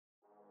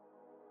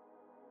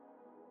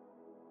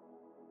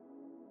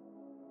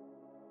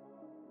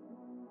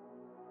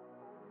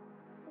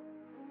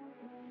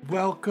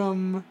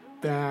Welcome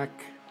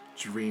back,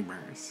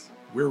 dreamers.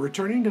 We're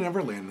returning to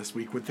Neverland this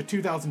week with the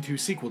 2002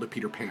 sequel to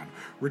Peter Pan,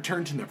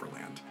 Return to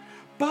Neverland.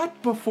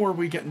 But before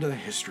we get into the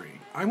history,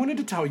 I wanted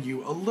to tell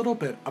you a little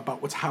bit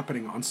about what's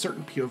happening on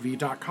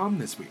CertainPOV.com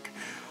this week.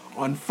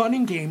 On Fun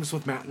and Games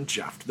with Matt and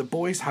Jeff, the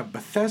boys have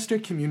Bethesda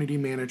community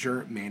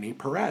manager Manny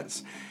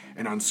Perez.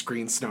 And on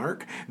Screen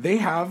Snark, they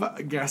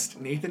have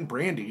guest Nathan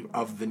Brandy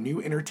of the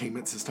New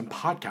Entertainment System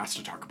podcast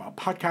to talk about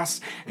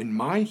podcasts and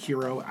My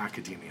Hero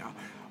Academia.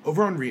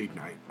 Over on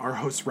Reignite, our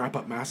hosts wrap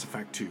up Mass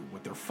Effect 2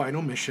 with their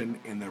final mission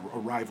and the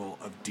arrival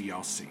of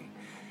DLC.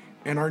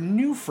 And our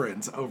new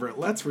friends over at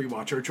Let's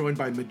Rewatch are joined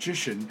by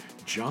magician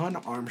John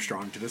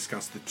Armstrong to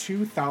discuss the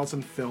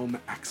 2000 film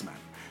X-Men.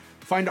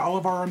 Find all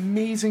of our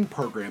amazing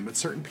program at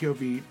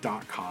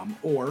CertainPOV.com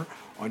or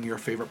on your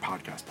favorite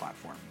podcast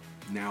platform.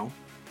 Now,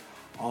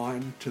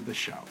 on to the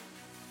show.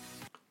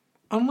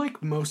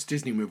 Unlike most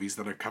Disney movies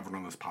that are covered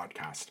on this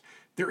podcast,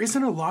 there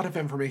isn't a lot of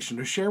information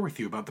to share with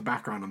you about the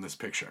background on this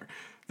picture.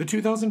 The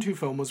 2002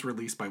 film was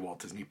released by Walt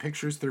Disney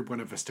Pictures through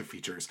Buena Vista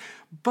Features,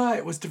 but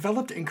it was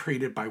developed and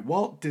created by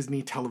Walt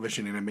Disney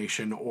Television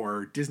Animation,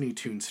 or Disney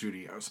Toon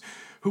Studios,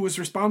 who was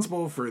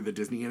responsible for the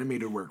Disney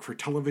animated work for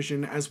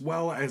television as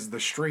well as the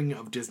string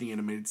of Disney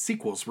animated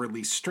sequels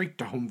released straight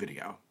to home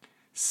video.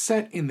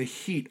 Set in the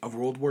heat of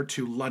World War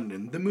II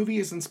London, the movie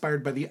is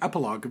inspired by the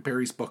epilogue of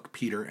Barry's book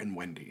Peter and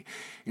Wendy.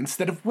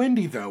 Instead of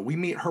Wendy, though, we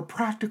meet her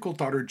practical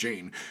daughter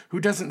Jane, who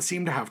doesn't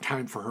seem to have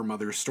time for her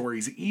mother's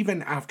stories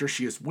even after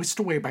she is whisked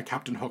away by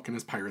Captain Hook and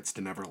his pirates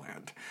to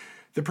Neverland.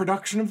 The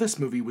production of this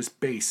movie was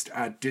based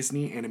at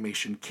Disney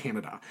Animation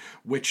Canada,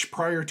 which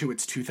prior to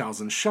its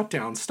 2000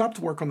 shutdown stopped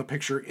work on the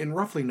picture in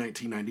roughly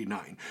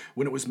 1999,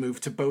 when it was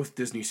moved to both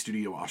Disney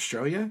Studio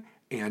Australia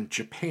and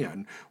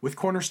Japan, with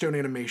Cornerstone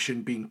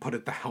Animation being put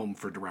at the helm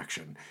for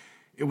direction.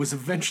 It was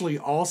eventually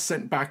all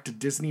sent back to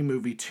Disney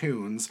Movie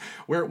Toons,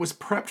 where it was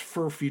prepped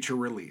for future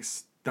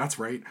release. That's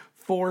right,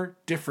 4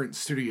 different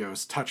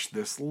studios touched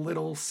this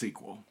little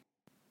sequel.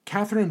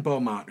 Catherine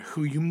Beaumont,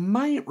 who you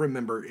might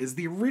remember is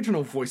the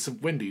original voice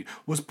of Wendy,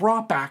 was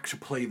brought back to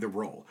play the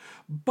role.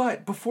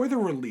 But before the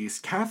release,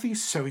 Kathy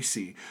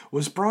Soisi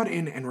was brought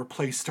in and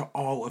replaced to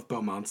all of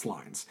Beaumont's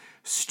lines.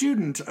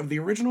 Student of the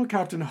original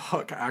Captain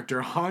Hook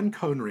actor Han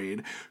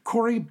Conrad,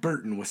 Corey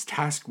Burton was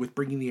tasked with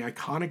bringing the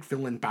iconic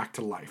villain back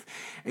to life.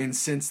 And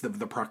since of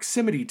the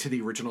proximity to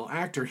the original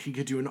actor, he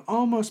could do an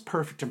almost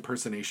perfect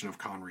impersonation of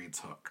Conrad's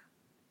Hook.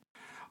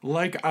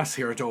 Like us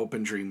here at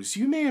Open Dreams,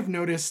 you may have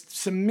noticed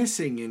some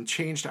missing and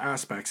changed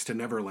aspects to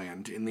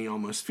Neverland in the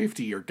almost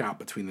 50-year gap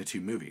between the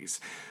two movies.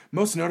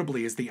 Most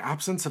notably is the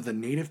absence of the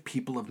native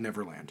people of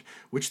Neverland,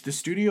 which the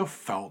studio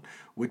felt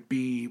would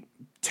be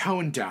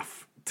tone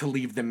deaf to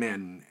leave them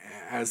in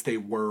as they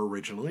were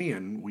originally,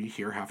 and we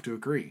here have to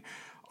agree.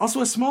 Also,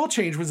 a small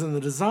change was in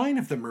the design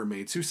of the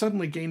mermaids, who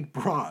suddenly gained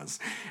bras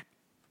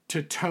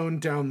to tone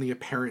down the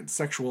apparent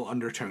sexual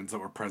undertones that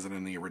were present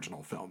in the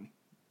original film.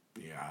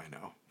 Yeah, I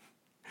know.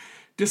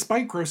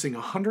 Despite grossing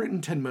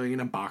 $110 million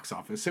in box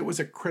office, it was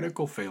a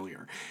critical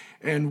failure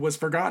and was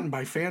forgotten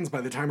by fans by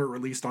the time it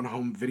released on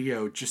home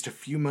video just a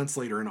few months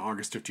later in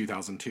August of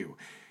 2002.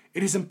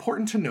 It is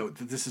important to note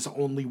that this is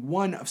only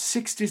one of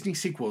 6 Disney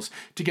sequels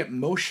to get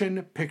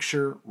motion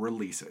picture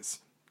releases.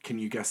 Can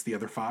you guess the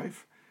other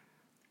 5?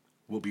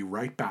 We'll be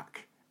right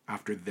back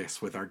after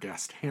this with our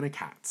guest, Hannah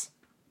Katz.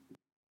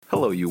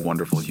 Hello, you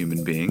wonderful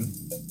human being.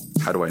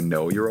 How do I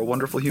know you're a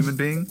wonderful human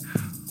being?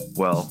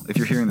 Well, if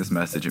you're hearing this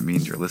message, it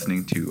means you're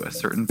listening to a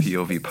Certain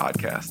POV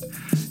podcast,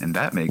 and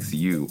that makes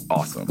you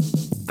awesome.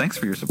 Thanks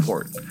for your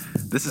support.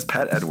 This is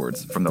Pat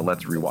Edwards from the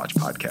Let's Rewatch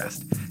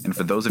podcast, and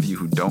for those of you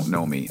who don't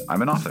know me,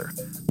 I'm an author.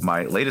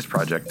 My latest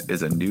project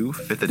is a new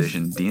 5th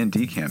edition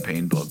D&D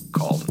campaign book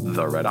called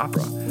The Red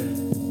Opera.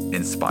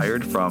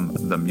 Inspired from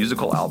the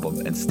musical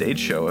album and stage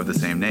show of the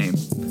same name,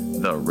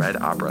 The Red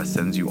Opera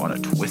sends you on a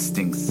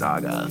twisting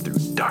saga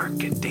through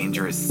dark and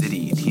dangerous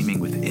city teeming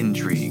with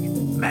intrigue,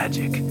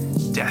 magic,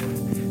 death,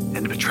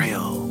 and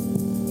betrayal.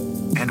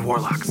 And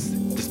warlocks.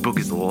 This book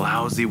is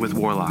lousy with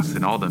warlocks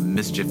and all the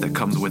mischief that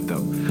comes with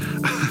them.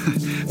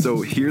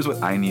 So here's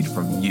what I need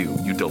from you,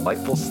 you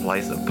delightful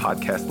slice of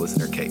podcast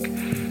listener cake.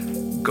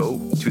 Go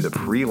to the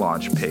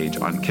pre-launch page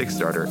on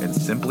Kickstarter and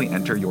simply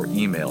enter your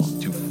email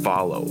to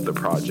follow the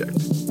project.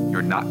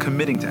 You're not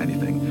committing to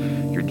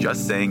anything. You're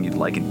just saying you'd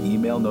like an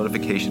email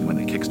notification when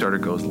the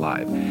Kickstarter goes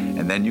live,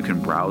 and then you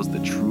can browse the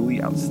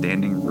truly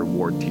outstanding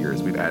reward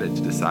tiers we've added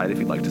to decide if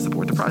you'd like to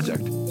support the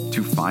project.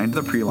 To find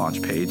the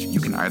pre-launch page, you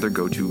can either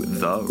go to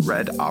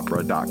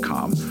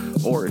theredopera.com,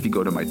 or if you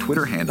go to my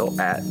Twitter handle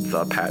at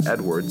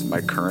 @ThePatEdwards,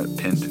 my current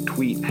pinned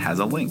tweet has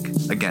a link.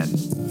 Again,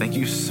 thank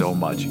you so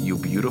much, you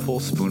beautiful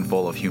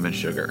spoonful of human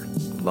sugar.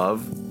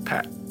 Love,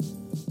 Pat.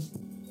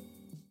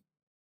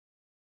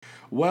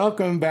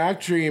 Welcome back,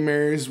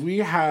 dreamers. We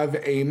have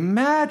a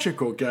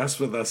magical guest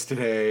with us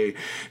today.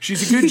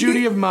 She's a good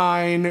Judy of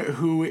mine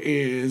who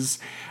is,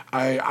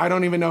 I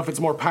don't even know if it's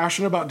more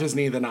passionate about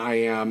Disney than I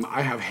am.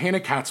 I have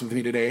Hannah Katz with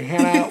me today.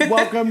 Hannah,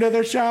 welcome to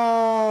the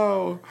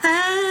show.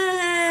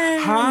 Hi.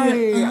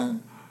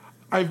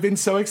 Hi. I've been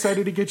so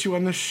excited to get you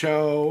on the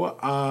show.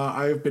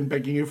 I've been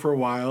begging you for a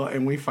while,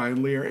 and we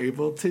finally are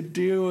able to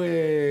do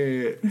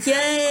it.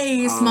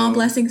 Yay! Small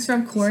blessings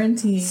from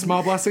quarantine.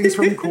 Small blessings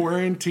from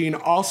quarantine.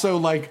 Also,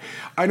 like,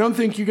 I don't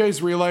think you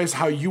guys realize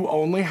how you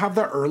only have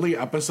the early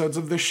episodes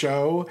of the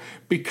show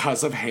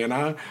because of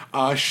Hannah.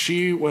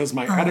 She was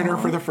my editor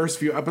for the first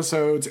few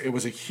episodes. It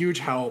was a huge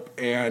help,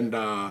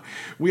 and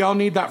we all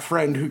need that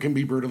friend who can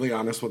be brutally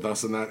honest with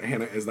us, and that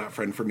Hannah is that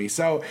friend for me.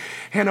 So,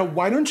 Hannah,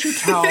 why don't you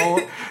tell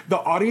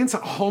the audience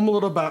at home a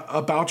little bit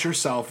about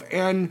yourself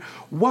and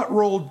what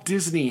role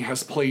Disney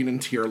has played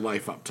into your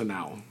life up to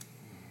now?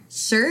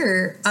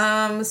 Sure.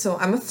 So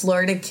I'm a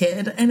Florida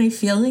kid, and I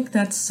feel like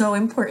that's so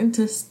important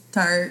to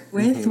start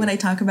with when I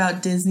talk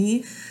about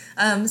Disney.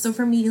 So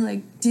for me,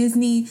 like,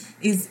 Disney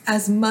is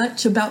as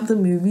much about the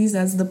movies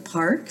as the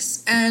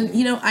parks. And,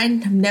 you know,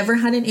 I've never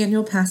had an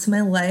annual pass in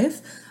my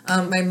life.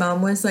 My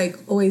mom was, like,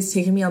 always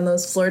taking me on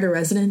those Florida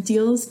resident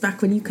deals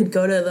back when you could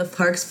go to the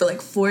parks for,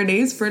 like, 4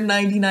 days for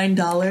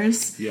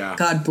 $99. Yeah.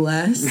 God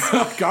bless.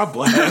 God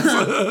bless.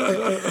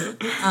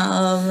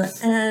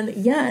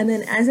 And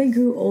then as I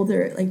grew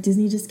older, like,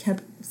 Disney just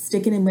kept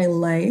sticking in my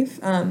life,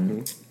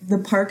 the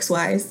parks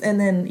wise. And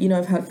then, you know,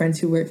 I've had friends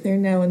who work there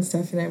now and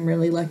stuff, and I'm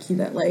really lucky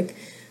that, like,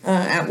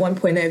 at one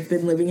point I've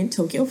been living in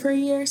Tokyo for a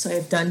year, so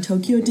I've done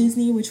Tokyo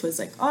Disney, which was,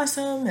 like,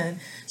 awesome, and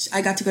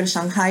I got to go to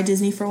Shanghai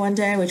Disney for one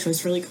day, which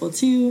was really cool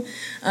too.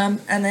 And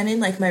then in,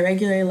 like, my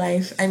regular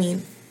life, I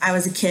mean, I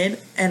was a kid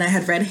and I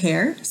had red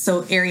hair,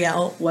 so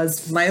Ariel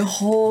was my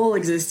whole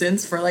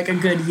existence for, like, a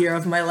good year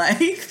of my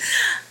life.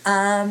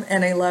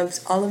 And I loved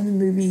all of the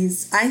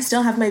movies. I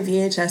still have my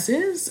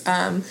VHSs.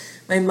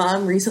 My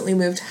mom recently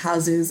moved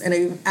houses, and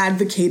I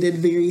advocated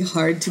very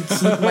hard to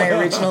keep my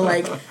original,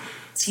 like,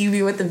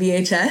 TV with the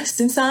VHS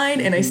inside,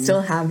 and I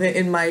still have it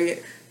in my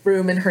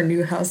room in her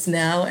new house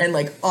now, and,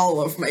 like, all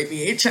of my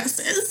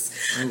VHSs.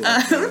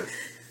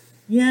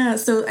 Yeah,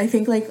 so I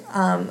think, like,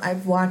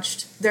 I've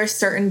watched, there are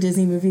certain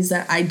Disney movies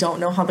that I don't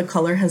know how the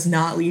color has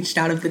not leached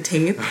out of the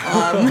tape.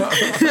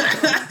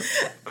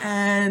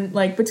 And,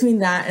 like, between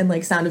that and,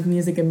 like, Sound of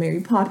Music and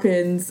Mary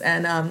Poppins,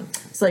 and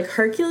so, like,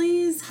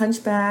 Hercules,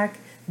 Hunchback,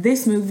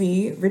 this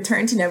movie,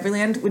 Return to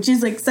Neverland, which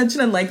is, like, such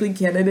an unlikely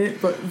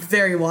candidate, but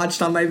very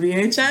watched on my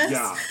VHS.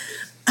 Yeah.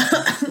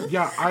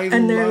 Yeah,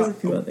 and there's a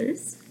few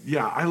others.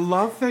 Yeah, I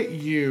love that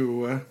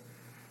you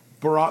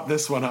brought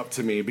this one up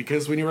to me,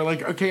 because when you were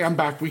like, okay, I'm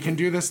back, we can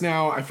do this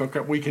now, I feel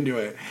like we can do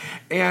it.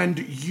 And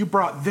you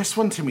brought this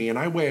one to me, and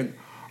I went,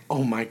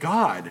 oh my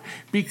God,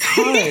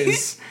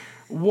 because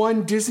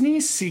one,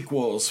 Disney's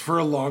sequels for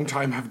a long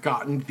time have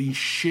gotten the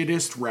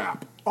shittest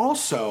rap.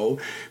 Also,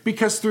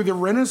 because through the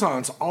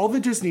Renaissance, all the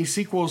Disney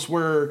sequels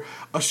were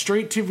a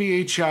straight to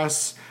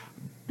VHS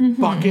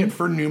bucket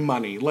for new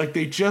money. Like,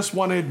 they just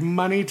wanted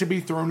money to be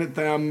thrown at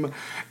them.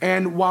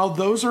 And while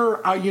those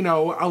are, you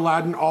know,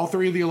 Aladdin, all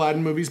three of the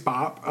Aladdin movies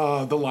bop,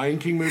 the Lion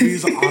King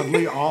movies,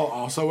 oddly, all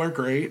also are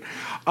great.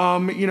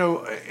 You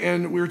know,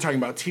 and we were talking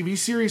about TV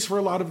series for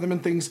a lot of them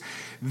and things.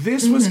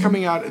 This was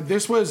coming out,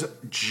 this was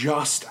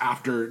just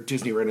after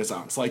Disney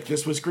Renaissance. Like,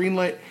 this was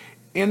greenlit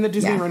in the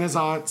Disney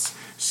Renaissance.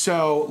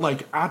 So,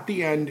 like, at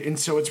the end, and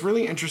so it's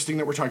really interesting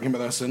that we're talking about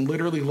this. And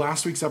literally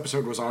last week's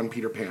episode was on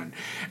Peter Pan.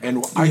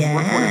 And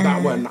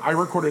I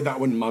recorded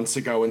that one months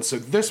ago. And so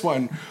this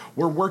one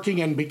we're working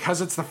in because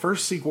it's the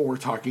first sequel we're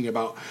talking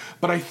about.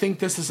 But I think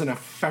this is an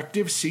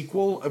effective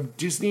sequel of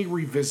Disney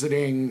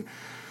revisiting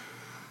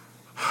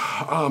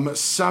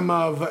some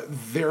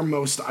of their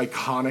most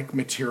iconic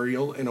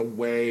material in a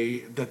way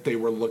that they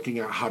were looking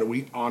at, how do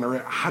we honor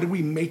it? How do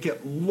we make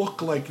it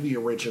look like the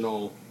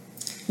original?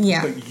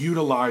 Yeah. But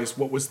utilize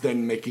what was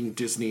then making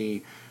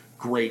Disney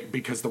great,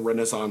 because the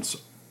Renaissance,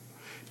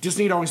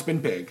 Disney had always been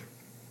big.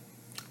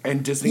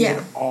 And Disney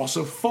had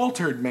also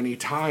faltered many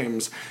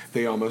times.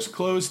 They almost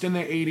closed in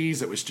the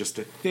 80s. It was just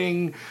a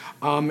thing.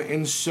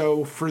 And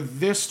so for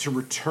this to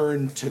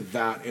return to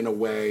that in a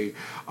way,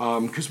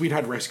 because we'd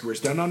had Rescuers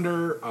Down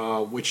Under,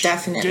 which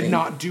did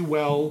not do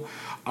well,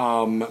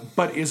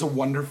 but is a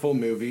wonderful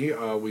movie.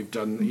 We've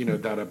done, you know,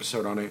 that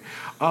episode on it.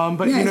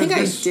 But yeah, you know,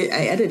 I think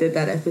I edited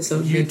that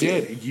episode. You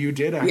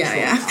did actually.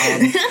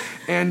 Yeah.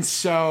 And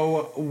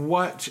so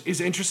what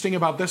is interesting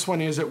about this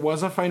one is it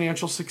was a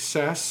financial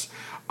success.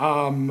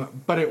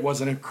 But it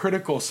wasn't a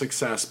critical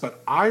success.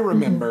 But I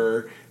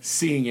remember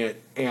seeing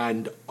it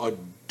and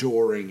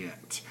adoring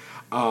it.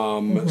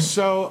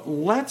 So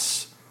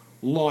let's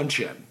launch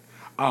in.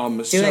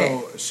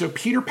 So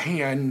Peter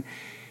Pan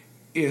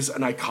is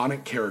an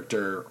iconic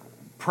character,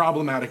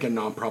 problematic and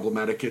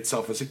non-problematic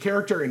itself as a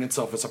character and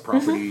itself as a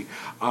property.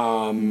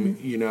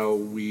 You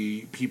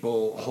know,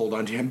 people hold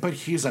on to him, but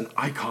he's an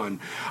icon.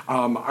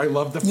 I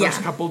love the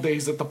first couple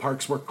days that the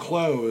parks were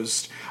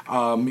closed,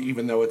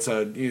 even though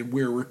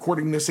we're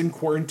recording this in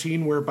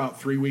quarantine. We're about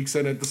 3 weeks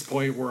in at this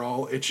point. We're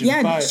all itching. We're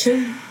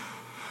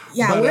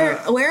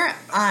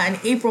on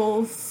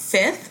April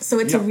 5th, so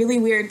it's a really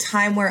weird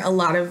time where a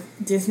lot of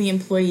Disney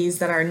employees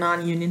that are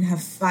non-union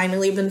have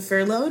finally been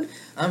furloughed.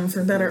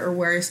 for better or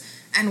worse.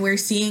 And we're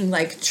seeing,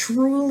 like,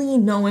 truly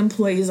no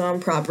employees on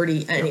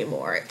property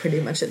anymore,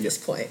 pretty much at this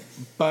point.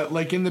 But,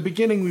 like, in the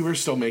beginning, we were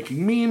still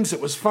making memes.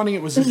 It was funny.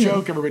 It was a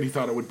joke. Everybody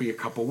thought it would be a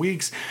couple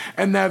weeks.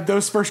 And that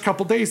those first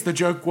couple days, the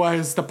joke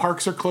was the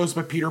parks are closed,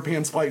 but Peter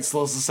Pan's flight still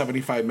has a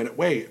 75-minute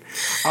wait.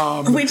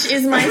 Which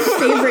is my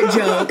favorite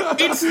joke.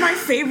 It's my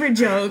favorite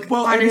joke,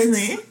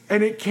 honestly.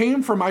 And it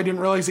came from, I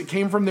didn't realize it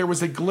came from, there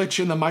was a glitch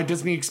in the My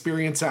Disney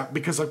Experience app,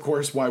 because, of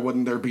course, why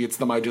wouldn't there be? It's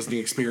the My Disney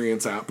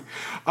Experience app.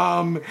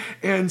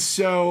 And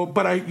so,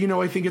 but I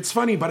think it's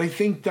funny, but I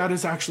think that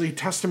is actually a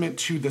testament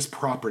to this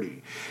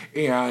property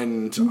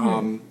and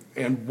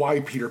why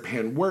Peter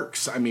Pan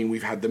works. I mean,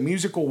 we've had the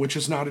musical, which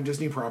is not a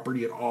Disney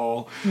property at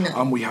all.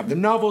 No. We have the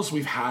novels.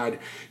 We've had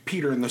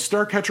Peter and the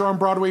Starcatcher on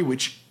Broadway,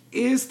 which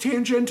is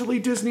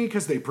tangentially Disney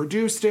because they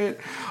produced it.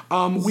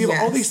 We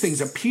have all these things.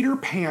 That Peter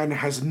Pan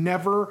has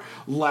never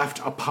left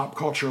a pop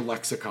culture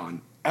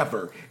lexicon.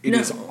 Ever. It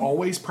is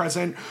always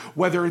present,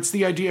 whether it's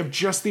the idea of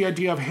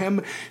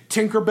him.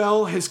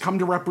 Tinkerbell has come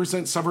to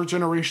represent several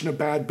generation of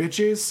bad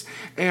bitches.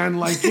 And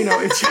like, I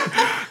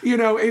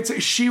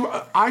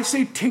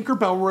say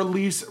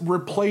Tinkerbell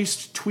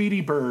replaced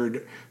Tweety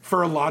Bird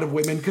for a lot of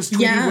women because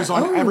Tweety was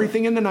on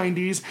everything in the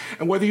 90s.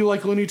 And whether you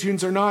like Looney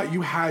Tunes or not,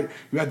 you had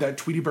that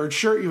Tweety Bird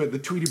shirt, you had the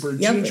Tweety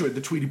Bird jeans, you had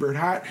the Tweety Bird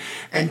hat.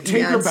 And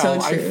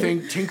Tinkerbell, I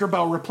think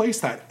Tinkerbell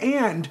replaced that.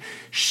 And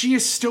she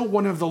is still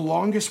one of the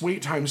longest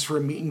wait times for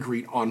a meet and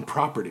greet on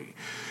property.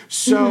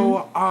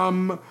 So,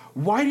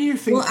 why do you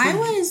think... Well, I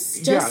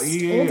was just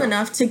old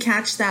enough to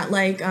catch that,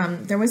 like,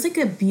 there was, like,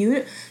 a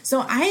beauty...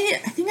 So, I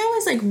think I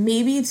was, like,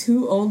 maybe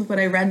too old, but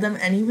I read them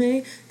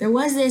anyway. There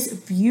was this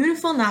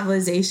beautiful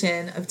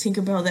novelization of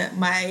Tinkerbell that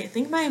I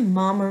think my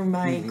mom or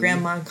my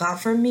grandma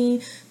got for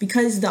me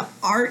because the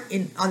art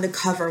on the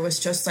cover was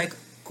just, like,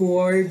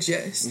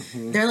 gorgeous.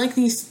 They're like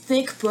these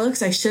thick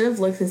books. I should have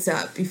looked this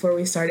up before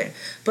we started,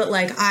 but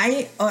like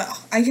I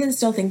can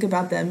still think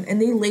about them,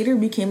 and they later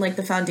became like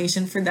the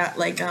foundation for that.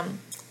 Like I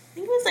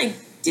think it was like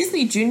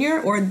Disney Junior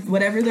or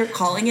whatever they're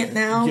calling it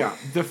now. Yeah,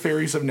 the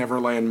Fairies of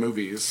Neverland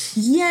movies.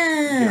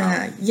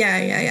 Yeah.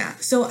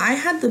 So I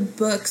had the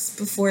books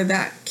before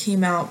that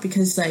came out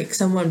because like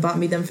someone bought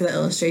me them for the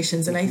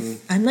illustrations, and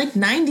I'm like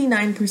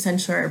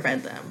 99% sure I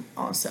read them.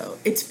 Also,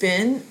 it's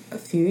been a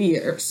few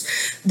years,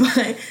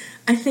 but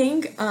I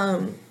think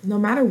no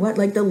matter what,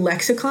 like the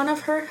lexicon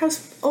of her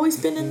has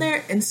always been in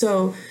there. And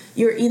so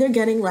you're either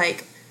getting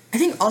like, I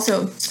think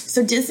also,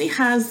 so Disney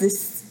has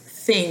this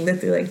thing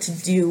that they like to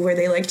do where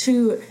they like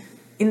to,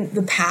 in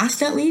the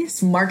past at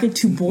least, market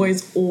to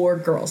boys or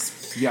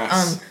girls.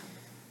 Yes.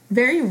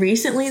 Very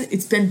recently,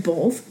 it's been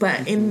both,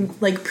 but in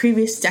like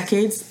previous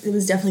decades, it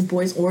was definitely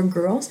boys or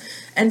girls.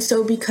 And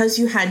so because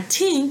you had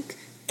Tink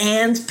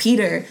and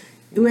Peter,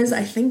 it was,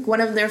 I think, one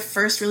of their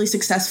first really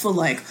successful,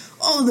 like,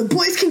 oh, the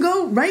boys can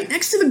go right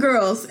next to the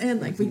girls. And,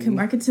 like, we can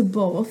market to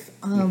both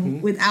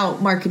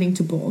without marketing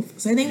to both.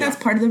 So I think that's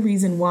part of the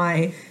reason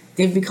why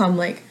they've become,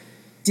 like,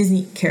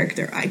 Disney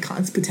character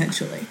icons,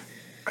 potentially.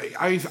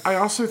 I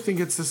also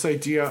think it's this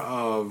idea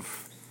of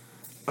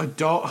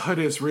adulthood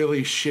is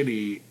really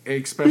shitty,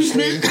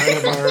 especially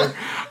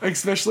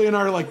in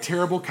our like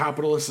terrible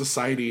capitalist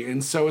society.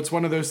 And so it's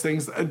one of those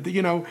things,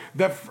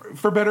 that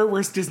for better or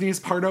worse Disney is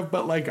part of,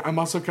 but like I'm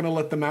also going to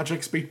let the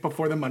magic speak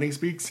before the money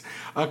speaks,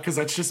 because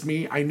that's just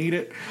me. I need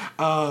it.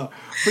 But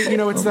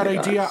it's that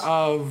idea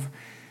of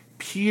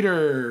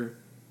Peter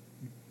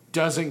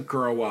doesn't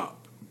grow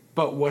up.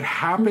 But what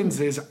happens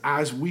is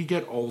as we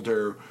get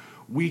older,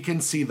 we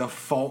can see the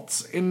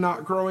faults in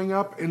not growing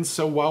up. And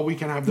so while we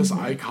can have this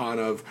icon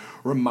of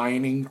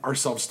reminding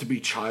ourselves to be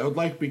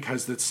childlike,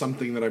 because that's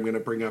something that I'm going to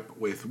bring up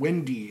with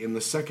Wendy in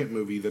the second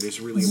movie that is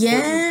really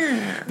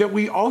important, that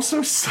we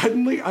also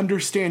suddenly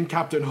understand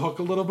Captain Hook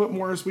a little bit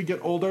more as we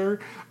get older.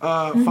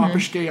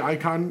 Foppish gay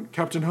icon,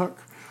 Captain Hook.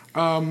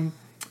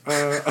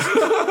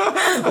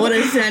 What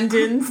a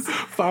sentence.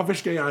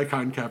 Foppish gay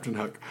icon, Captain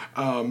Hook.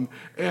 So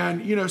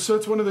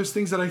it's one of those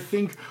things that I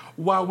think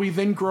while we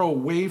then grow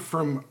away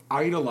from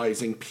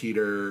idolizing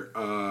Peter,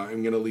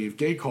 I'm going to leave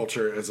gay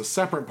culture as a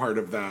separate part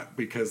of that,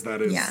 because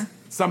that is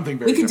something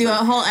very different. We could do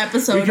a whole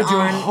episode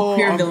on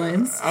queer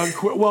villains.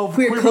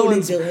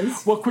 Queer-coded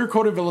villains. Well,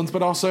 queer-coded villains,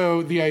 but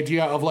also the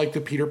idea of like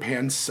the Peter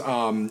Pan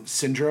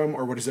syndrome,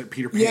 or what is it?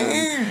 Peter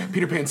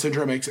Pan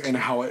syndrome, and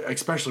how,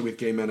 especially with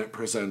gay men, it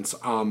presents.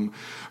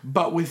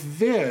 But with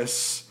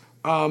this,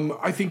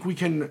 I think we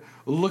can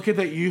look at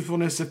that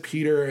youthfulness of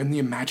Peter and the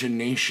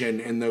imagination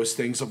and those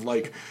things of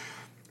like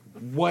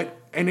what,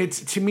 and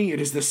it's, to me,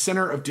 it is the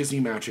center of Disney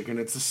magic, and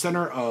it's the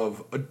center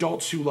of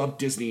adults who love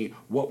Disney,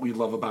 what we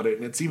love about it.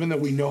 And it's even though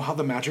we know how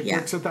the magic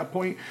works at that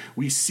point,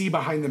 we see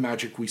behind the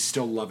magic, we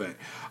still love it.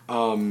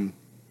 I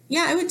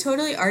would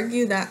totally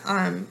argue that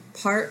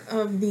part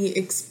of the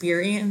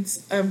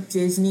experience of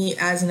Disney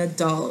as an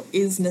adult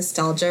is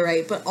nostalgia,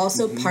 right? But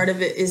also part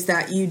of it is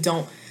that you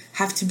don't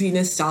have to be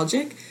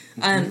nostalgic.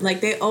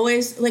 Like they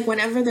always, like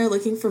whenever they're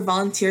looking for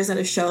volunteers at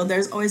a show,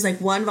 there's always like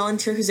one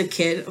volunteer who's a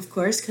kid, of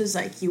course, because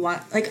like you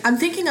want, like I'm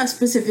thinking of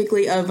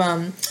specifically of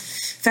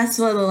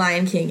Festival of the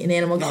Lion King and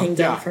Animal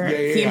Kingdom for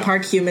theme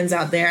park humans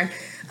out there.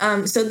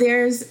 So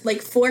there's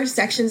like 4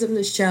 sections of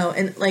the show,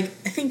 and like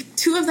I think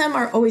 2 of them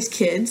are always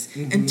kids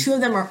and 2 of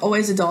them are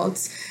always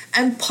adults.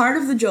 And part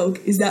of the joke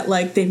is that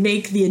like they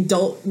make the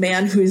adult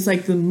man who's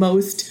like the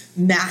most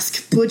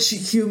masked butch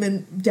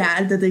human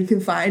dad that they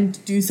can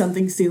find do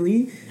something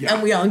silly,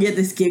 and we all get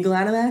this giggle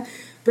out of that.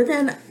 But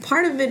then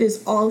part of it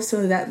is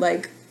also that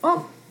like,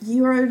 oh,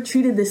 you are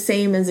treated the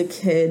same as a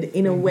kid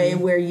in a way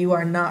where you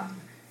are not.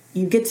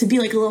 You get to be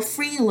like a little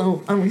free, a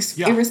little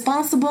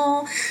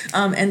irresponsible,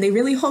 and they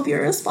really hope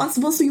you're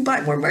irresponsible so you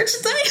buy more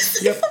merchandise.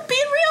 If I'm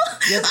being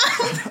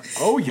real.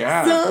 Oh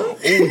yeah.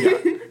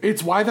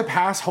 It's why the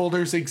pass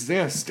holders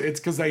exist. It's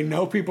because they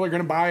know people are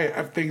going to buy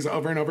things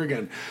over and over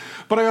again.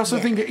 But I also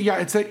think,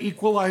 it's that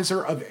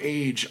equalizer of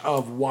age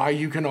of why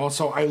you can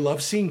also, I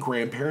love seeing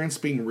grandparents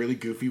being really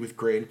goofy with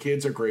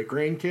grandkids or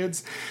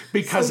great-grandkids,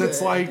 because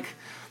it's like,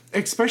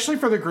 especially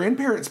for the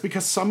grandparents,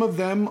 because some of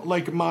them,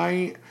 like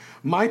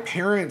my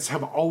parents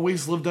have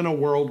always lived in a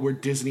world where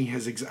Disney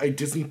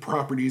Disney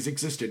properties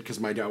existed, because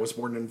my dad was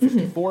born in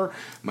 54,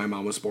 my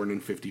mom was born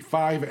in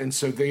 55, and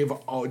so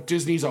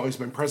Disney's always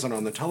been present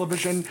on the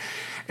television.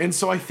 And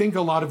so I think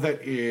a lot of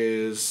that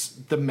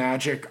is the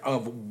magic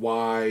of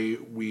why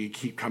we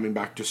keep coming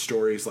back to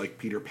stories like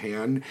Peter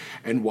Pan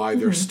and why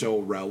they're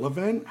still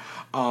relevant.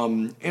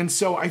 And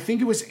so I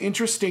think it was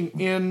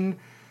interesting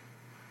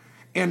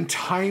and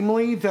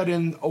timely that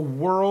in a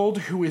world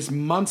who is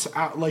months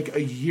out, like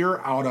a year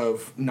out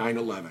of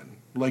 9/11,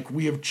 like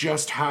we have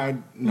just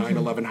had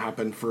 9/11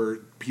 happen for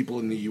people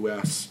in the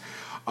U.S.,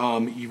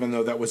 even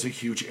though that was a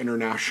huge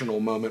international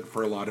moment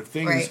for a lot of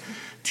things,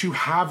 to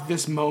have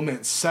this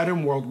moment set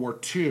in World War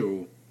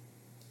II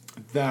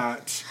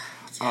that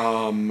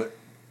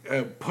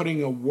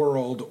putting a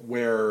world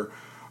where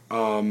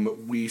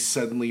we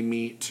suddenly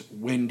meet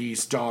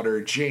Wendy's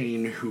daughter,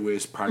 Jane, who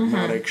is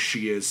pragmatic.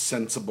 She is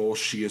sensible.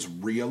 She is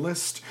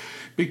realist,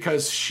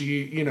 because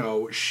she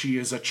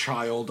is a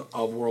child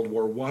of World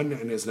War I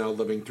and is now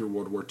living through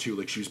World War II.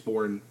 Like, she was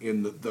born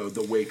in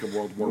the wake of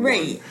World War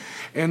I.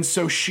 And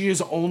so she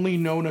has only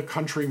known a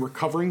country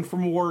recovering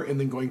from war and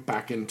then going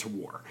back into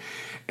war.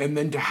 And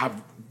then to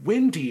have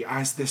Wendy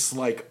as this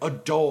like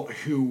adult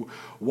who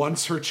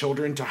wants her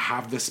children to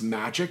have this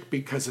magic,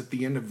 because at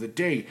the end of the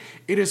day,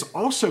 it is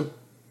also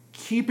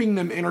keeping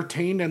them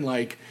entertained and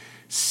like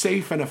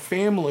safe in a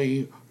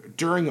family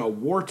during a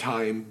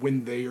wartime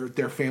when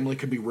their family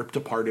could be ripped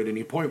apart at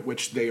any point,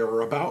 which they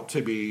are about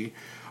to be.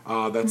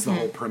 That's the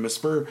whole premise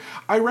for.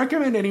 I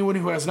recommend anyone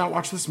who has not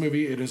watched this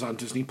movie. It is on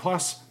Disney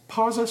Plus.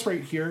 Pause us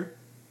right here.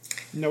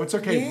 No, it's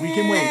okay. We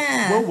can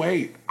wait. We'll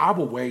wait. I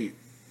will wait.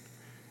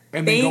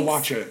 And then go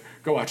watch it.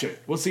 Go watch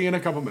it. We'll see you in a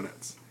couple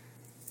minutes.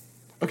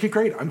 Okay,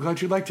 great. I'm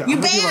glad you liked it. I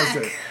hope you liked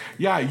it.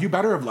 Yeah, you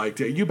better have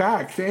liked it. You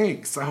back.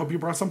 Thanks. I hope you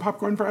brought some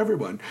popcorn for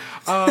everyone.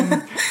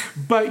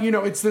 But,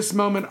 it's this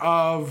moment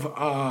of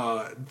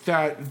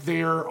that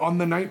they're on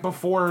the night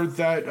before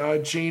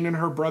that Jane and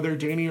her brother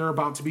Danny are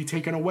about to be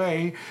taken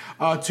away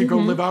to go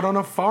live out on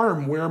a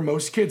farm where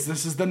most kids,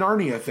 this is the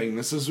Narnia thing.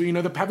 This is, the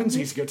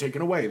Pevensies get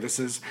taken away. This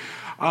is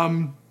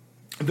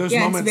those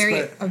moments. It's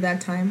very of that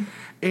time.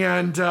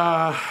 And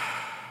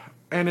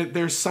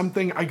there's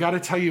something, I gotta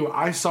tell you,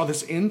 I saw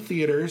this in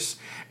theaters,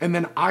 and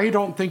then I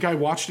don't think I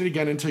watched it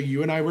again until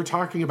you and I were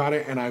talking about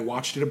it, and I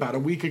watched it about a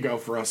week ago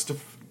for us to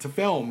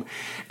film.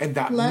 And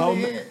that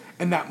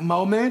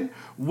moment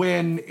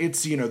when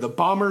it's, the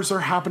bombers are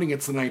happening,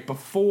 it's the night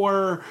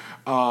before,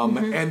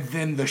 and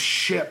then the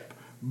ship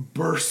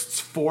bursts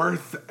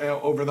forth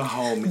over the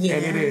home, and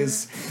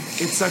it's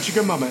such a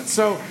good moment.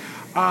 So,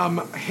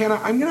 Hannah,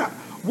 I'm gonna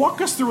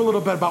walk us through a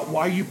little bit about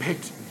why you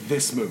picked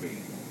this movie,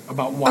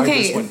 about why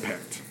this one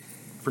picked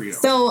for you.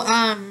 So,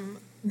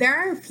 there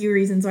are a few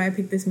reasons why I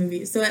picked this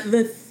movie. So,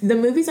 the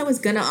movies I was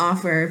gonna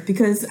offer,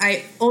 because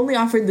I only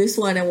offered this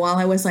one, and while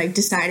I was like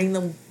deciding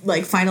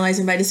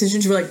finalizing my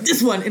decisions, you were like,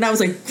 this one, and I was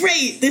like,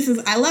 great,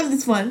 I love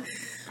this one.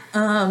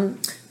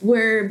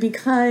 Were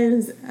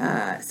because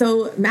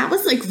so Matt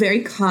was like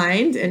very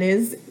kind and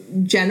is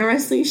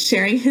generously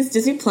sharing his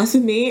Disney Plus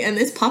with me, and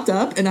this popped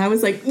up, and I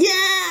was like,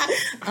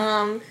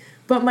 yeah.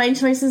 But my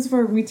choices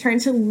were Return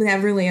to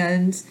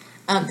Neverland.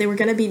 They were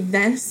going to be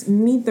this,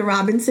 Meet the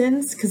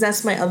Robinsons, because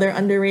that's my other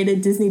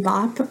underrated Disney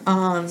bop.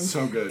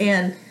 So good.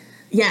 And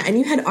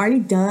you had already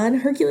done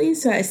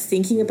Hercules, so I was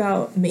thinking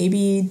about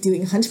maybe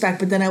doing Hunchback,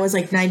 but then I was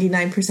like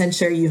 99%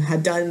 sure you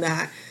had done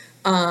that.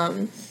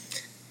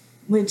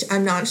 Which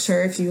I'm not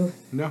sure if you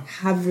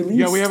have released.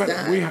 Yeah, we haven't.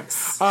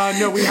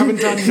 No, we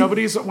haven't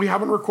done. We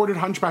haven't recorded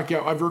Hunchback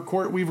yet.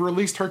 We've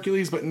released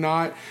Hercules, but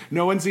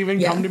no one's even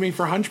come to me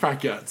for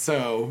Hunchback yet.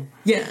 So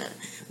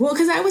well,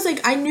 because I was like,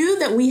 I knew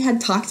that we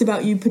had talked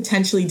about you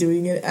potentially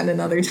doing it at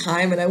another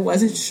time, and I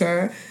wasn't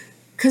sure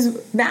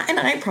because Matt and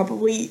I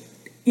probably.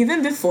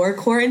 Even before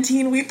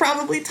quarantine, we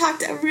probably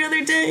talked every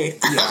other day.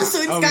 Yeah. So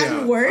it's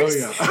gotten worse.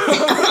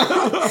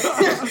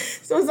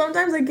 So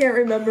sometimes I can't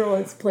remember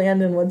what's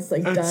planned and what's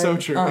done. It's so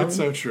true. It's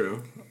so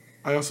true.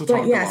 I also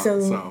talk a lot.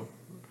 So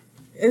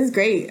It's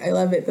great. I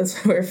love it. That's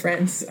why we're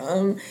friends.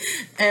 So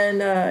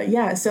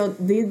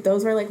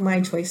those were like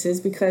my choices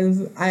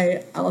because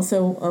I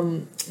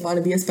also want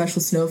to be a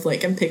special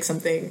snowflake and pick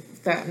something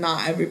that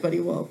not everybody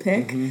will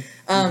pick.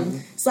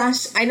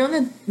 I know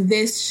that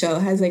this show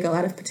has like a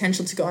lot of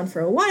potential to go on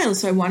for a while,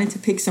 so I wanted to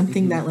pick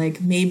something that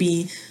like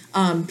maybe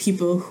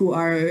people who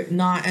are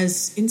not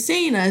as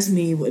insane as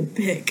me would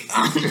pick,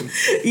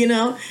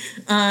 so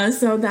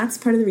that's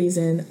part of the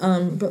reason.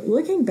 But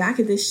looking back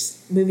at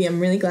this movie, I'm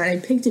really glad I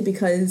picked it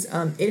because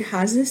it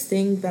has this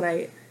thing that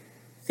I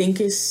think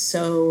is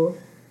so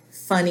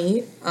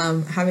funny,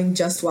 having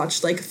just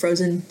watched like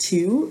Frozen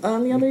 2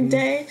 the other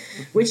day,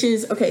 which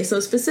is, okay, so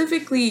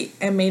specifically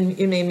it made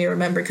me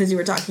remember because you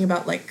were talking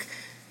about like,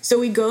 so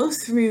we go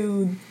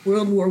through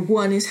World War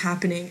One is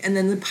happening and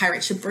then the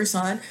pirate ship bursts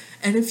on.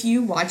 And if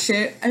you watch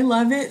it, I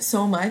love it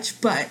so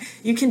much, but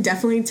you can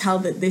definitely tell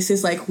that this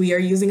is like, we are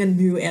using a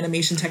new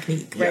animation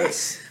technique, right?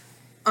 Yes.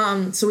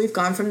 So we've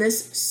gone from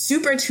this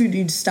super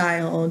 2D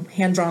style,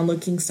 hand-drawn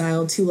looking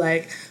style to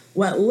like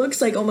what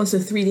looks like almost a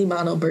 3D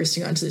model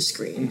bursting onto the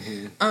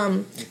screen.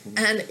 And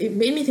it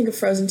made me think of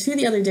Frozen 2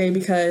 the other day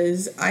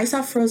because I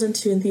saw Frozen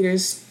 2 in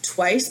theaters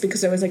twice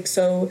because I was like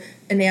so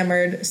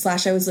enamored, /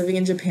 I was living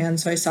in Japan,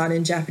 so I saw it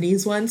in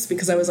Japanese once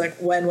because I was like,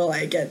 when will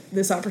I get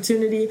this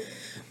opportunity?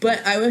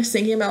 But I was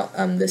thinking about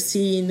the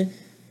scene,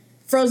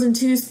 Frozen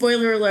 2,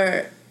 spoiler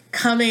alert,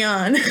 coming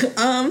on,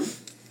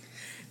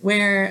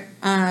 where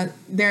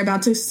they're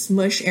about to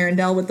smush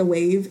Arendelle with the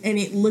wave, and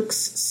it looks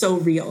so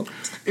real.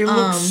 It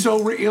looks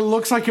so real. It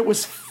looks like it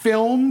was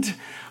filmed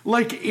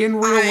like in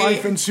real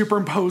life and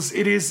superimposed.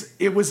 It is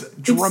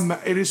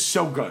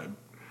so good.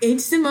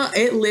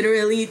 It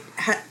literally,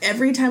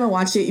 every time I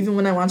watch it, even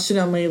when I watched it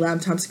on my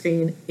laptop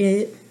screen,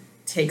 it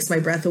takes my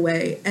breath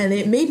away. And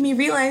it made me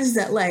realize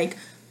that like,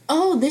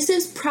 oh, this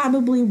is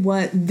probably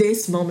what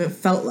this moment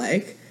felt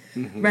like,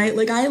 right?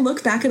 Like, I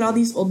look back at all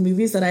these old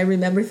movies that I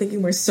remember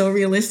thinking were so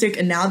realistic,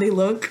 and now they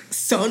look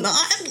so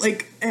not.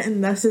 Like,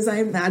 and that's as I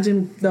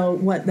imagine, though,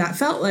 what that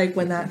felt like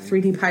when that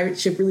 3D pirate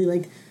ship really,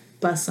 like,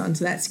 busts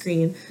onto that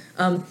screen.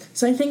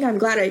 So I think I'm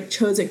glad I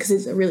chose it because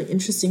it's a really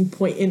interesting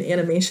point in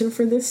animation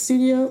for this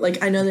studio.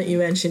 Like, I know that you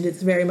mentioned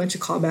it's very much a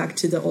callback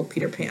to the old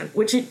Peter Pan,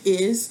 which it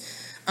is.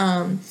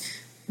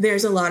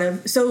 There's a lot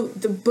of... So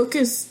the book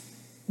is...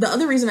 The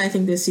other reason I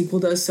think this sequel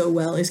does so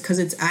well is because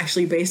it's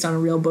actually based on a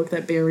real book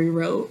that Barry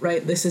wrote,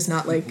 right? This is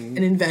not like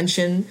an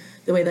invention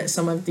the way that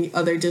some of the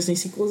other Disney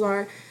sequels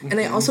are. And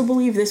I also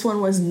believe this one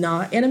was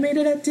not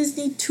animated at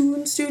Disney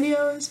Toon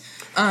Studios.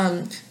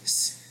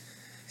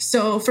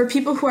 So for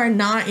people who are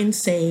not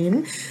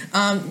insane,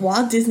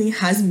 Walt Disney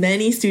has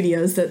many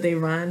studios that they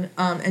run,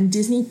 and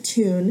Disney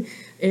Toon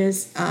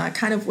is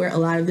kind of where a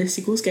lot of the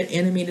sequels get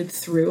animated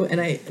through. And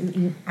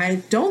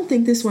I don't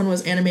think this one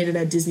was animated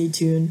at Disney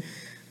Toon.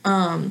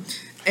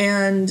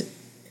 And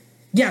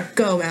yeah,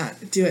 go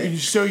Matt, do it.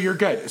 So you're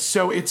good.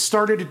 So it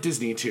started at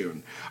Disney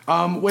Toon,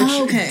 which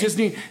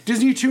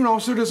Disney Toon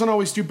also doesn't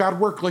always do bad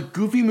work. Like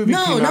Goofy Movie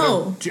came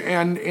out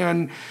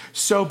and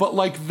so, but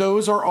like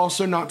those are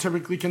also not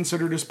typically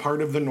considered as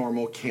part of the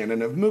normal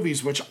canon of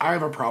movies, which I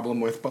have a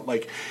problem with. But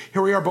like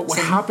here we are. But what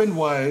happened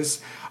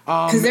was.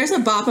 Because there's a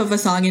bop of a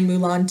song in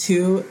Mulan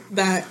too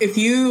that if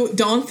you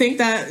don't think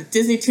that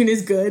Disney Toon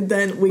is good,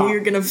 then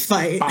we're going to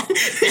fight.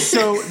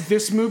 So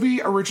this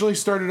movie originally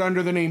started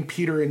under the name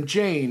Peter and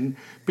Jane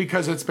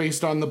because it's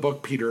based on the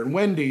book Peter and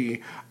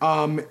Wendy.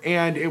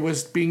 And it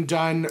was being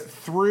done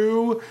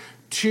through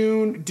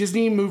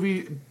Disney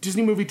movie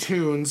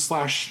Toon /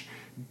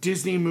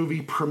 Disney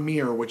Movie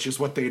Premiere, which is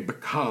what they had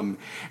become.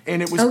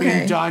 And it was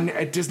being done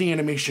at Disney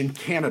Animation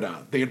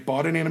Canada. They had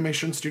bought an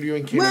animation studio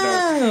in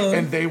Canada,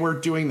 and they were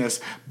doing this.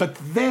 But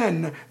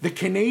then the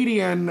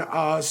Canadian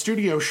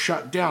studio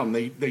shut down.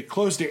 They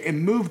closed it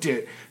and moved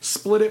it,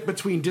 split it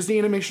between Disney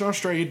Animation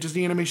Australia,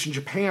 Disney Animation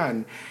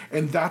Japan,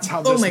 and that's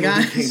how this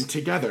movie came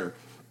together.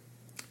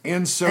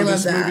 And so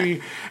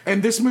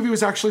this movie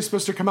was actually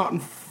supposed to come out in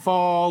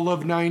fall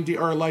of 90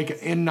 or like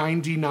in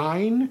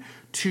 99,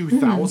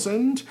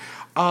 2000.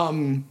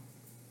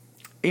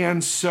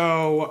 And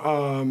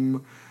so,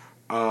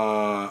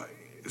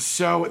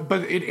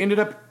 but it ended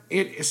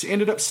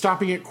up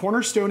stopping at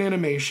Cornerstone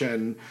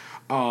Animation,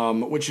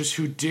 which is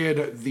who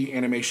did the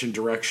animation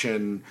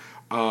direction.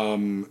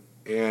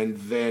 And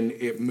then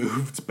it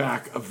moved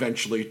back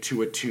eventually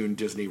to a Toon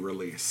Disney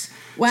release.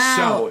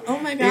 Wow. So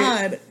my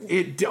God.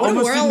 It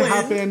almost didn't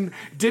happen.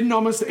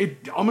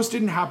 It almost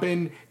didn't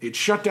happen. It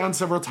shut down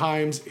several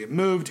times. It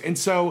moved. And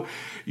so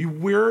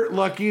we're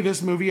lucky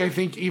this movie, I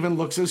think, even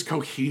looks as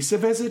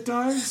cohesive as it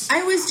does.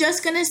 I was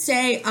just going to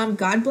say,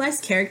 God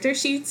bless character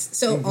sheets.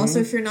 So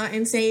also if you're not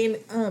insane,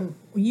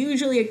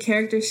 usually a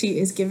character sheet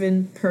is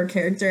given per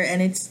character,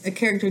 and it's a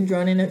character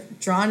drawn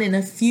in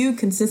a few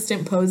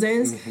consistent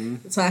poses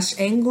 /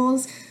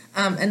 angles.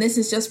 And this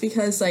is just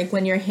because, like,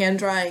 when you're hand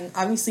drawing,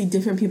 obviously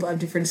different people have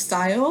different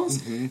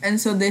styles. And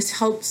so this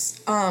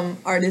helps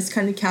artists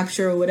kind of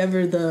capture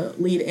whatever the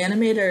lead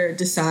animator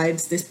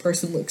decides this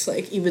person looks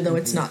like, even though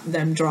it's not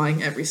them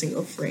drawing every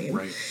single frame.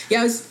 Right.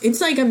 Yeah, it's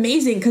like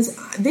amazing because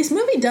this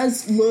movie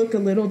does look a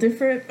little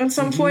different at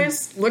some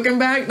points. Looking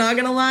back, not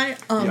gonna lie.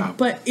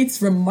 But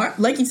it's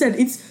like you said,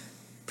 it's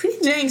pretty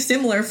dang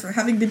similar for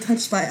having been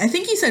touched by, I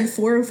think you said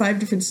 4 or 5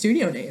 different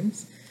studio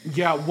names.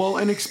 Yeah, well,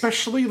 and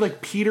especially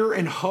like Peter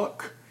and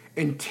Hook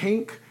and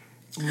Tink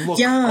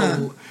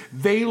look,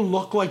 they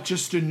look like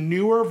just a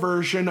newer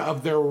version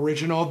of their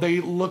original. They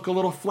look a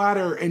little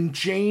flatter, and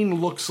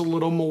Jane looks a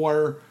little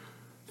more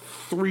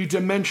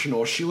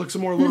three-dimensional. She looks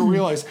more a little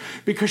realized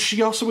because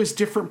she also has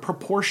different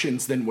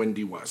proportions than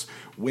Wendy was.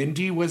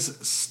 Wendy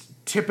was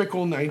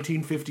typical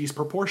 1950s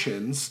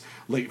proportions,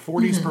 late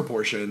 40s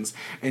proportions,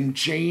 and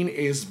Jane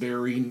is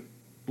very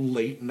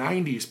late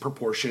 90s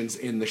proportions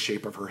in the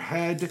shape of her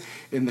head,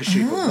 in the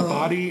shape of the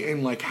body,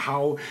 and like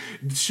how,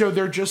 so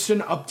they're just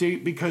an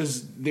update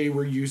because they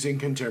were using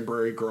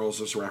contemporary girls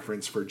as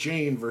reference for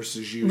Jane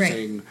versus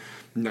using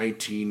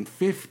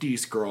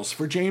 1950s girls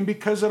for Jane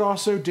because it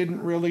also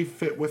didn't really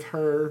fit with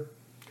her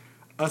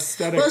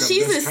aesthetic of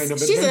this kind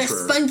of adventure. She's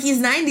a Spunky's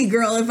 90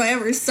 girl if I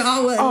ever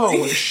saw one.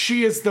 Oh,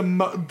 she is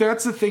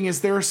that's the thing,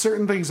 is there are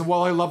certain things,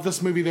 while I love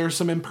this movie, there are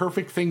some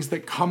imperfect things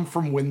that come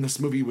from when this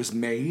movie was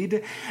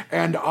made,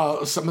 and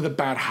some of the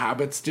bad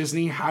habits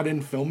Disney had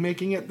in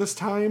filmmaking at this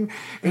time.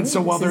 And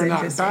so while they're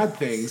not bad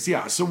things,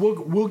 so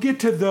we'll get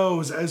to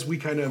those as we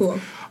kind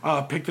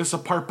of pick this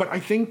apart. But I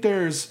think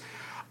there's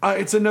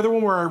it's another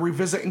one where I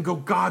revisit and go,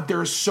 God,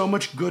 there's so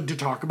much good to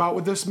talk about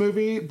with this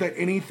movie that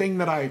anything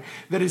that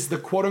is the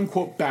quote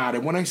unquote bad,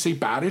 and when I say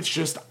bad, it's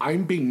just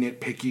I'm being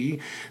nitpicky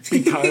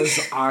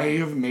because I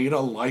have made a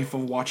life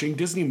of watching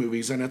Disney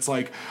movies, and it's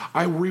like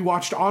I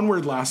rewatched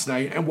Onward last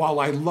night, and while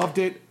I loved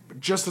it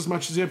just as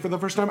much as I did for the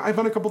first time, I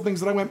found a couple things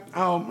that I went,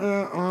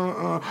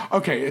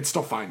 okay, it's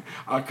still fine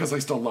because I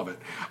still love it.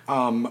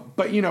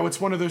 But you know,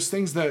 it's one of those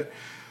things that.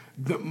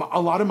 A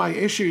lot of my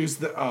issues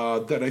that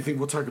I think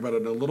we'll talk about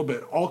in a little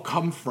bit all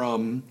come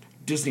from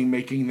Disney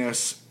making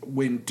this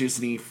when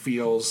Disney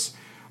feels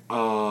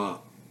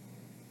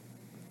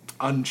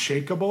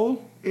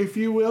unshakable, if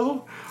you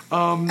will.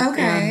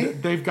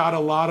 And they've got a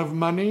lot of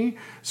money.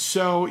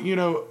 So, you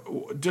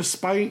know,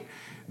 despite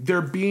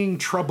there being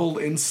trouble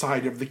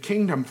inside of the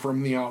kingdom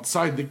from the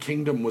outside, the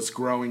kingdom was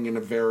growing in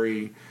a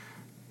very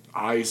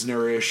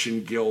Eisner-ish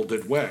and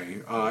gilded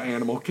way.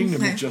 Animal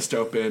Kingdom had just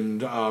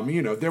opened.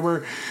 You know, there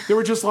were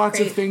just lots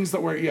of things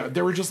that were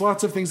there were just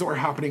lots of things that were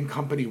happening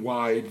company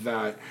wide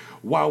that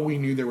while we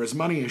knew there was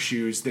money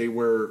issues, they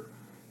were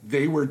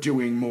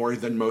doing more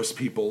than most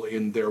people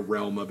in their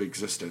realm of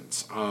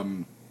existence.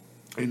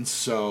 And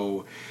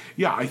so,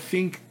 I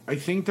think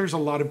there's a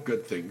lot of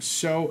good things.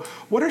 So,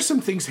 what are some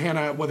things,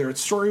 Hannah, whether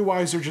it's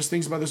story-wise or just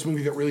things about this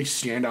movie that really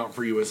stand out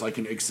for you as like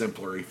an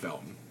exemplary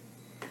film?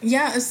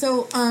 Yeah,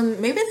 so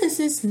maybe this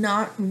is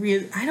not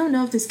real. I don't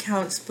know if this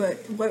counts,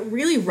 but what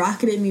really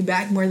rocketed me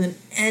back more than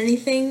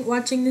anything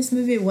watching this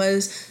movie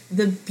was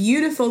the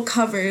beautiful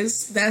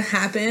covers that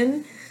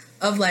happen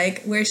of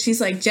like where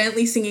she's like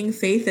gently singing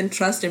Faith and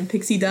Trust and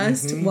Pixie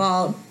Dust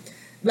while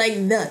like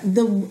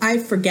the I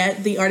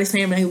forget the artist's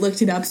name and I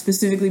looked it up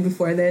specifically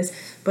before this,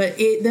 but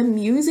the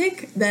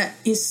music that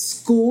is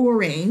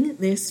scoring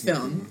this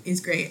film is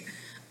great.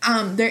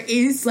 There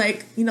is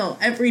like, you know,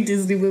 every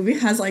Disney movie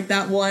has like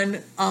that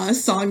one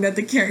song that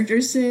the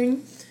characters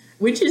sing,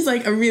 which is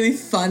like a really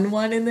fun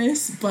one in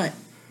this, but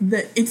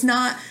it's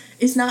not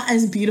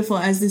as beautiful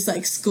as this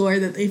like score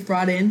that they've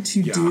brought in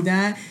to do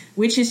that,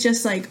 which is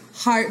just like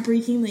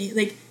heartbreakingly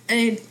like,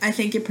 and I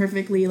think it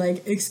perfectly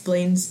like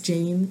explains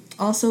Jane.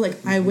 Also,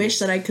 like I wish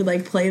that I could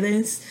like play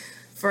this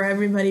for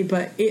everybody,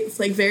 but it's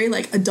like very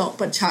like adult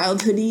but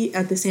childhoody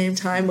at the same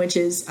time, which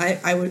is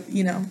I would,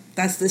 you know,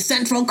 that's the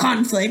central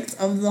conflict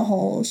of the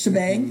whole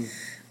shebang.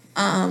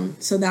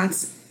 So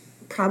that's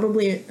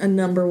probably a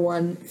number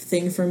one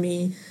thing for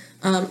me.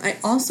 I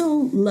also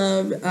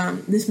love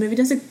this movie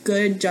does a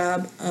good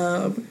job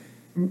of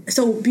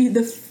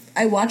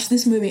I watched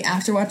this movie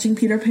after watching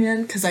Peter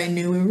Pan because I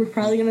knew we were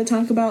probably going to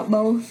talk about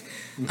both.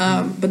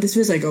 But this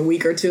was like a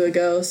week or two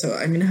ago, so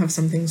I'm going to have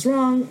some things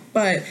wrong.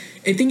 But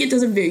I think it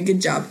does a very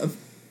good job of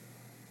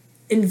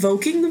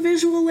invoking the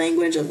visual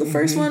language of the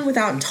first one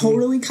without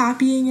totally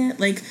copying it.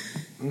 Like,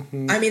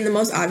 I mean, the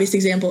most obvious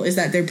example is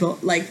that they're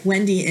both, like,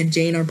 Wendy and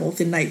Jane are both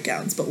in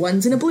nightgowns, but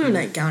one's in a blue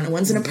nightgown and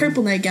one's in a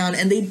purple nightgown,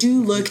 and they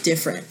do look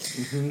different.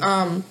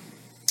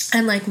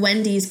 And, like,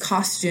 Wendy's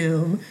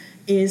costume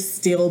is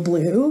still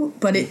blue,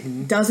 but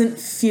it doesn't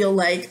feel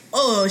like,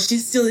 oh,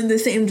 she's still in the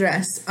same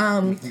dress.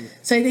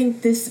 So I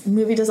think this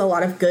movie does a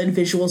lot of good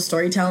visual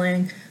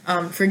storytelling.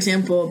 For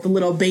example, the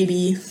little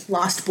baby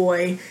lost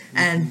boy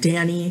and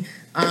Danny,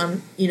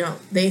 you know,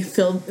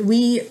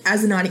 we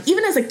as an audience,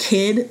 even as a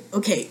kid,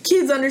 okay,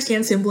 kids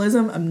understand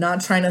symbolism. I'm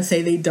not trying to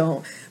say they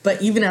don't,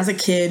 but even as a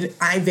kid,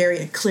 I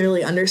very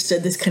clearly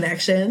understood this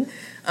connection,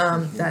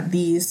 that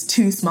these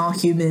two small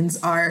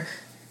humans are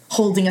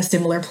holding a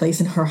similar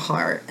place in her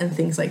heart and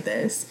things like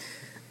this.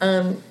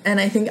 And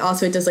I think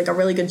also it does like a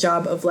really good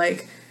job of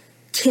like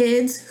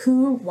kids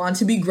who want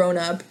to be grown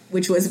up,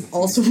 which was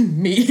also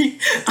me.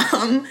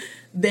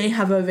 They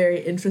have a very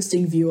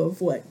interesting view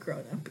of what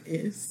grown up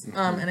is.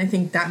 And I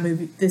think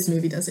this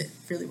movie does it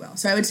really well.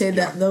 So I would say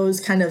that those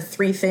kind of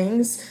three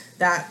things,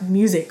 that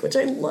music, which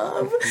I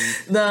love,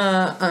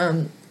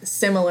 the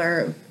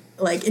similar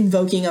like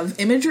invoking of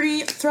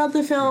imagery throughout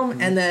the film,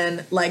 and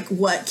then like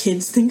what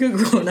kids think a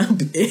grown up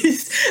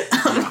is,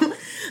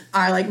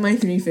 are like my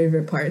three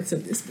favorite parts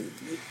of this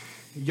movie.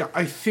 Yeah,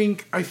 I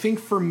think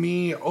for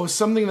me,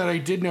 something that I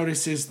did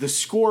notice is the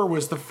score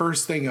was the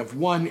first thing of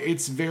one.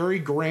 It's very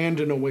grand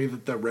in a way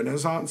that the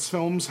Renaissance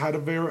films had a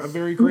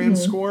very grand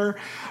score,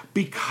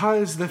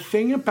 because the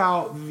thing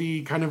about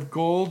the kind of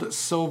gold,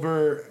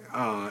 silver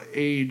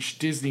age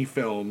Disney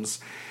films,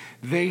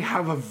 they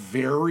have a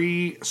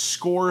very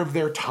score of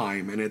their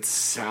time, and it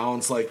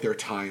sounds like their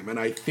time. And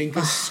I think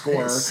the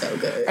score, so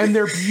good. And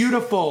they're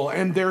beautiful.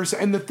 And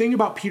the thing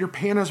about Peter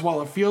Pan is,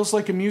 while it feels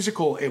like a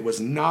musical, it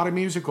was not a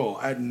musical.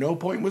 At no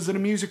point was it a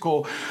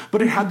musical,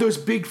 but it had those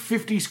big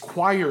 50s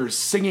choirs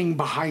singing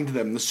behind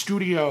them. The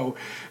studio,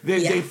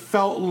 they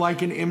felt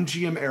like an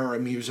MGM era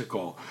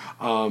musical.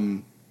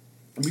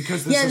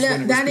 Because this is when it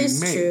was that being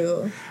is made.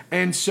 true.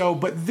 And so,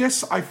 but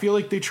this, I feel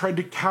like they tried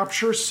to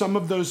capture some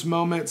of those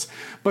moments.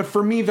 But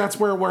for me, that's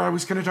where I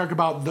was going to talk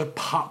about the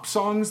pop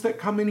songs that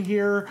come in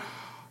here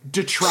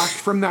detract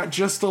from that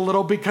just a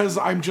little, because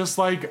I'm just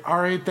like,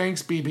 all right,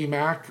 thanks, BB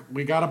Mac.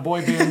 We got a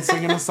boy band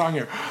singing a song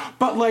here.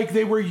 But like,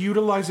 they were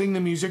utilizing the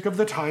music of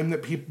the time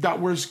that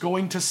was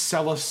going to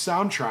sell a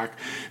soundtrack,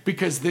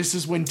 because this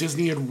is when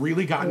Disney had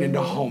really gotten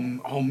into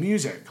home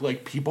music,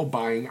 like people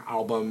buying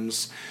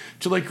albums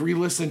to like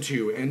re-listen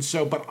to. And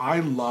so, but I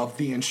love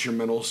the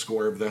instrumental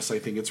score of this. I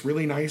think it's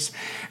really nice.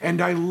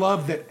 And I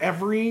love that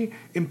every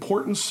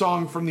important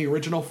song from the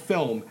original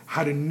film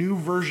had a new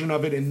version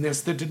of it in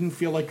this that didn't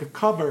feel like a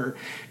cover.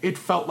 It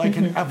felt like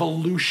an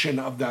evolution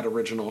of that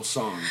original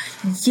song.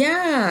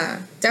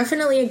 Yeah,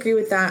 definitely agree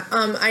with that.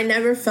 I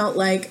never felt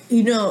like,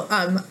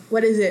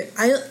 what is it?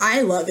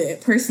 I love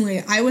it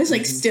personally. I was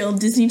like still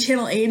Disney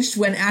Channel aged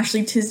when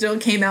Ashley Tisdale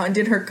came out and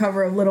did her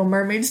cover of Little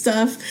Mermaid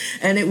stuff,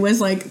 and it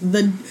was like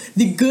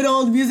the good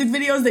old music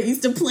videos that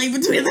used to play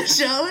between the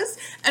shows,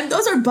 and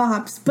those are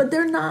bops, but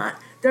they're not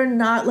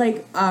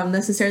like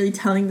necessarily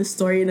telling the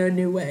story in a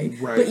new way,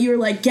 but you're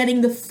like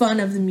getting the fun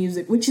of the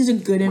music, which is a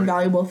good and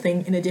valuable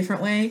thing in a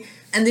different way.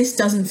 And this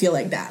doesn't feel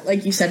like that.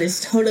 Like you said,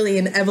 it's totally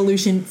an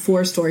evolution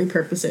for story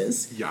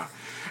purposes. Yeah.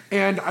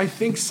 And I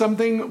think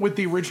something with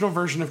the original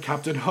version of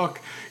Captain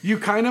Hook, you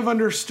kind of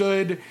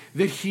understood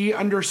that he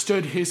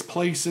understood his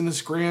place in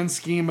this grand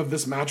scheme of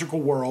this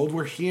magical world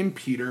where he and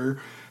Peter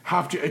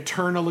have to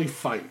eternally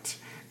fight.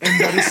 And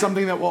that is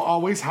something that will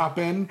always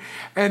happen.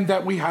 And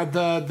that we had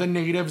the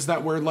natives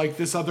that were like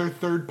this other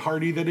third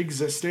party that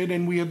existed.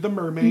 And we had the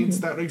mermaids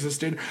that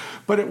existed.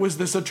 But it was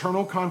this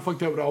eternal conflict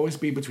that would always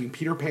be between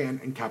Peter Pan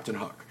and Captain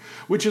Hook.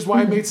 Which is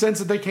why it made sense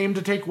that they came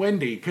to take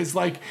Wendy. Because,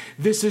 like,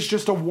 this is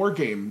just a war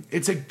game.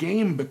 It's a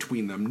game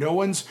between them. No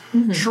one's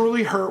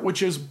truly hurt,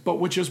 which is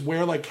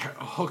where, like,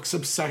 Hook's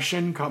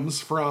obsession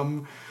comes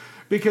from.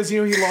 Because, he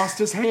lost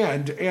his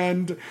hand.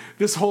 And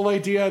this whole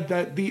idea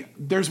that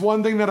there's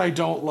one thing that I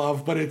don't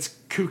love, but it's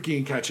kooky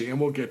and catchy, and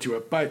we'll get to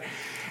it. But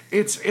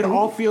it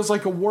all feels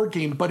like a war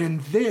game. But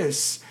in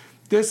this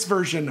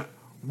version,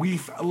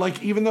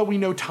 even though we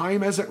know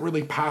time isn't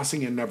really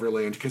passing in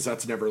Neverland, because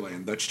that's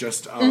Neverland, that's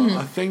just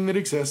a thing that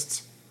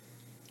exists.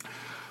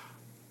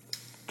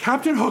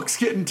 Captain Hook's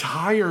getting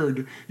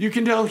tired. You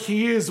can tell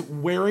he is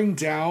wearing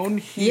down.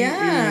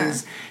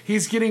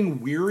 He's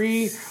getting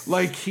weary.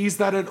 Like, he's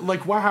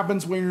like, what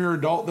happens when you're an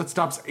adult that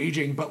stops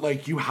aging, but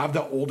like you have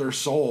the older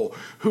soul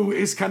who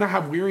is kind of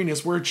have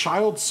weariness, where a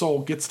child's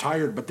soul gets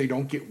tired, but they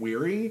don't get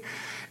weary.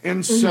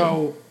 And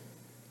so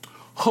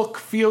Hook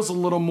feels a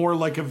little more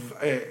like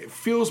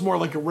feels more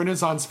like a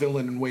Renaissance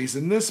villain in ways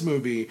in this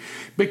movie,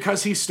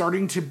 because he's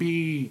starting to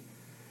be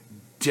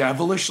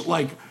devilish,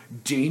 like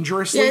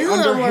dangerously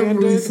underhanded. A little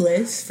more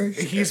ruthless, for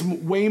sure. He's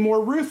way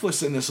more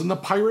ruthless in this, and the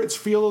pirates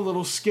feel a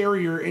little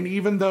scarier. And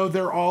even though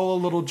they're all a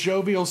little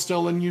jovial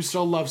still, and you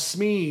still love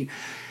Smee,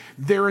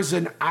 there is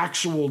an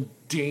actual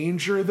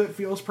danger that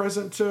feels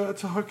present to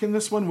Hook in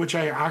this one, which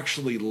I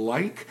actually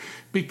like,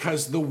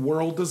 because the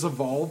world has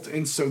evolved,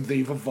 and so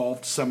they've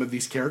evolved some of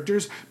these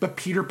characters, but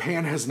Peter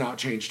Pan has not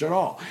changed at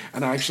all.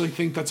 And I actually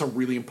think that's a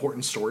really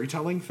important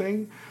storytelling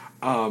thing.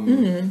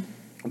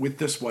 With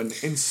this one,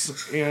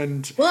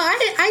 and well,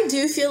 I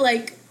do feel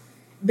like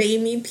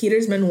maybe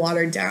Peter's been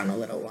watered down a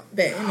little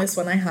bit in this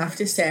one, I have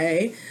to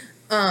say,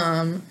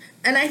 and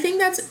I think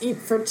that's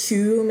for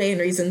two main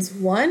reasons.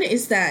 One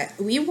is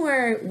that we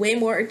were way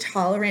more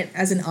tolerant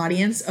as an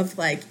audience of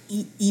like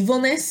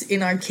evilness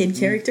in our kid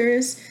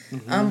characters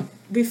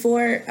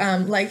before.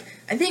 Like,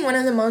 I think one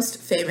of the most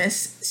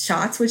famous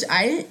shots, which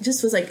I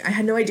just was like, I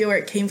had no idea where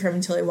it came from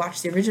until I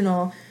watched the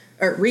original.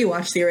 Or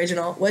rewatch the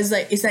original, is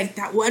like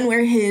that one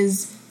where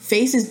his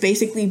face is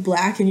basically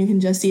black and you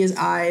can just see his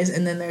eyes,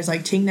 and then there's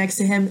like Ching next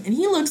to him and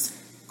he looks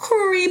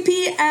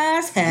creepy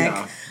as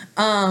heck.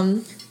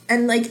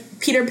 And like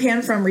Peter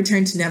Pan from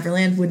Return to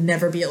Neverland would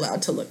never be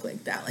allowed to look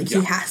like that. Like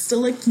he has to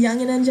look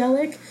young and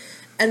angelic.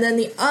 And then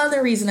the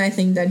other reason I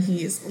think that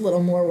he's a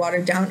little more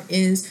watered down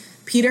is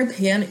Peter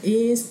Pan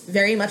is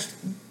very much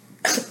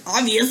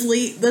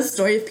obviously the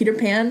story of Peter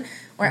Pan,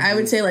 or I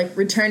would say like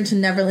Return to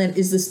Neverland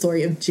is the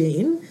story of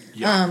Jane.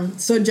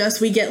 So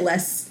just we get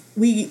less,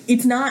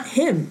 it's not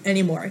him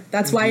anymore.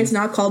 That's why it's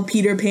not called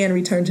Peter Pan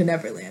Return to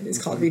Neverland.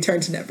 It's called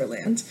Return to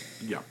Neverland.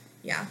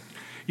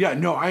 Yeah,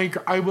 no,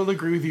 I will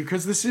agree with you,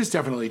 because this is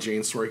definitely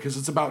Jane's story, because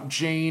it's about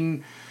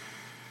Jane,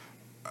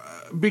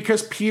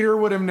 because Peter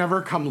would have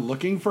never come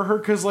looking for her,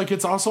 because, like,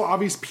 it's also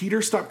obvious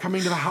Peter stopped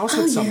coming to the house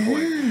at some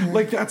point.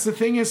 Like, that's the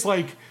thing is,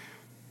 like,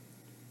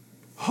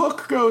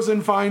 Hook goes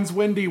and finds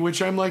Wendy, which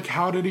I'm like,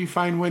 how did he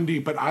find Wendy?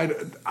 But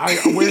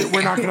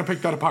we're not going to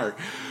pick that apart.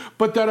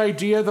 But that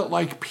idea that,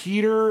 like,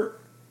 Peter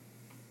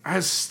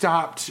has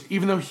stopped,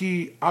 even though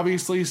he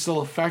obviously is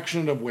still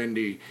affectionate of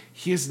Wendy,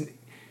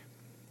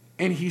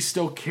 and he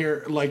still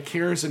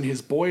cares in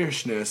his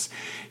boyishness.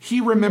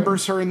 He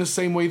remembers her in the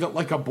same way that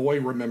like a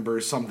boy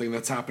remembers something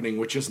that's happening,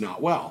 which is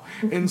not well.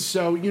 And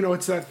so, you know,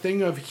 it's that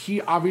thing of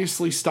he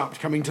obviously stopped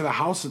coming to the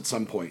house at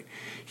some point.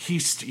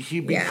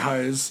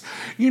 Because,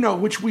 you know,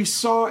 which we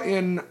saw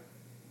in,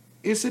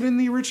 is it in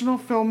the original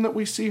film that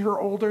we see her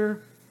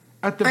older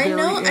at the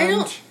very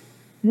end?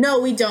 No,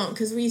 we don't,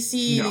 because we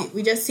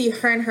just see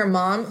her and her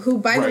mom, who,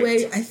 by the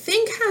way, I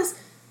think has...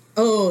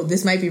 Oh,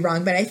 this might be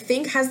wrong, but I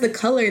think has the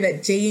color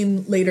that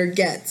Jane later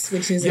gets,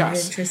 which is an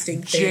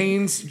interesting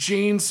thing.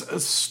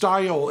 Jane's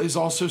style is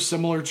also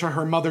similar to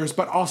her mother's,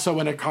 but also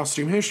in a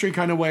costume history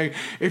kind of way.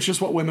 It's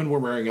just what women were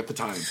wearing at the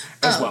time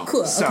as well.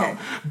 Cool. So, okay.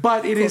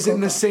 But it is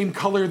in the same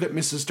color that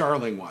Mrs.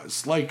 Darling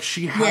was. Like,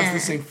 she has the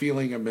same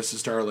feeling of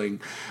Mrs.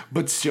 Darling,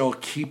 but still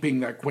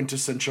keeping that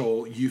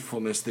quintessential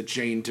youthfulness that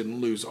Jane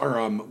didn't lose, or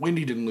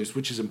Wendy didn't lose,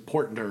 which is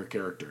important to her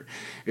character.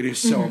 It is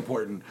so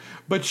important.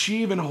 But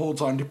she even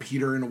holds on to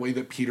Peter in a way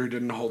that Peter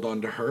didn't hold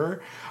on to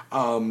her.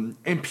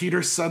 And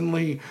Peter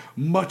suddenly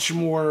much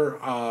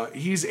more,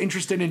 he's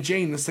interested in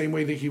Jane the same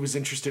way that he was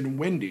interested in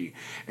Wendy.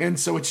 And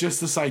so it's just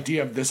this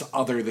idea of this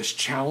other, this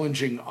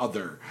challenging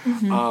other.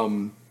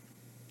 And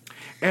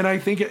I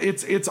think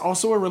it's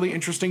also a really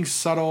interesting,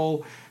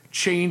 subtle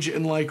change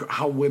in like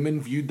how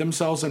women viewed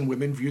themselves and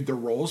women viewed their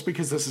roles,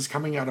 because this is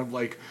coming out of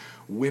like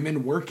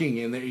women working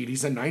in the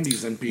 80s and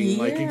 90s and being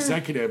like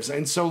executives.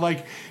 And so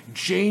like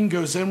Jane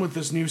goes in with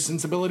this new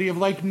sensibility of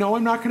like, no,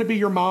 I'm not going to be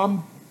your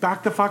mom.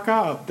 Back the fuck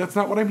up. That's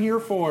not what I'm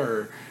here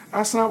for.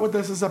 That's not what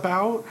this is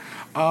about.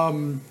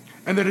 And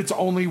that it's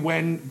only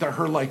when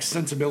her like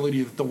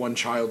sensibility that the one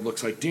child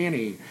looks like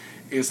Danny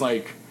is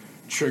like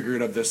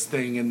triggered of this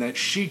thing, and that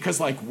she, because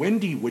like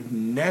Wendy would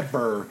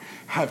never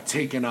have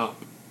taken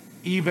up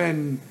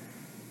even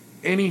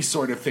any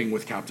sort of thing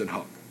with Captain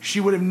Hook. She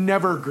would have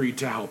never agreed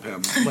to help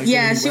him. Like,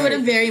 she would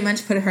have very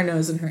much put her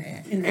nose in her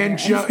air. And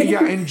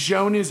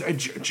Jane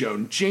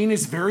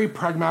is very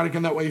pragmatic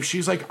in that way.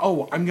 She's like,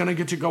 oh, I'm going to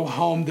get to go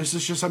home. This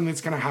is just something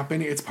that's going to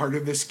happen. It's part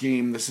of this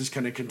game. This is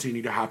going to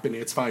continue to happen.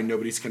 It's fine.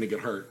 Nobody's going to get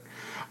hurt.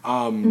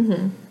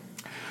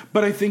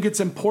 But I think it's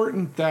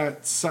important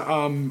that,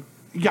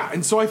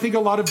 and so I think a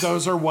lot of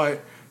those are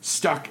what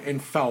stuck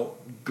and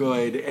felt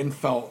good and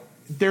felt.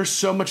 There's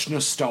so much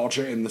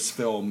nostalgia in this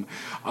film.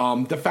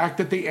 The fact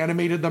that they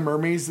animated the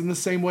mermaids in the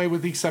same way,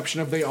 with the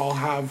exception of they all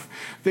have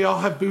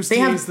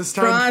bustiers this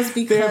time.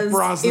 They have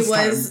bras because it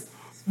was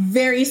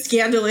very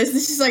scandalous.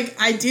 This is like,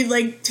 I did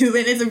like 2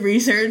 minutes of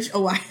research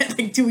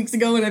like 2 weeks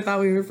ago when I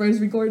thought we were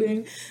first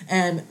recording,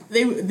 and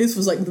this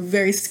was like the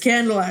very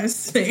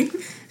scandalous thing.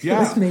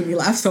 Yeah. This made me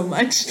laugh so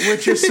much.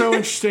 Which is so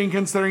interesting,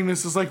 considering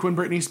this is like when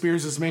Britney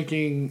Spears is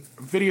making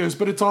videos,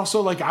 but it's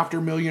also like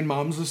after Million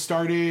Moms was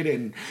started,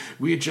 and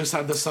we had just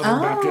had the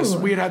Southern Baptist.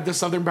 We had the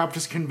Southern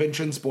Baptist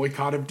Convention's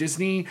boycott of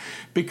Disney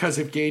because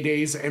of Gay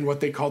Days and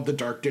what they called the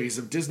Dark Days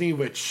of Disney,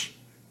 which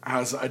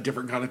has a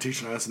different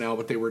connotation as now,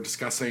 but they were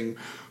discussing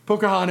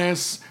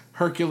Pocahontas,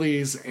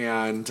 Hercules,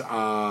 and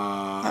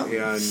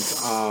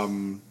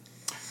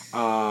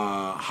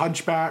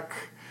Hunchback.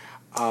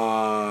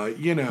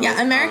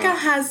 America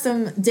has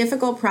some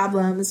difficult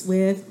problems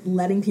with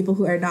letting people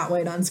who are not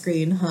white on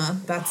screen,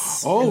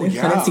 That's what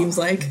it seems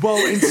like.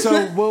 Well, and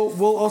so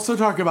we'll also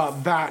talk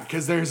about that,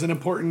 because there is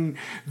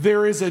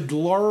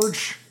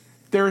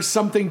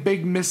something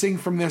big missing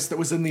from this that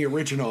was in the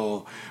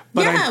original.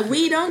 But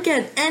we don't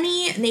get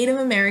any Native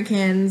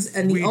Americans,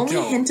 and the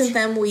only hint of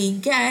them we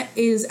get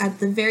is at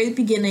the very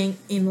beginning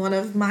in one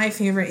of my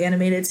favorite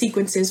animated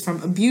sequences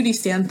from a beauty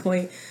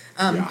standpoint.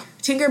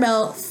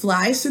 Tinkerbell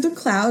flies through the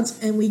clouds,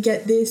 and we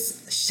get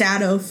this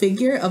shadow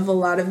figure of a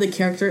lot of the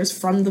characters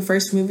from the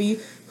first movie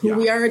who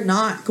we are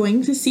not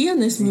going to see in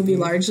this movie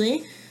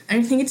largely.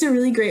 And I think it's a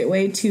really great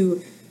way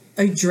to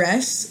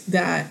address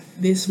that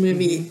this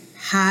movie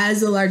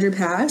has a larger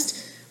past,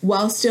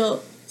 while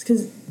still,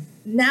 because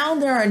now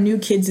there are new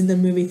kids in the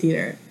movie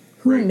theater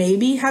who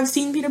maybe have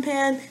seen Peter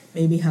Pan,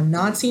 maybe have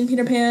not seen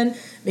Peter Pan,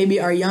 maybe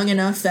are young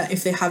enough that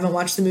if they haven't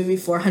watched the movie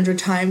 400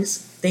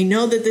 times, they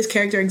know that this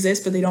character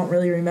exists, but they don't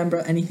really remember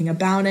anything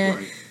about it.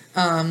 Right.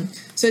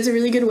 So it's a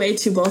really good way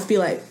to both be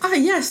like,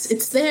 yes,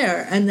 it's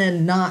there, and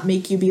then not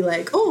make you be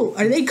like, oh,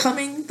 are they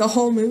coming the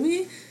whole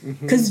movie?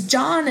 Because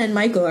John and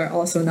Michael are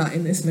also not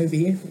in this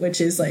movie, which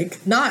is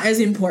like not as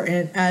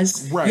important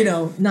as,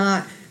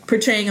 not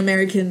portraying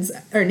Americans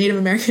or Native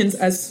Americans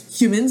as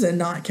humans and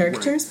not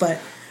characters, but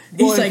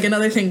it's like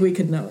another thing we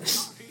could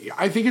notice.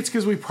 I think it's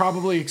because we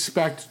probably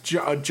expect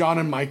John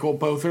and Michael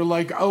both are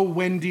like, oh,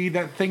 Wendy,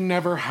 that thing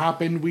never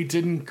happened. We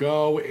didn't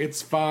go.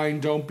 It's fine.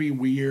 Don't be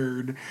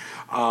weird.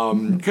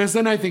 Because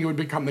then I think it would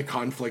become the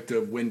conflict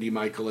of Wendy,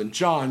 Michael, and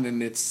John,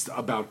 and it's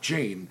about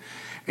Jane.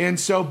 And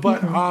so,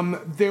 but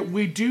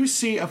we do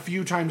see a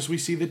few times, we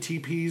see the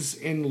TPs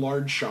in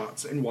large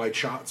shots and wide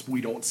shots.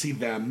 We don't see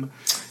them.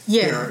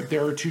 Yeah.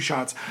 There are 2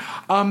 shots.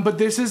 But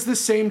this is the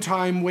same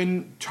time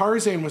when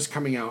Tarzan was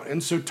coming out.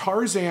 And so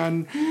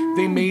Tarzan,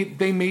 they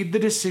made the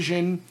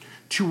decision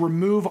to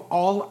remove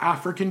all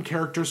African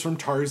characters from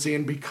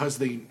Tarzan because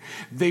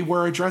they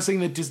were addressing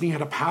that Disney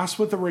had a past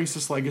with a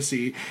racist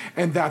legacy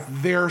and that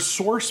their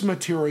source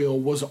material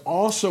was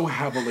also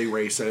heavily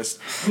racist.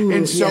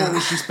 And so it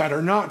was just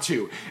better not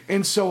to.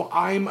 And so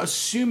I'm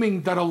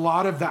assuming that a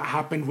lot of that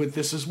happened with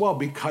this as well,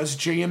 because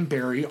J.M.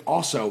 Barrie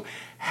also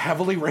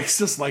heavily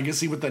racist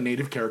legacy with the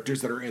native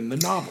characters that are in the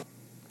novel.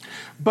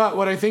 But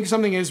what I think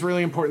something is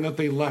really important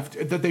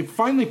that they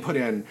finally put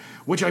in,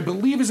 which I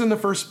believe is in the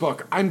first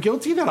book. I'm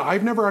guilty that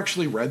I've never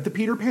actually read the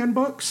Peter Pan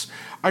books.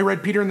 I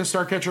read Peter and the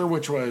Starcatcher,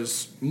 which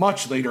was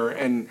much later,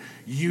 and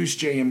used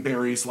J.M.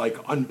 Barrie's like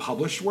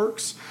unpublished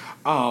works.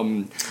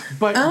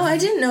 But I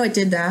didn't know it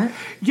did that.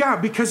 Yeah,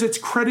 because it's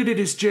credited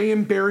as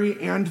J.M. Barrie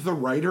and the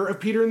writer of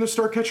Peter and the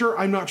Starcatcher.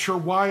 I'm not sure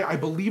why. I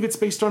believe it's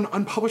based on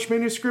unpublished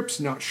manuscripts.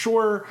 Not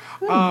sure.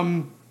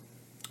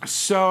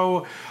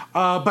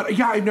 But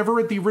yeah, I've never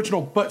read the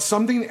original, but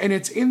something, and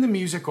it's in the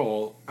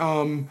musical,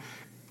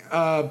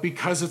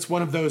 because it's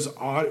one of those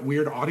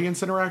weird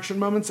audience interaction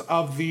moments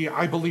of the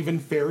I believe in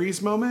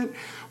fairies moment,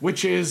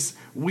 which is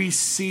we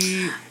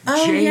see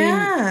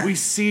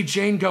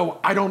Jane go,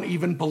 I don't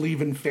even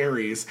believe in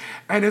fairies.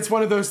 And it's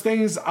one of those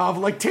things of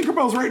like,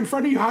 Tinkerbell's right in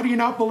front of you. How do you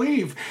not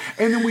believe?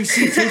 And then we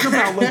see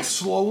Tinkerbell like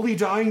slowly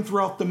dying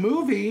throughout the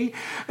movie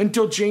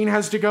until Jane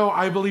has to go,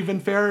 I believe in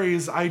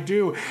fairies. I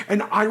do.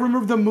 And I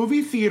remember the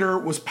movie theater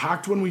was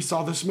packed when we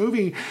saw this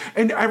movie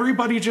and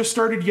everybody just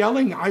started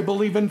yelling, I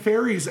believe in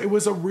fairies. It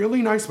was a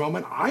really nice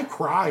moment. I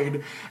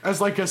cried as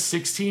like a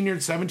 16-year,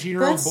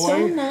 17-year-old That's boy.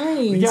 so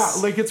nice. Yeah,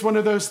 like it's one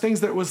of those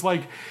things that was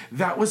like,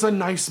 that was a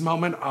nice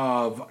moment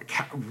of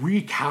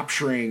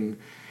recapturing.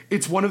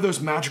 It's one of those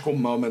magical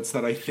moments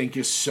that I think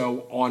is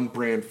so on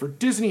brand for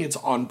Disney. It's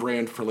on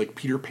brand for like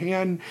Peter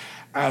Pan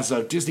as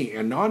a Disney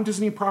and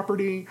non-Disney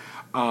property.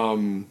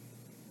 And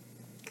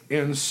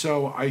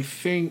so I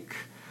think,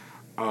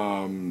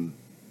 I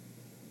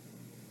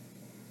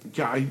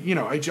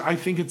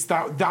think it's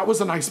that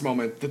was a nice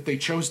moment that they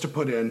chose to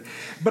put in.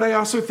 But I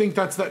also think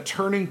that's that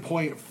turning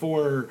point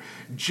for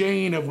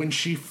Jane of when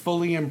she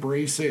fully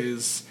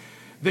embraces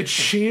that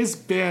she has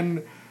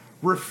been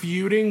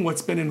refuting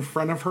what's been in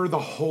front of her the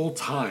whole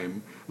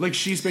time. Like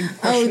she's been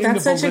questioning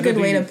that's the such a good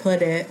way to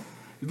put it.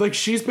 Like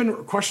she's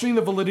been questioning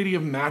the validity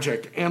of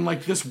magic and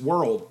like this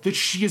world that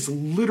she is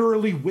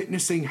literally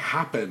witnessing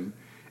happen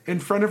in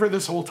front of her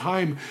this whole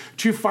time,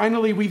 to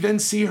finally we then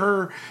see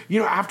her,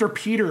 after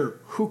Peter,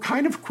 who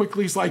kind of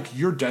quickly is like,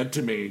 you're dead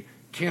to me,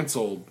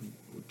 canceled.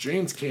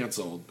 Jane's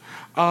canceled.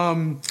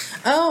 I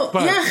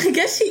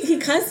guess he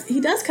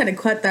does kind of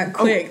quit that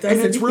quick, doesn't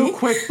and it's he? real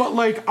quick, but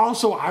like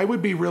also I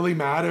would be really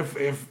mad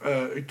if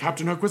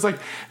Captain Hook was like,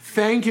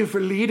 thank you for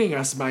leading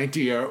us, my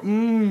dear.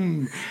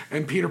 And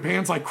Peter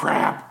Pan's like,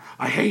 crap,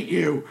 I hate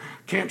you.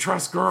 Can't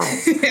trust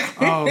girls.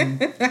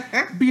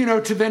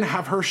 But, to then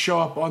have her show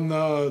up on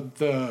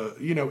the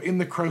in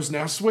the crow's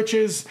nest, which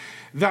is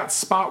that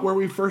spot where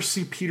we first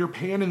see Peter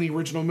Pan in the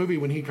original movie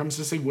when he comes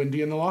to save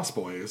Wendy and the Lost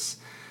Boys.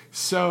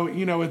 So,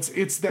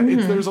 it's that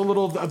there's a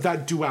little of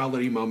that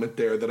duality moment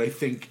there that I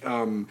think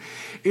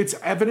it's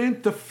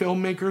evident the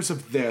filmmakers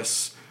of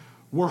this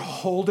were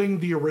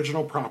holding the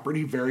original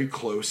property very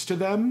close to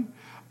them.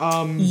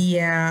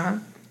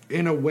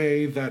 In a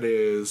way that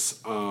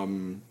is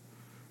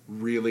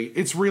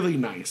it's really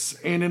nice.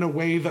 And in a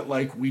way that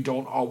like we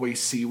don't always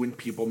see when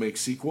people make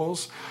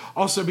sequels.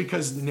 Also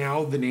because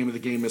now the name of the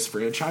game is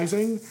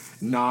franchising,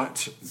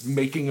 not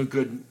making a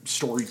good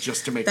story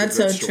just to make a good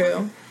story. That's so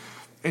true.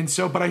 And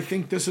so, but I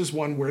think this is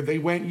one where they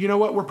went, you know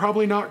what, we're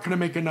probably not going to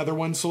make another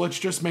one, so let's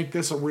just make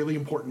this a really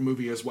important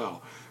movie as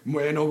well.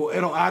 And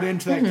it'll add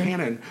into that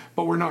canon,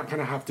 but we're not going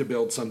to have to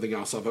build something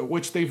else of it,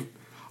 which they've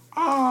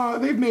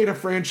made a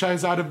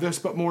franchise out of this,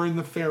 but more in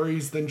the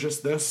fairies than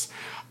just this.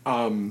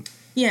 And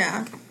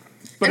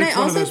I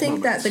also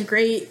think that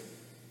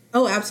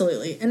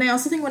absolutely. And I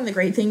also think one of the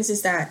great things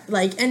is that,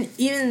 like, and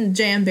even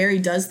J.M. Barrie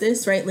does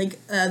this, right? Like,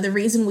 the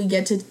reason we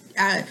get to...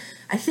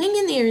 I think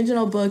in the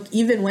original book,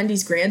 even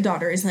Wendy's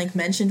granddaughter is, like,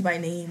 mentioned by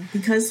name.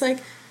 Because, like,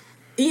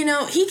 you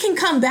know, he can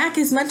come back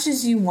as much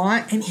as you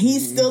want, and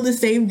he's still the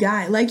same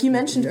guy. Like you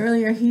mentioned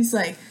earlier, he's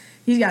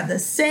got the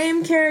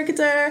same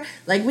character.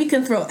 Like, we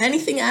can throw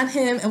anything at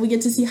him, and we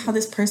get to see how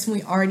this person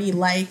we already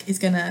like is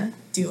gonna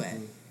do it.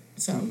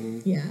 So,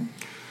 yeah.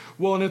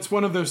 Well, and it's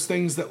one of those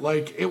things that,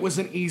 like, it was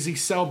an easy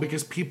sell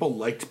because people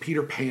liked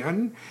Peter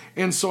Pan.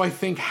 And so I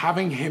think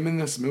having him in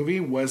this movie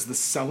was the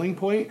selling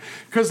point.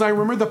 Because I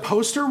remember the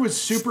poster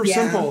was super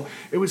simple.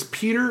 It was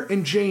Peter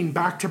and Jane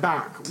back to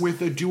back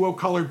with a duo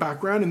colored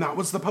background, and that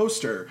was the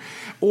poster.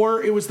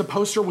 Or it was the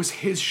poster was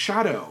his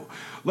shadow.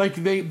 Like,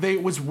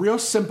 it was real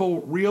simple,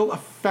 real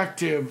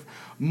effective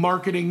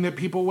marketing that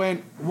people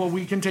went, well,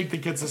 we can take the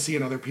kids to see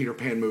another Peter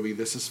Pan movie.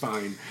 This is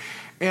fine.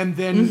 And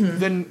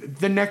then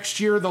the next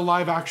year, the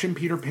live-action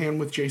Peter Pan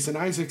with Jason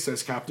Isaacs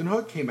as Captain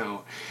Hook came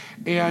out.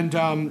 And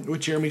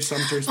with Jeremy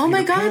Sumpter's Peter Pan. Oh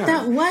my God,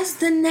 that was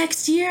the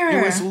next year.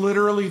 It was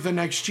literally the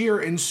next year.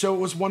 And so it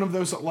was one of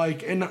those,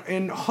 like,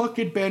 and Hook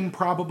had been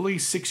probably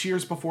 6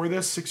 years before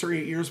this, 6 or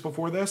 8 years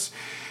before this.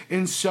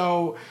 And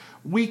so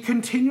we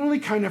continually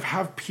kind of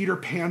have Peter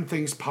Pan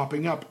things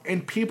popping up.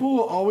 And people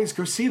will always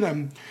go see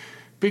them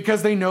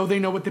because they know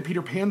what the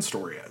Peter Pan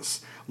story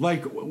is.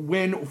 Like,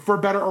 when, for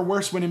better or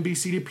worse, when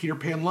NBC did Peter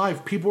Pan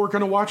Live, people were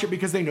going to watch it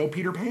because they know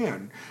Peter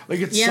Pan. Like,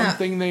 it's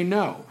something they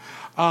know.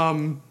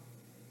 And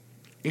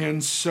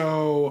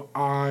so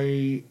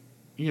it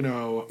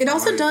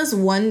also does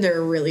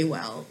wonder really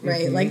well,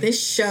 right? Like,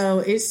 this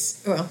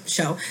this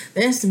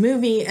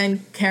movie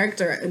and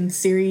character and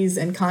series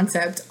and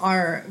concept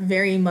are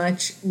very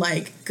much,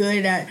 like,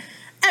 good at,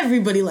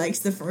 everybody likes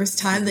the first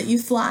time that you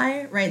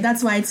fly, right?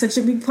 That's why it's such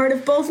a big part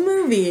of both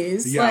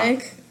movies.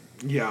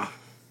 Yeah.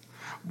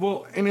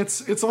 Well, and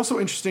it's also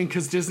interesting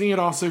because Disney had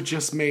also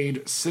just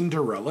made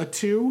Cinderella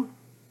 2,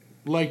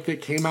 like,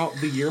 that came out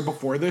the year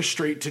before this,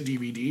 straight to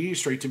DVD,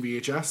 straight to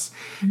VHS.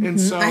 And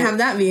so I have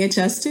that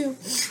VHS too.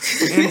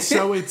 And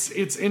so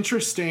it's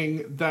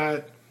interesting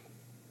that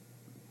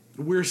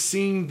we're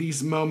seeing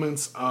these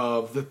moments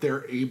of that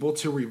they're able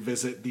to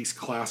revisit these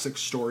classic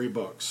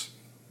storybooks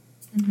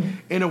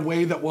in a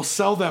way that will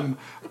sell them,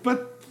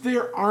 but they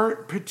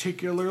aren't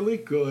particularly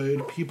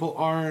good. People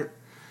aren't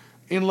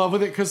in love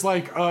with it because,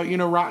 like,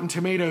 Rotten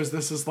Tomatoes,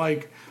 this is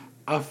like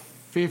a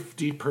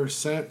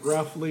 50%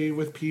 roughly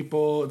with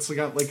people. It's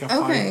got like a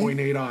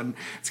 5.8 on.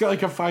 It's got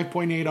like a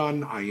 5.8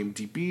 on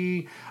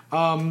IMDb,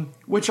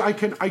 which I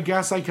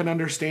guess I can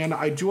understand.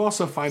 I do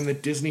also find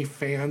that Disney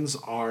fans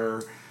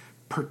are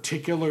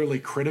particularly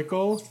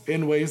critical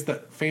in ways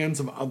that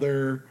fans of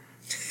other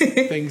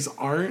things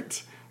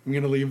aren't. I'm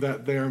gonna leave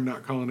that there. I'm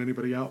not calling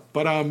anybody out,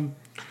 but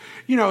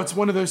it's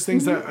one of those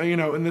things that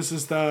and this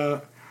is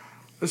the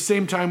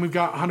same time we've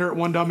got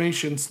 101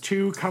 Dalmatians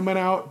 2 coming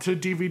out to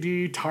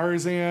DVD.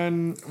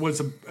 Tarzan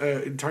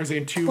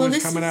 2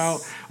 was coming out.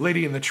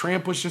 Lady and the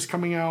Tramp was just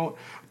coming out.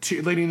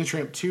 Lady and the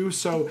Tramp 2.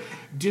 So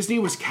Disney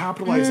was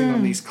capitalizing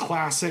on these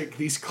classic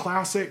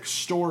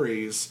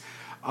stories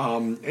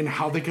and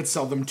how they could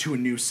sell them to a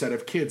new set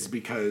of kids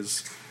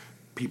because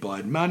people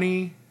had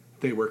money.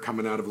 They were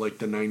coming out of, like,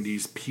 the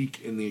 90s peak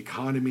in the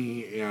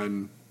economy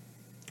and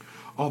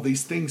all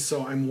these things.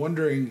 So I'm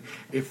wondering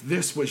if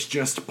this was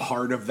just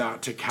part of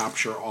that to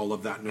capture all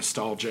of that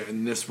nostalgia,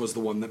 and this was the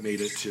one that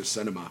made it to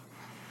cinema.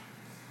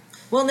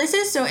 Well, this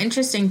is so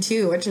interesting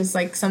too, which is,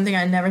 like, something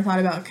I never thought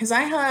about, because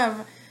I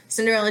have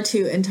Cinderella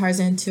 2 and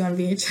Tarzan 2 on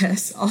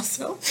VHS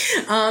also.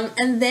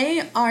 And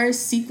they are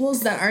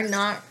sequels that are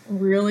not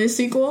really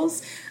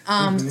sequels.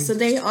 So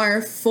they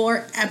are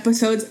 4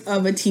 episodes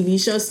of a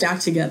TV show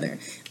stacked together.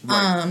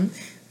 Right.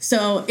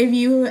 So if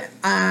you,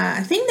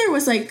 I think there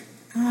was, like,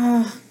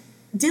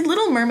 did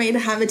Little Mermaid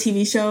have a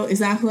TV show? Is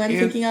that who I'm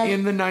thinking of?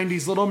 In the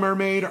 90s, Little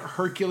Mermaid,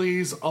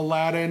 Hercules,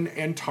 Aladdin,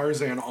 and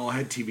Tarzan all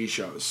had TV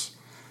shows.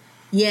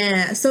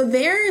 Yeah, so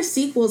their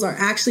sequels are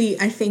actually,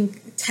 I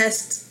think,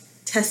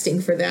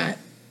 testing for that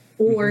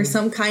or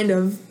some kind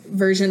of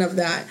version of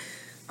that.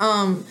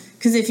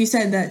 Because if you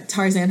said that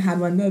Tarzan had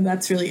one, then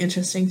that's really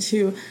interesting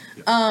too.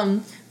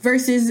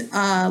 Versus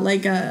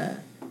Peter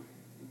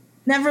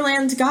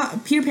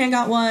Pan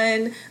got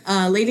one,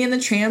 Lady and the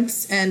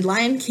Tramps and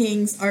Lion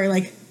Kings are,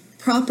 like,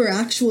 proper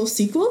actual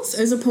sequels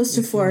as opposed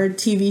to 4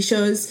 TV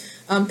shows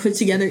put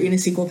together in a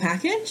sequel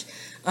package.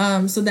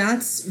 So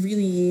that's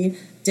really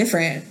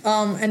different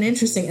and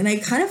interesting. And I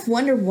kind of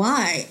wonder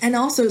why. And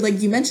also,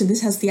 like you mentioned,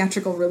 this has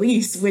theatrical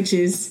release, which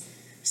is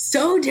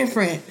so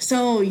different.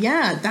 So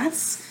yeah,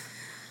 that's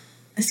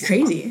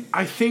crazy.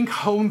 I think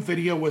home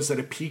video was at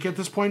a peak at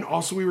this point.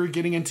 Also, we were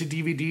getting into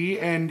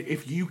DVD, and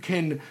if you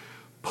can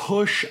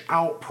push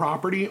out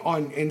property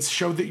on and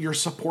show that you're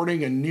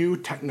supporting a new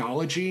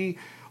technology,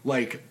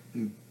 like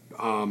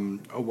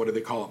what do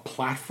they call it?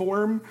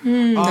 Platform.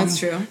 That's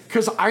true.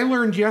 Because I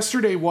learned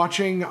yesterday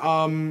watching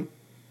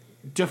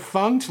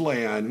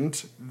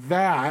Defunctland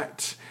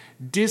that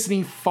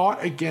Disney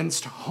fought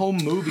against home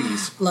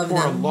movies for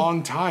a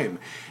long time.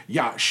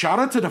 Yeah, shout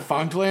out to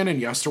Defunctland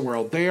and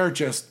Yesterworld. They are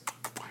just,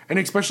 and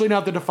especially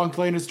now that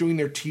Defunctland is doing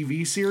their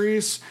TV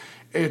series,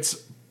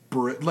 it's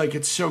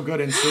so good.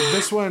 And so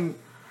this one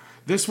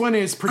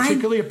is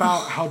particularly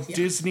about how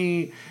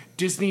Disney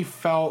Disney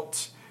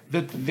felt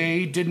that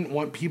they didn't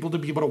want people to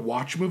be able to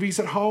watch movies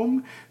at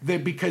home,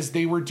 that because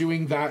they were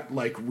doing that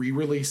like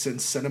re-release in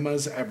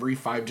cinemas every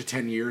 5 to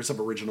 10 years of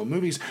original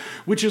movies,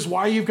 which is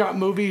why you've got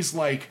movies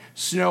like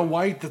Snow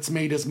White that's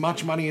made as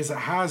much money as it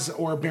has,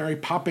 or Mary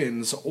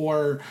Poppins,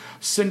 or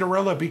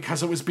Cinderella,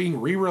 because it was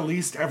being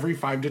re-released every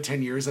 5 to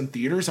 10 years in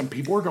theaters and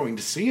people were going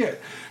to see it.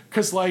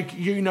 Because, like,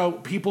 you know,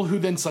 people who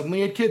then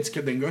suddenly had kids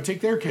could then go take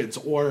their kids,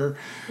 or,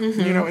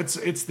 you know,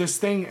 it's this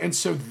thing. And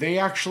so they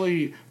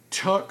actually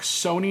took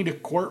Sony to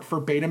court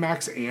for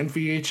Betamax and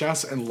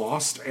VHS and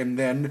lost, and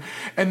then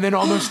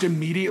almost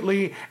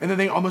immediately,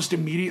 they almost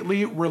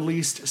immediately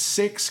released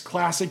 6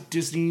 classic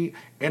Disney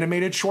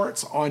animated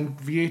shorts on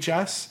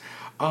VHS,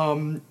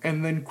 and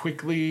then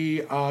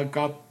quickly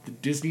got the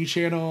Disney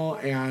Channel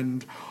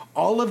and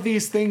all of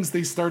these things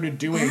they started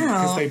doing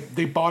because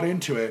they bought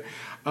into it.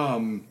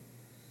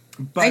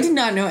 But, I did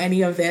not know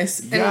any of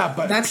this. Yeah,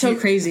 but that's so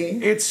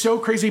crazy. It's so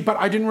crazy, but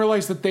I didn't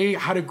realize that they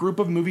had a group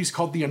of movies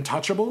called The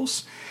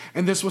Untouchables,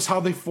 and this was how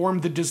they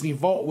formed the Disney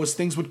Vault, was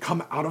things would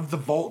come out of the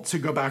vault to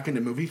go back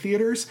into movie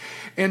theaters.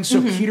 And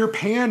so Peter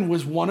Pan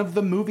was one of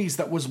the movies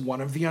that was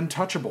one of the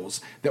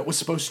Untouchables that was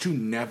supposed to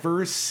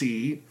never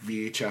see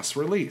VHS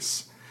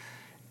release.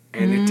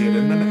 And it did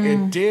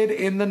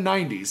in the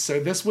 90s. So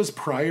this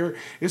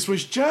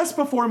was just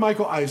before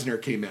Michael Eisner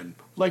came in.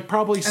 Like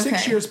probably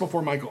 6 years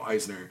before Michael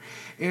Eisner.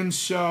 And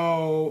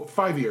so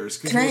 5 years,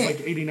 because it was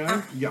like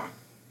 89. Yeah.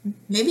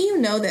 Maybe you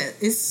know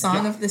that is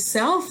Song of the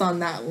South on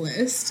that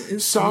list.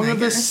 Song of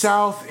the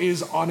South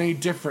is on a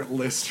different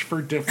list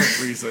for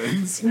different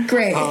reasons.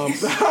 Great.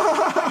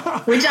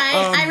 Which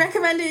I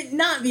recommend it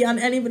not be on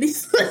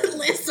anybody's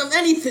list of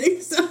anything.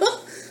 So.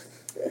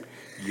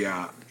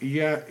 Yeah,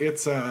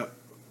 it's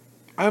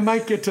I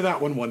might get to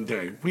that one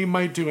day. We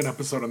might do an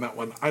episode on that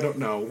one. I don't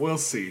know. We'll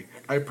see.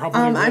 I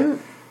probably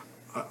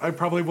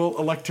will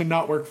elect to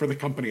not work for the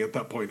company at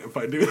that point if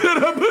I do that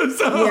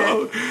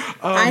episode. Yeah.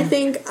 I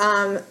think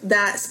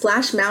that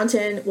Splash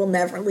Mountain will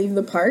never leave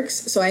the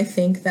parks, so I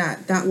think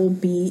that will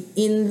be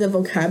in the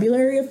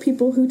vocabulary of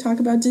people who talk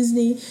about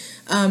Disney.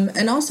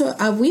 And also,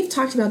 we've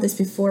talked about this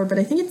before, but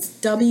I think it's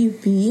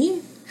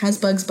WB has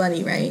Bugs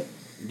Bunny, right?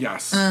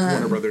 Yes,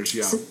 Warner Brothers,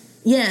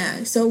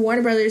 yeah. So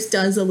Warner Brothers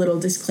does a little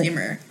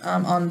disclaimer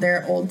on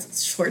their old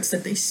shorts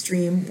that they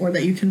stream or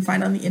that you can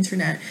find on the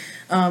internet,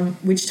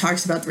 which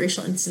talks about the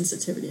racial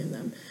insensitivity in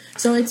them.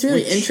 So it's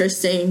really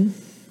interesting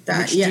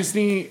that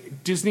Disney.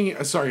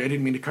 Sorry, I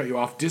didn't mean to cut you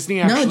off.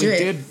 Disney actually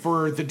did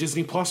for the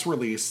Disney Plus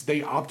release.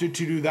 They opted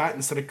to do that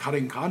instead of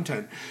cutting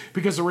content,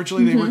 because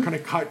originally they were going to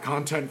cut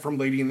content from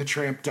Lady and the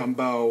Tramp,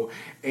 Dumbo,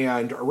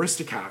 and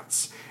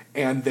Aristocats.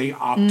 And they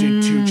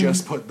opted to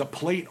just put the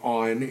plate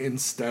on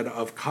instead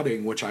of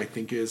cutting, which I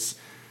think is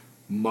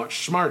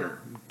much smarter.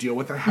 Deal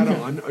with it head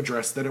on,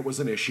 address that it was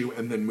an issue,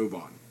 and then move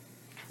on.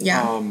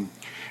 Yeah.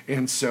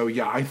 And so,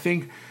 I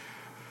think,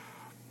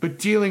 but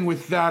dealing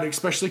with that,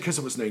 especially because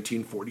it was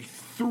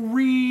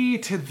 1943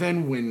 to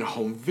then when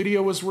home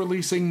video was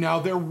releasing. Now,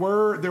 there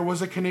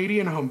was a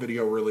Canadian home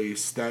video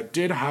release that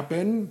did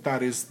happen.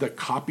 That is the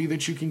copy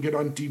that you can get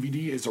on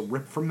DVD is a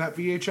rip from that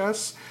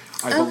VHS.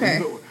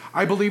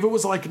 I believe it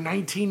was like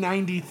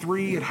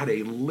 1993. It had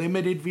a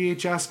limited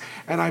VHS,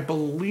 and I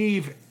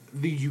believe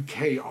the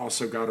UK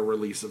also got a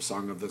release of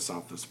Song of the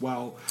South as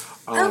well.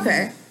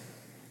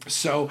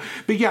 So,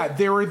 but yeah,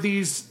 there were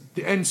these,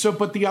 and so,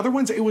 but the other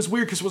ones, it was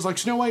weird because it was like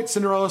Snow White,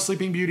 Cinderella,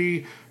 Sleeping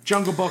Beauty,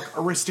 Jungle Book,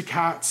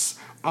 Aristocats.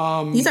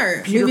 These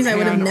are Peter movies Pan, I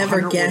would have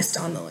never guessed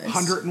on the list.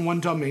 101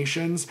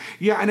 Dalmatians.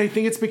 Yeah, and I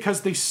think it's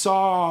because they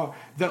saw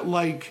that,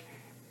 like,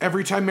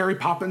 every time Mary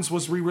Poppins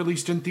was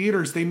re-released in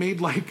theaters, they made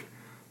like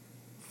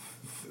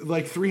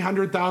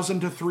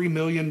 $300,000 to $3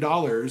 million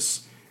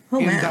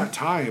that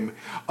time.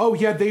 Oh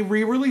yeah, they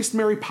re-released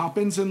Mary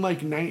Poppins in like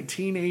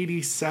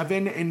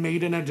 1987 and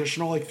made an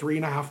additional like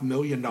 $3.5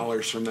 million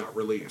from that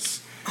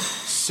release.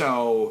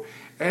 So,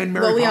 and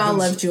Mary Poppins, all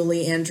love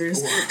Julie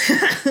Andrews.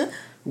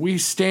 we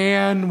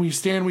stand. We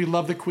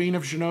love the Queen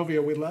of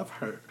Genovia. We love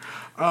her.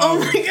 Oh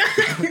my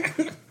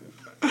God.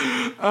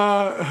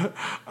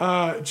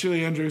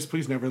 Julie Andrews,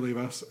 please never leave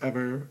us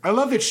ever. I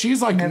love that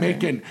she's like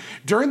making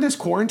during this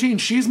quarantine.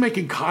 She's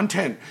making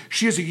content.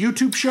 She has a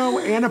YouTube show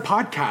and a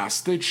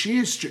podcast that she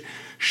is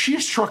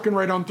trucking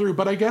right on through.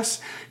 But I guess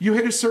you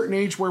hit a certain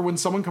age where when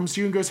someone comes to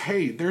you and goes,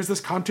 "Hey, there's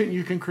this content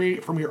you can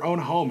create from your own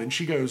home," and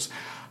she goes,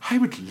 "I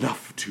would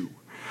love to."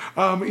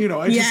 I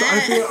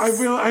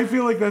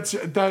feel like that's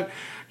that.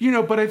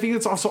 But I think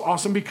it's also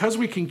awesome because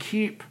we can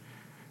keep.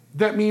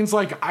 That means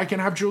like I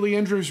can have Julie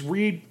Andrews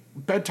read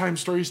bedtime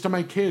stories to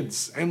my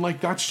kids, and like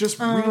that's just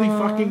really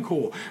fucking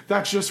cool.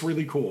 That's just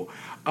really cool.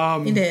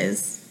 It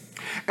is.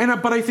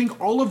 And but I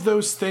think all of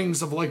those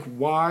things of like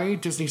why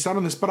Disney sat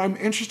on this, but I'm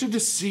interested to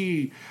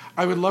see.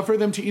 I would love for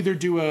them to either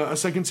do a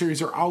second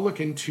series, or I'll look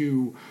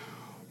into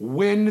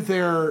when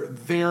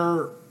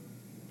their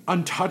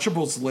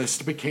Untouchables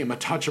list became a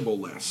touchable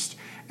list.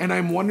 And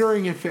I'm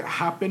wondering if it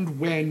happened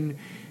when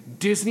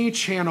Disney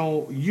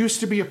Channel used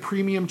to be a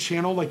premium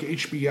channel like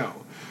HBO.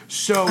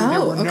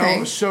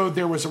 So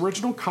there was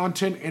original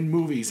content and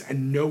movies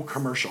and no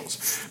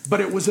commercials.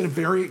 But it was a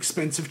very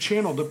expensive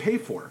channel to pay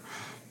for.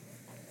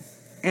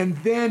 And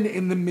then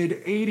in the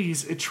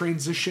mid-'80s, it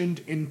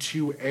transitioned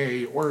into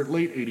or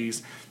late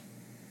 '80s,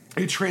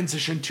 it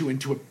transitioned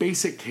into a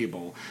basic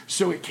cable.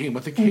 So it came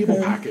with a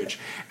cable package.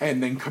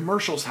 And then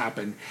commercials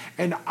happened.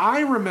 And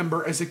I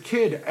remember as a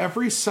kid,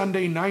 every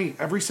Saturday and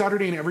every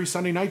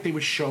Sunday night, they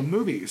would show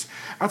movies.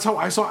 That's how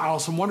I saw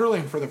Alice in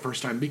Wonderland for the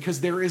first time,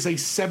 because there is a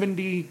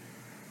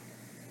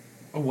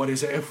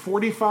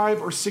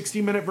 45 or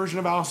 60-minute version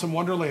of Alice in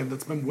Wonderland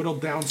that's been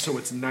whittled down so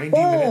it's 90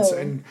 minutes.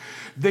 And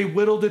they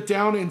whittled it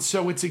down, and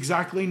so it's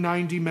exactly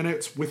 90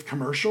 minutes with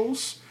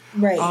commercials.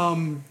 Right.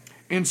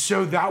 And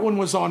so that one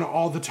was on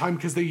all the time,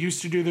 because they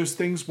used to do those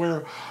things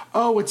where,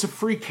 it's a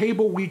free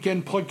cable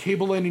weekend, plug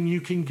cable in and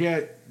you can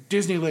get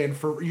Disney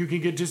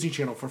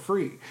Channel for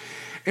free.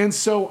 And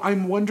so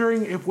I'm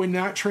wondering if when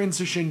that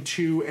transitioned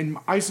to, and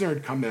Eisner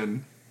had come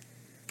in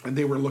and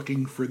they were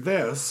looking for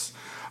this,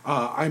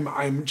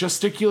 I'm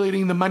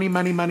gesticulating the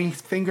money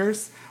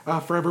fingers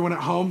for everyone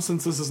at home,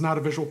 since this is not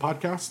a visual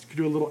podcast. Could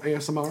do a little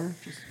ASMR.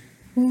 Just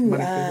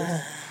money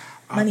fingers.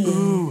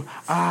 Money.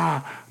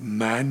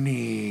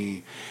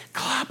 Money.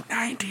 Club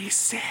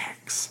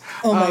 96.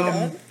 Oh my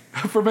God.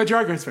 For my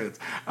Drag Race fans.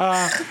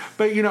 But,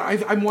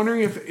 I'm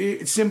wondering if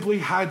it simply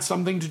had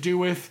something to do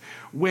with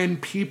when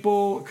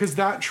people, because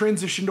that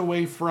transitioned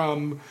away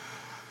from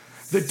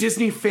the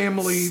Disney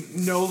family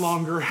no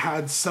longer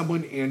had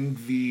someone in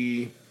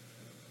the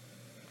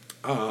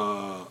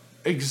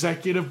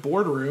executive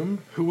boardroom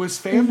who was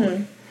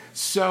family.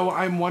 So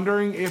I'm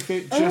wondering if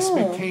it just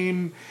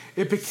became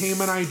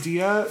an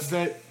idea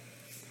that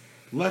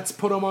let's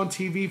put them on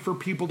TV for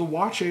people to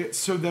watch it.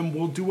 So then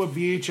we'll do a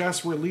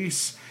VHS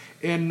release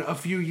in a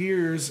few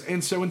years.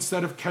 And so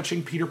instead of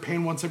catching Peter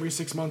Pan once every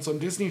 6 months on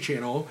Disney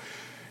Channel,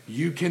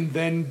 you can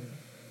then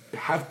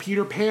have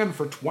Peter Pan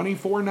for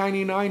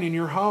 $24.99 in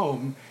your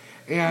home.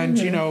 And,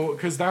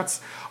 because that's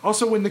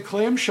also when the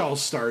clamshells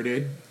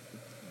started,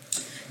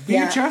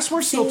 VHS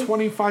were still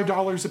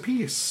 $25 a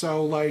piece.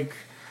 So,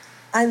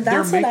 and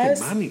that's they're what I making was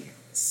money.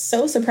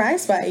 So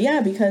surprised by. Yeah,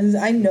 because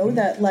I know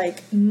that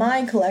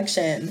my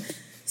collection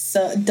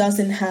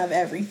doesn't have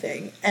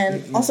everything,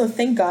 and also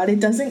thank God it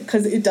doesn't,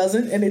 because it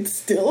doesn't, and it's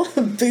still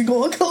a big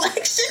old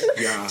collection.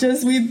 Yeah.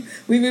 Just we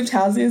moved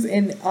houses,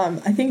 and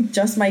I think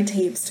just my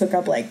tapes took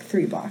up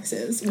 3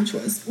 boxes, which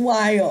was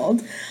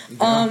wild.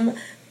 Yeah.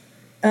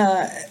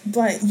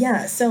 But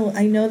yeah, so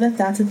I know that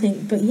that's a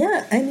thing. But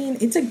yeah, I mean,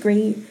 it's a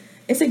great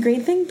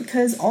thing,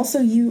 because also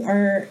you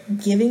are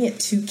giving it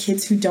to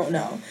kids who don't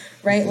know,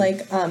 right?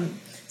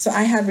 So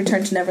I had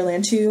Return to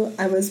Neverland too.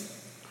 I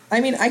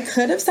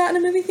could have sat in a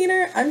movie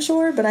theater, I'm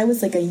sure, but I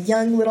was a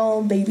young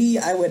little baby.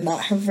 I would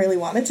not have really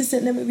wanted to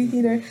sit in a movie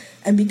theater.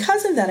 And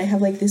because of that, I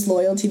have this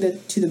loyalty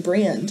to the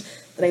brand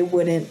that I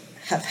wouldn't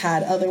have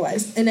had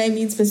otherwise. And I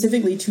mean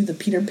specifically to the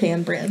Peter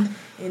Pan brand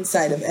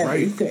inside of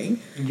everything.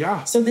 Right.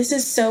 Yeah. So this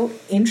is so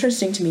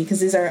interesting to me,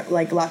 because these are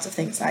lots of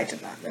things I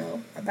did not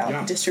know about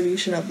the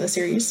distribution of the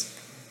series.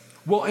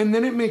 Well, and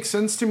then it makes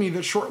sense to me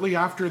that shortly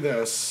after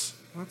this,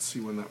 let's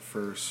see when that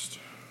first.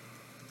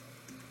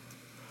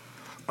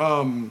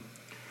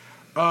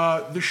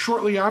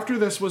 Shortly after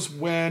this was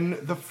when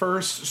the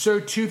first,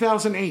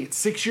 2008,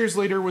 6 years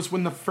later was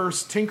when the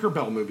first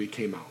Tinkerbell movie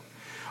came out.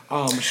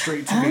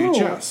 Straight to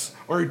VHS,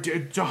 or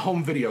to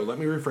home video, let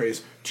me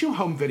rephrase, to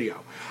home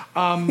video.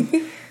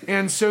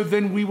 And so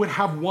then we would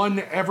have one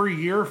every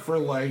year for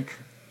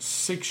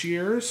 6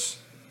 years.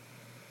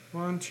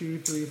 1, 2,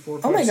 3, 4,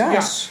 5. Oh my gosh.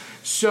 Yeah.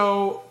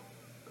 So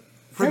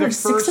for there were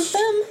 6 of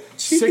them?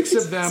 6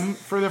 of them.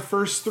 For the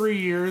first 3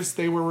 years,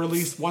 they were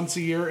released once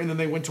a year, and then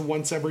they went to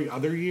once every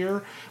other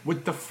year,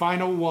 with the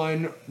final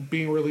one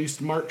being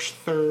released March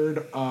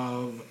 3rd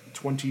of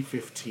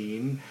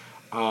 2015.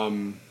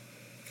 Oh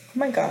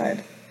my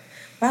God.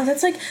 Wow,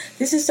 that's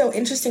this is so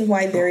interesting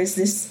why there is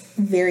this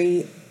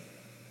very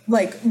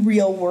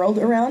real world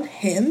around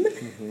him,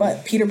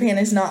 but Peter Pan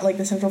is not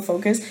the central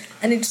focus.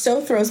 And it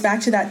so throws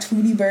back to that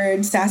Tweety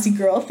Bird, sassy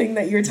girl thing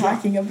that you're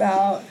talking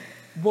about.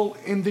 Well,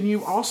 and then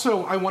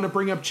I want to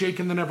bring up Jake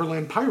and the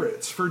Neverland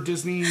Pirates for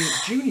Disney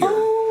Junior.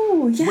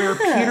 Oh, yeah. Where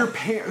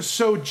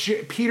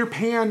Peter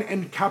Pan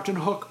and Captain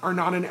Hook are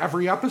not in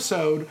every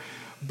episode,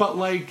 but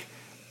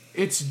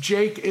it's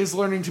Jake is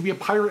learning to be a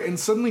pirate, and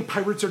suddenly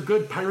pirates are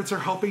good. Pirates are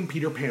helping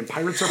Peter Pan.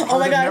 Pirates are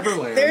part of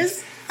Neverland.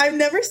 I've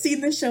never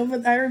seen the show,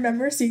 but I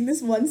remember seeing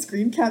this one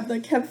screen cap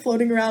that kept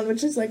floating around,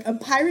 which is a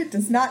pirate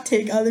does not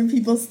take other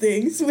people's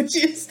things, which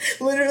is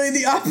literally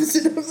the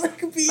opposite of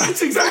being.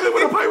 That's exactly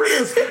what a pirate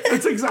is.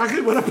 That's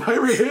exactly what a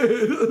pirate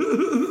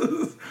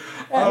is.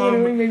 That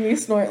literally made me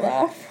snort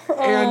laugh.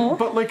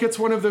 But it's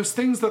one of those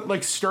things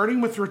that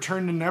starting with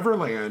Return to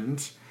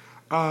Neverland,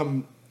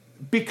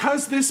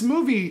 because this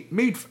movie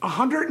made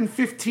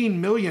 $115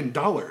 million.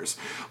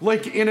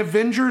 In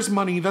Avengers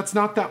money, that's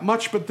not that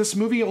much, but this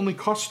movie only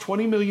cost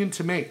 $20 million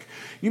to make.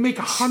 You make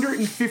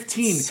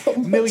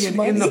 $115 million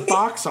in the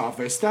box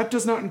office. That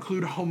does not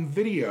include home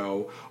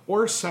video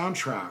or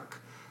soundtrack.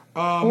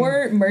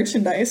 Or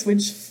merchandise,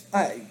 which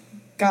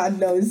God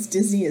knows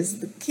Disney is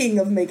the king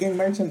of making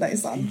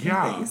merchandise on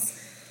things.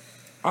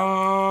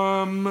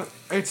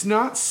 It's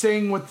not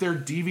saying what their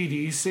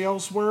DVD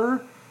sales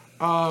were.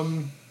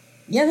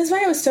 Yeah, that's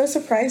why I was so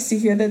surprised to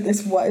hear that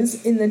this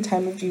was in the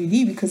time of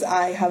DVD, because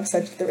I have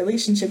such the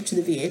relationship to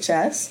the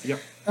VHS. Yep.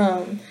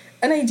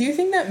 And I do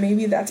think that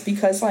maybe that's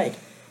because, like,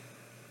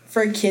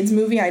 for a kid's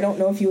movie, I don't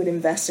know if you would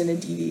invest in a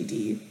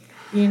DVD.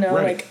 You know,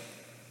 right. Like,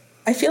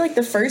 I feel like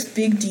the first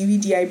big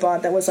DVD I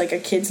bought that was, like, a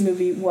kid's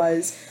movie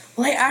was,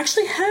 well, I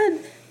actually had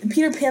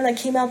Peter Pan that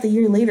came out the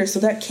year later, so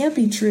that can't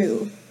be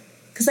true.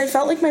 Because I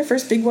felt like my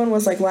first big one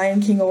was, like,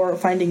 Lion King or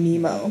Finding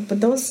Nemo. But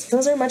those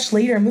are much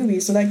later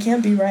movies, so that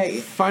can't be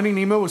right. Finding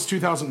Nemo was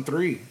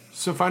 2003.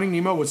 So Finding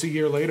Nemo was a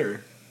year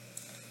later.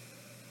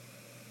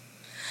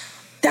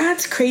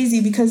 That's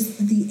crazy, because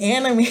the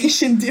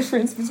animation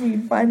difference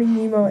between Finding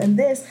Nemo and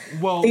this,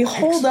 they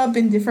hold up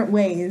in different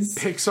ways.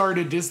 Pixar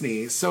to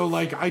Disney. So,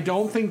 like, I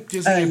don't think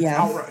Disney had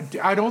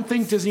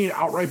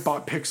outright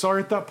bought Pixar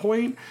at that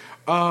point.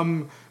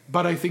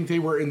 But I think they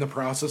were in the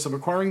process of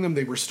acquiring them.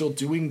 They were still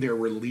doing their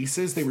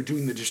releases. They were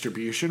doing the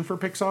distribution for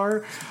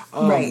Pixar.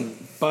 Right.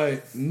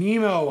 But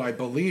Nemo, I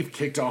believe,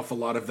 kicked off a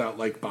lot of that,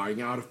 like,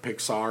 buying out of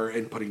Pixar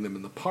and putting them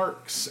in the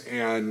parks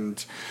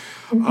and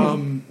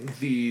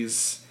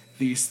these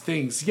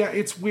things. Yeah,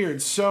 it's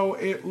weird. So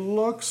it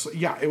looks,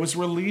 it was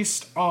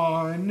released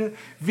on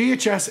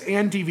VHS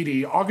and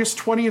DVD, August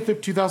 20th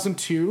of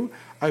 2002.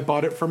 I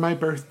bought it for my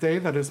birthday.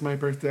 That is my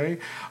birthday.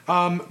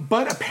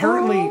 But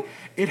apparently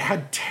it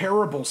had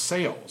terrible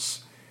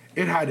sales.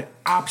 It had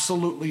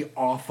absolutely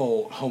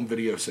awful home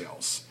video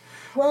sales.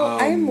 Well,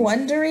 I'm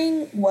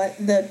wondering what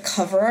the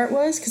cover art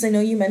was, because I know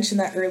you mentioned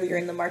that earlier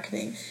in the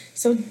marketing.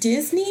 So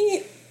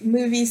Disney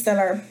movies that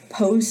are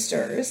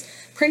posters,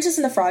 Princess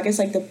and the Frog is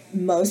like the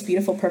most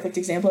beautiful, perfect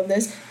example of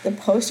this. The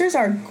posters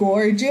are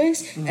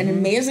gorgeous and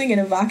amazing and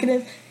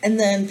evocative. And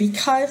then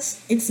because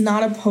it's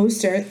not a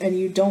poster and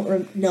you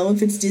don't know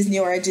if it's Disney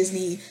or a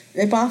Disney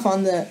ripoff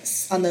on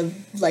the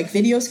like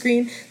video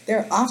screen,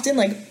 they're often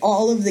like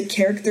all of the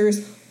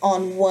characters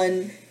on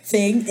one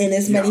thing in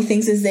as many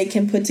things as they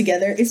can put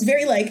together. It's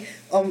very like,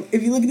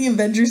 if you look at the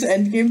Avengers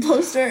Endgame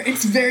poster,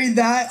 it's very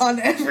that on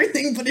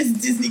everything, but it's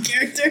Disney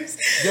characters.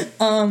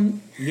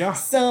 Yep.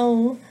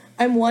 So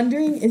I'm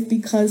wondering if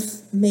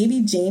because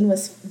maybe Jane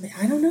was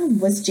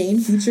Jane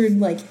featured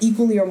like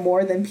equally or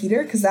more than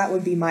Peter? Because that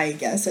would be my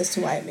guess as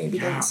to why it maybe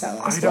didn't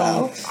sell as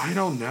well. I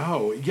don't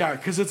know. Yeah,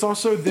 because it's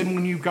also then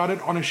when you've got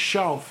it on a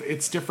shelf,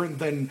 it's different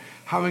than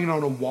having it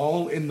on a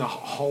wall in the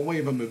hallway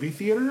of a movie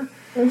theater.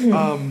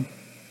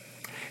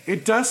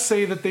 It does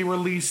say that they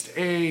released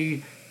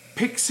a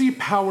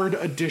Pixie-powered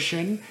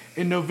edition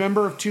in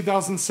November of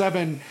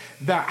 2007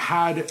 that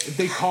had,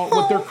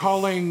 what they're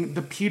calling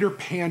the Peter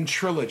Pan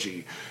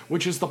trilogy,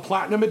 which is the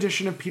Platinum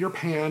edition of Peter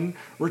Pan,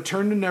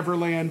 Return to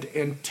Neverland,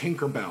 and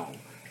Tinkerbell,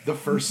 the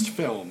first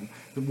film,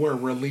 were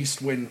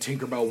released when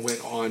Tinkerbell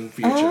went on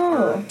VHS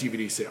or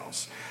DVD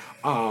sales.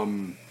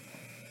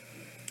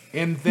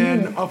 And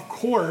then, of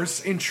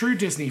course, in true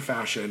Disney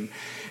fashion,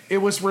 it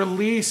was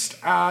released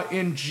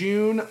in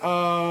June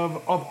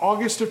of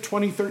August of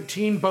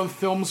 2013. Both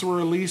films were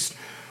released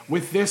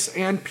with this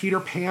and Peter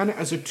Pan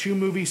as a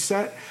 2-movie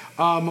set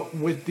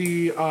with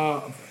the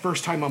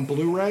first time on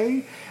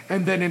Blu-ray.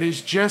 And then it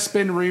has just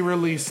been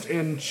re-released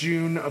in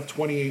June of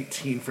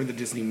 2018 for the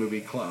Disney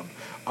Movie Club,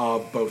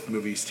 both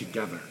movies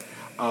together.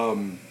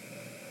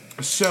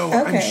 So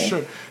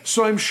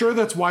I'm sure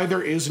that's why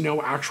there is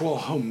no actual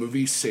home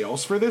movie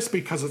sales for this,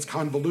 because it's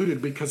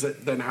convoluted, because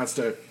it then has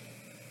to,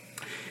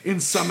 in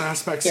some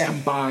aspects,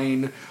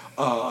 combine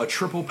a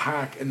triple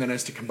pack and then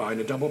has to combine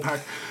a double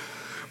pack.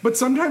 But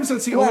sometimes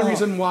that's the only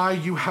reason why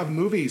you have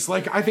movies.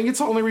 Like, I think it's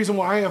the only reason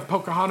why I have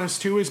Pocahontas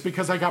 2 is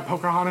because I got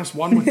Pocahontas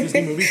 1 with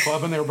Disney Movie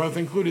Club, and they were both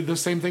included. The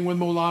same thing with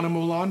Mulan and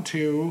Mulan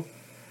 2.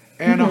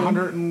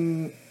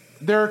 And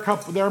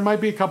there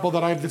might be a couple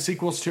that I have the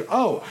sequels to.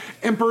 Oh,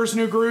 Emperor's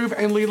New Groove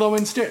and Lilo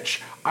and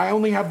Stitch. I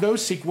only have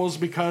those sequels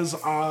because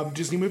of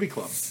Disney Movie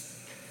Club.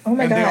 Oh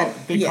my God.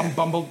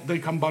 They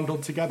come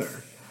bundled together.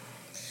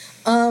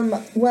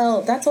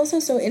 Well, that's also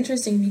so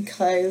interesting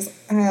because,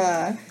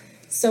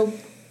 so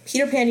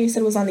Peter Pan, you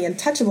said, was on the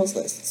Untouchables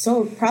list.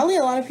 So probably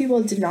a lot of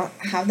people did not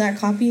have that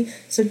copy.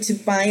 So to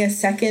buy a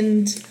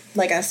second,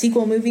 like a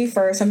sequel movie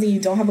for something you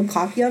don't have a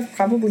copy of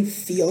probably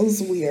feels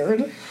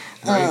weird,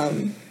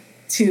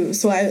 too.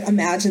 So I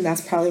imagine that's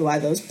probably why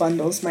those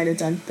bundles might have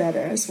done better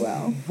as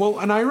well. Well,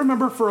 and I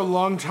remember for a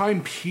long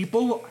time,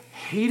 people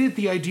hated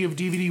the idea of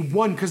DVD,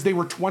 one, because they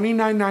were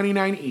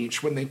 $29.99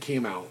 each when they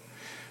came out.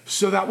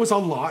 So that was a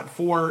lot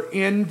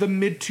in the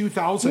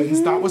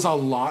mid-2000s, that was a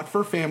lot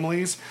for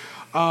families.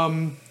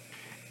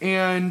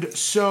 And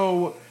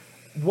so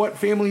what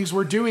families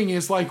were doing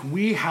is, like,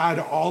 we had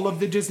all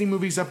of the Disney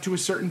movies up to a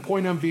certain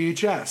point on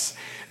VHS.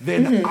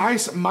 Then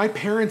my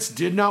parents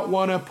did not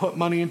want to put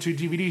money into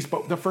DVDs,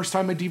 but the first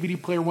time a DVD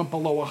player went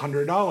below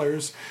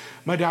 $100,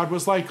 my dad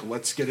was like,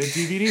 let's get a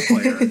DVD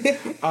player.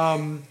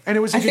 And it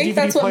was a good DVD player. I think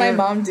that's what my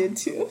mom did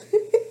too.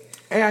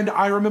 And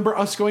I remember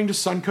us going to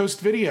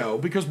Suncoast Video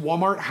because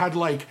Walmart had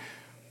like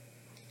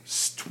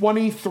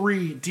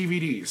 23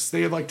 DVDs.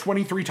 They had like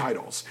 23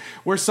 titles,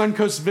 where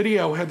Suncoast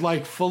Video had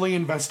like fully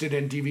invested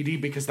in DVD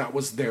because that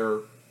was their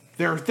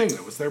thing.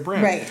 That was their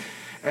brand. Right.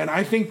 And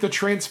I think the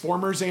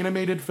Transformers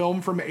animated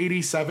film from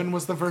 '87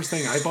 was the first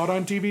thing I bought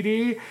on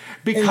DVD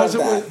because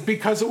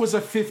it was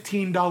a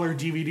 $15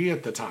 DVD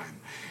at the time.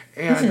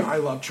 And I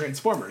love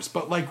Transformers.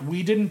 But like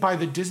we didn't buy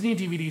the Disney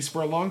DVDs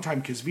for a long time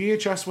because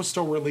VHS was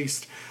still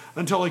released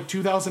until like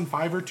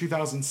 2005 or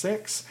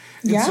 2006.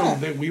 And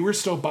so we were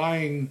still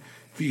buying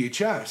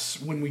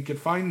VHS when we could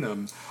find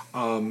them.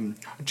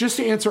 Just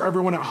to answer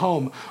everyone at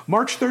home,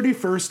 March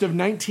 31st of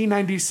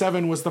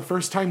 1997 was the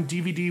first time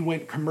DVD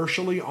went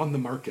commercially on the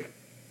market.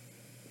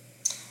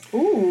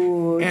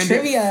 Ooh, and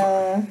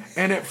trivia.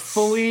 It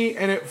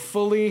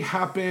fully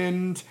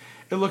happened.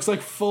 It looks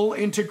like full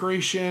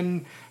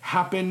integration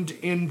happened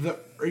in the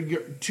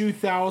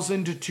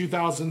 2000 to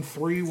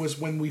 2003 was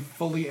when we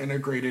fully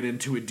integrated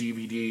into a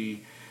DVD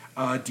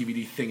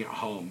thing at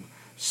home.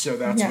 So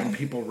that's when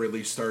people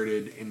really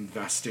started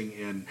investing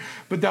in.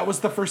 But that was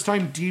the first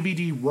time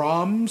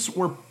DVD-ROMs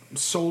were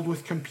sold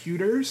with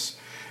computers.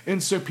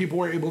 And so people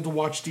were able to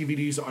watch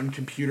DVDs on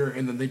computer,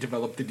 and then they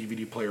developed the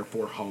DVD player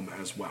for home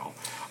as well.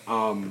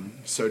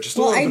 So just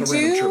a little bit of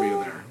random trivia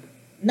there.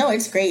 No,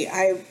 it's great.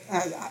 I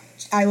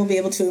will be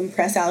able to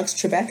impress Alex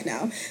Trebek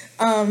now.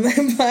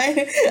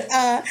 But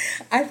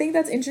I think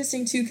that's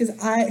interesting too, because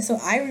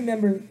I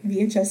remember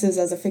VHSs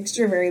as a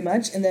fixture very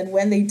much, and then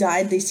when they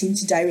died, they seemed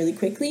to die really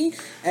quickly,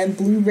 and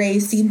Blu-ray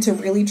seemed to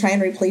really try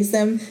and replace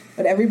them,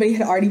 but everybody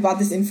had already bought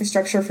this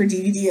infrastructure for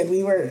DVD, and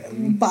we were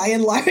by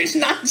and large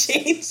not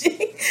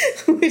changing,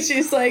 which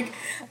is like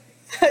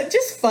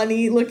just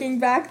funny looking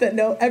back that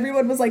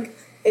everyone was like,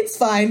 it's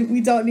fine,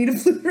 we don't need a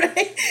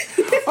Blu-ray.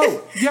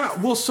 Oh, yeah.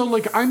 Well, so,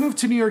 like, I moved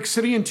to New York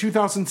City in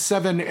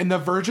 2007, and the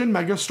Virgin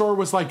Megastore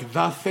was, like,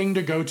 the thing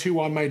to go to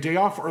on my day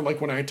off, or, like,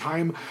 when I had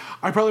time.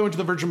 I probably went to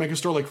the Virgin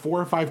Megastore, like,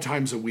 4 or 5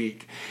 times a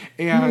week.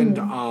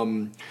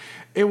 And,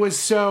 it was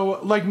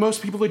so, like,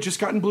 most people had just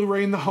gotten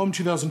Blu-ray in the home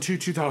 2002,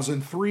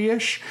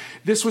 2003-ish.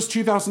 This was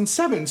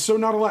 2007, so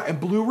not a lot. And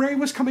Blu-ray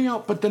was coming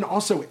out, but then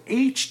also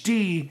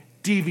HD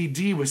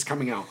DVD was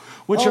coming out,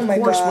 which, of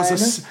course,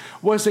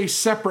 was a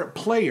separate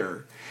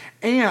player.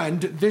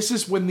 And this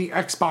is when the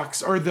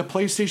Xbox or the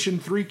PlayStation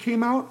 3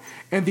 came out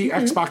and the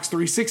Xbox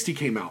 360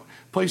 came out.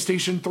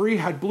 PlayStation 3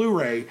 had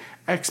Blu-ray,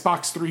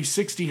 Xbox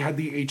 360 had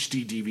the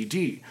HD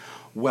DVD.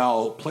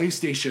 Well,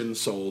 PlayStation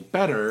sold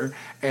better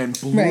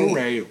and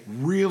Blu-ray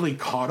really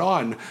caught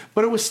on,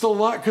 but it was still a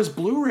lot because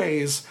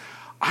Blu-rays,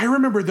 I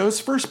remember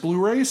those first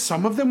Blu-rays,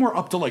 some of them were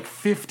up to like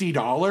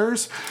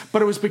 $50,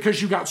 but it was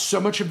because you got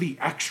so much of the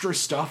extra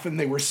stuff and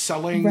they were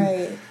selling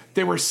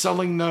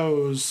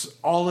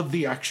all of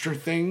the extra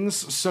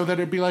things so that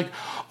it'd be like,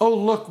 oh,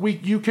 look,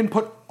 you can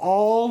put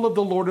all of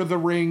the Lord of the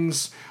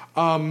Rings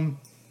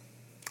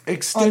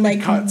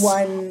extended cuts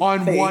on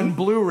one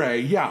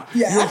Blu-ray. Yeah.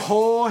 Your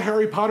whole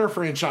Harry Potter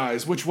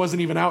franchise, which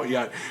wasn't even out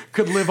yet,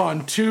 could live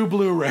on 2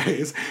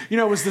 Blu-rays. You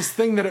know, it was this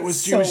thing that it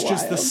was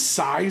just the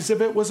size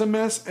of it was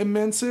immense.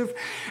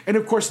 And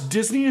of course,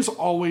 Disney is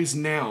always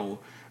now,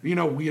 you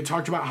know, we had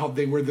talked about how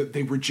they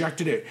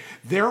rejected it.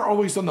 They're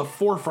always on the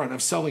forefront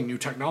of selling new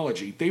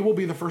technology. They will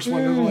be the first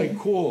one to be like,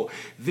 cool,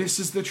 this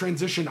is the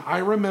transition. I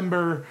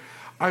remember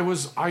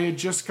I had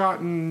just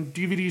gotten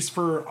DVDs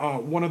for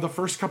one of the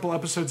first couple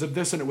episodes of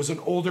this, and it was an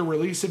older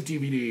release of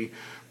DVD,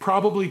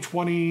 probably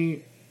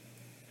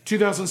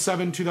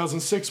 2007,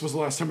 2006 was the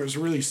last time it was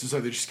released, so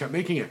they just kept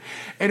making it.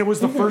 And it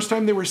was the first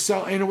time they were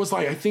selling, and it was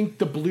like, I think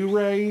the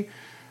Blu-ray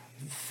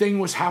thing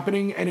was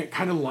happening, and it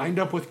kind of lined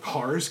up with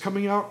Cars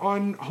coming out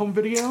on home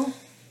video.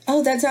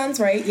 Oh, that sounds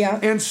right, yeah.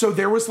 And so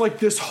there was like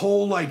this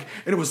whole like,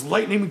 and it was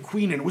Lightning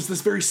McQueen, and it was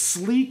this very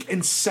sleek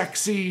and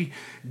sexy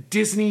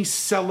Disney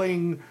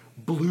selling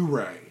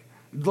Blu-ray.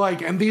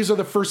 Like, and these are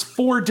the first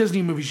 4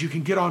 Disney movies you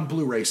can get on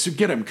Blu-ray, so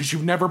get them because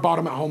you've never bought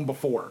them at home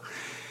before.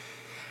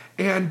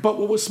 But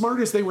what was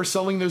smart is they were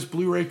selling those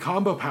Blu-ray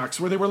combo packs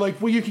where they were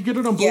like, well, you can get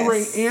it on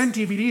Blu-ray and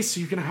DVD, so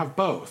you can have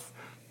both.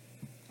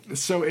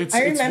 So it's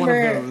one of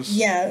those.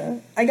 Yeah,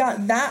 I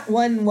got that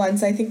one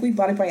once. I think we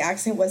bought it by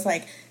accident. Was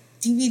like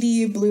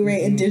DVD,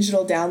 Blu-ray, and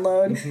digital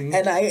download,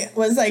 and I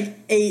was like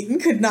 8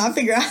 and could not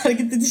figure out how to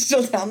get the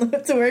digital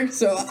download to work.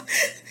 So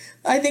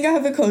I think I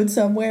have a code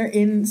somewhere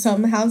in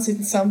some house,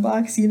 in some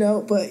box, you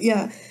know. But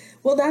yeah,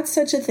 well, that's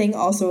such a thing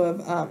also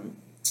of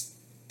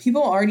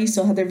people already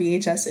still have their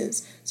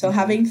VHSs. So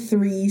having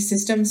 3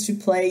 systems to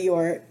play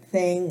your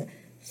thing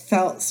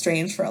felt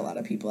strange for a lot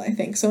of people, I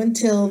think. So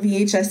until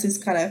VHS is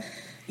kind of,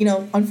 you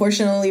know,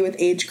 unfortunately with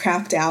age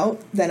crapped out,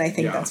 then I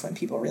think that's when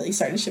people really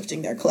started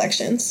shifting their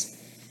collections.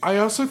 I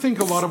also think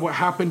a lot of what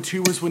happened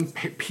too was when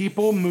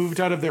people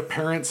moved out of their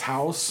parents'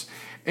 house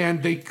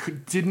and they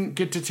didn't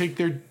get to take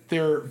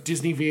their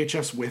Disney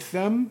VHS with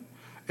them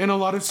in a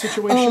lot of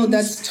situations. Oh,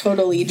 that's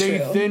totally true. They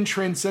then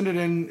transcended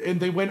and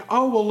they went,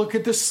 oh, well, look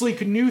at this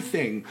sleek new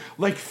thing.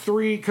 Like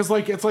 3, because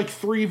like it's like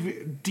 3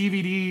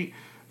 DVD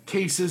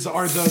cases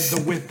are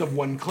the width of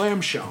one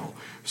clamshell.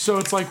 So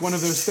it's like one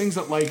of those things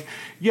that, like,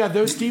 yeah,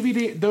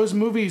 those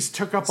movies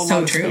took up a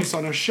lot of space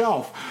on a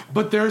shelf,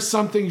 but there's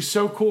something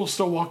so cool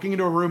still walking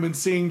into a room and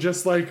seeing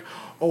just like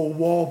a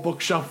wall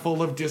bookshelf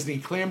full of Disney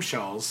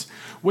clamshells,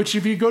 which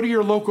if you go to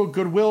your local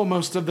Goodwill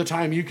most of the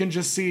time, you can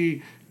just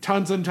see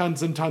tons and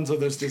tons and tons of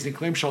those Disney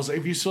clamshells.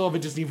 If you still have a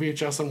Disney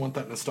VHS and want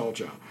that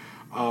nostalgia,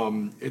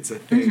 it's a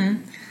thing.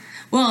 Mm-hmm.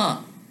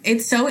 Well,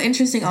 it's so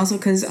interesting also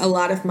because a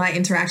lot of my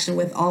interaction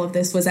with all of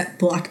this was at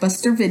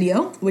Blockbuster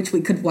Video, which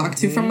we could walk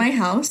to from my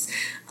house.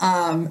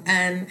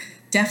 And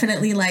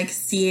definitely like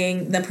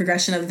seeing the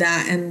progression of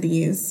that and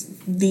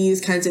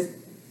these kinds of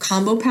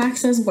combo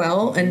packs as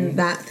well, and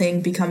that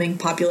thing becoming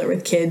popular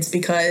with kids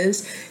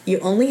because you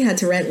only had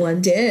to rent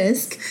one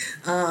disc,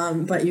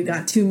 but you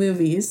got 2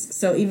 movies.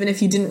 So even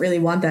if you didn't really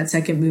want that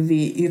second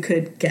movie, you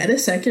could get a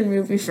second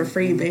movie for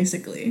free,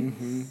 basically.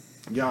 Mm-hmm.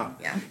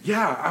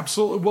 Yeah,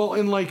 absolutely. Well,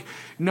 and like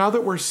now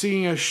that we're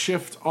seeing a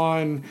shift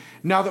on,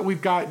 now that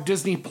we've got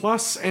Disney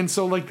Plus, and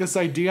so like this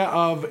idea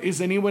of,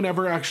 is anyone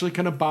ever actually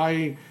going to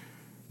buy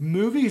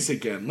movies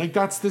again? Like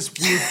that's this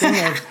weird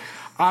thing of,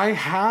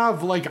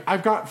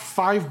 I've got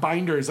 5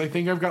 binders. I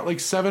think I've got like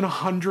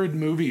 700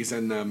 movies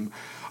in them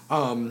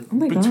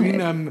between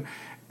them.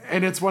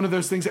 And it's one of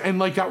those things. And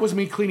like, that was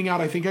me cleaning out.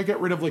 I think I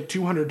got rid of like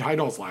 200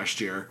 titles last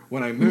year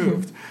when I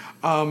moved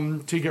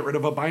to get rid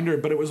of a binder.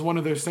 But it was one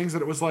of those things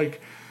that it was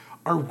like,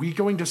 are we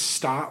going to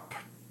stop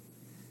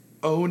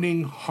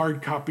owning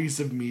hard copies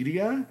of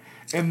media?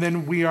 And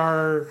then we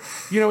are,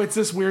 it's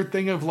this weird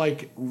thing of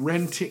like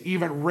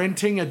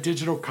renting a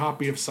digital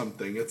copy of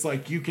something. It's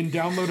like you can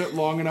download it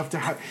long enough to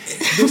have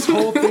this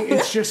whole thing.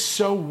 It's just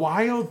so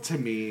wild to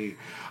me.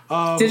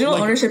 Digital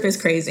ownership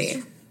is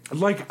crazy.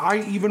 Like,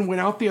 I even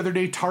went out the other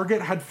day,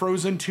 Target had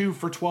Frozen 2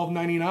 for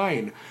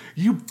 $12.99.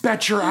 You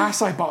bet your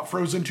ass I bought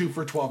Frozen 2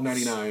 for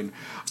 $12.99.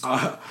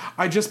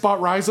 I just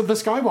bought Rise of the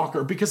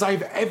Skywalker because I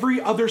have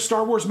every other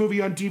Star Wars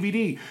movie on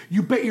DVD.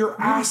 You bet your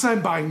ass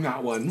I'm buying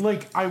that one.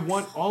 Like, I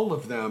want all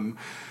of them.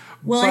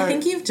 Well, I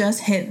think you've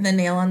just hit the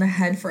nail on the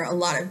head for a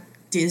lot of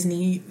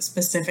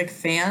Disney-specific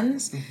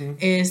fans,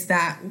 is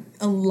that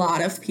a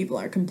lot of people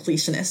are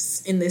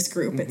completionists in this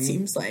group, it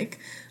seems like.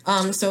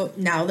 So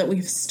now that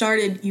we've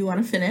started, you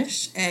want to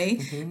finish,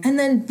 A. And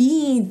then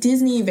B,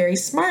 Disney very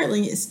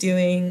smartly is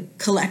doing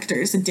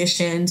collector's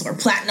editions or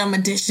platinum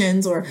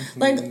editions or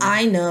like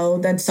I know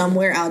that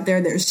somewhere out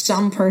there's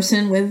some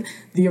person with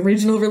the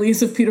original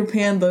release of Peter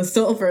Pan, the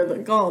silver, the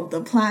gold,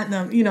 the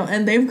platinum,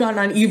 and they've gone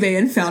on eBay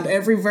and found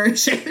every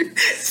version.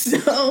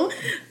 So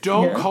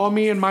don't call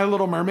me and My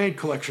Little Mermaid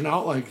collection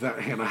out like that,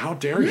 Hannah. How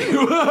dare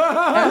you?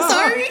 I'm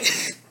sorry.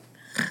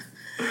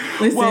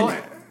 Listen. Well,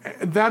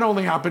 that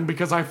only happened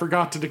because I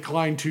forgot to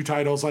decline 2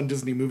 titles on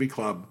Disney Movie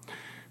Club.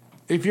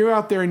 If you're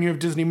out there and you have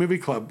Disney Movie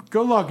Club,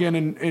 go log in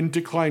and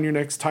decline your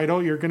next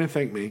title. You're going to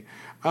thank me.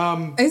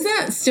 Is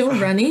that still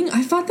running?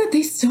 I thought that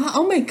they stopped.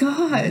 Oh my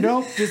God.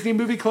 Nope. Disney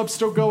Movie Club's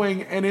still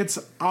going, and it's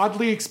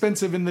oddly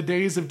expensive in the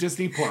days of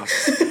Disney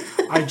Plus.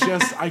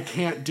 I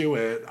can't do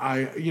it.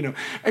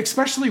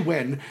 Especially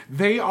when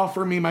they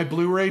offer me my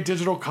Blu-ray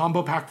digital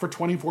combo pack for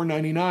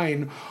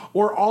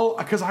 $24.99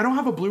 because I don't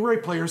have a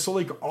Blu-ray player. So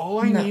like all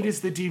I need is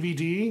the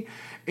DVD.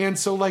 And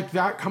so like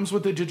that comes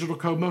with the digital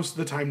code most of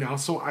the time now.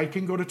 So I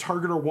can go to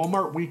Target or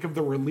Walmart week of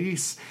the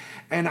release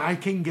and I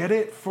can get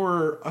it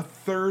for a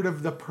third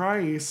of the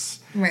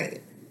price.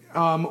 Right.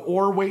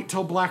 Or wait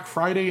till Black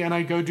Friday and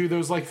I go do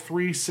those like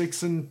 $3,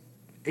 $6, and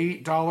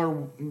 $8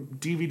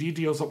 DVD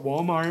deals at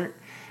Walmart.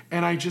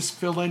 And I just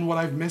fill in what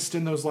I've missed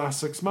in those last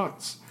 6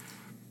 months.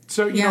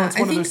 So, it's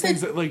one of those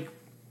things that like...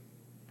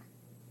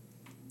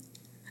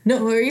 No,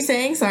 what were you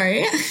saying?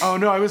 Sorry. Oh,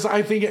 no,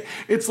 I think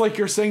it's like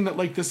you're saying that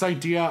like this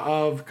idea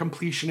of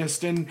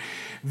completionist. And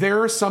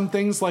there are some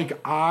things like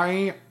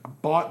I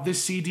bought the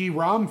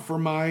CD-ROM for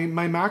my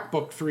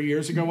MacBook 3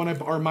 years ago when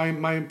or my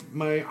iMac.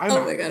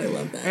 Oh my God, I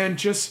love that.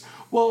 And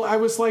I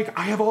was like,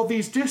 I have all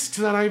these discs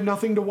and I have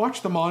nothing to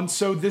watch them on.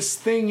 So this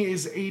thing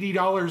is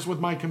 $80 with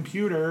my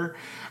computer.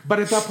 But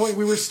at that point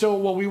we were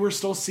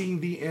still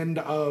seeing the end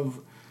of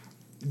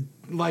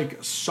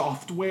like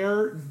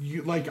software.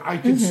 I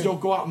could still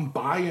go out and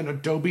buy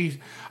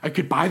I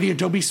could buy the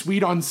Adobe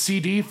Suite on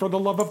CD for the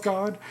love of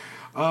God.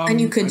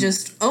 And you could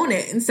just own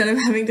it instead of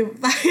having to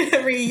buy it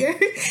every year.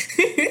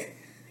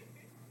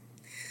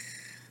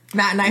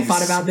 Matt and I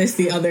fought about this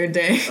the other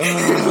day.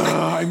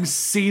 I'm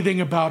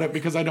seething about it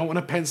because I don't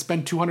want to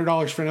spend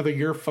 $200 for another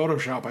year of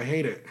Photoshop. I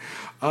hate it.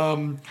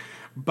 So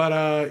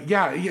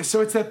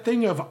it's that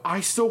thing of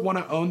I still want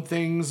to own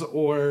things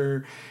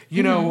or,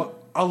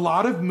 a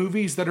lot of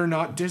movies that are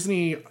not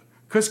Disney,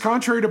 because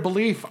contrary to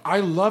belief,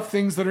 I love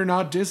things that are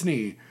not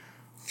Disney.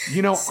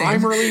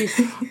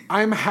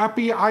 I'm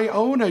happy I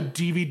own a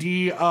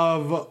DVD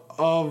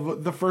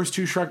of the first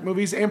 2 Shrek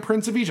movies and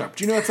Prince of Egypt.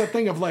 It's that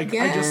thing of like,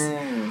 yes.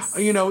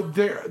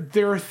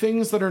 there are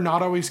things that are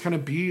not always going to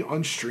be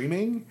on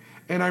streaming.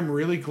 And I'm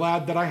really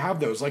glad that I have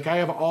those. Like I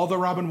have all the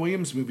Robin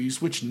Williams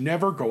movies, which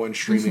never go on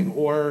streaming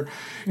or,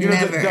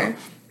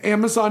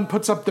 Amazon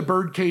puts up the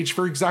birdcage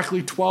for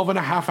exactly 12 and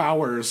a half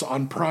hours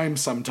on Prime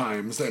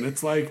sometimes. And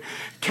it's like,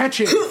 catch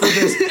it for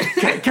this,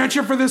 catch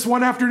it for this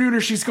one afternoon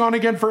or she's gone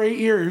again for 8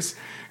 years,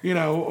 you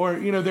know, or,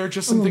 you know, there are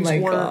just some things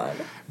where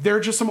there are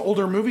just some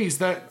older movies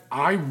that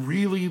I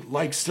really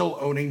like still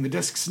owning the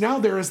discs. Now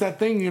there is that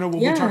thing, you know, when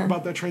we talk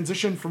about that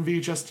transition from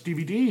VHS to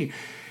DVD,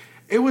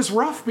 it was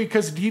rough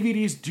because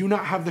DVDs do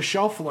not have the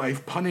shelf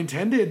life, pun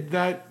intended,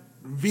 that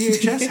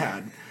VHS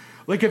had.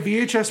 Like a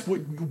VHS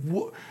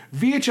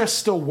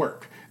still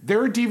work.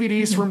 There are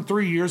DVDs from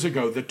 3 years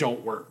ago that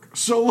don't work.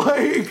 So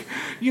like,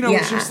 you know,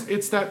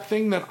 it's that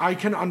thing that I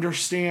can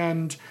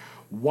understand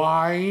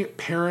why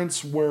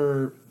parents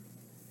were,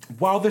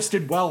 while this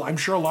did well, I'm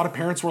sure a lot of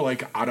parents were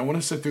like, I don't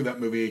want to sit through that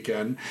movie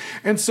again.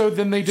 And so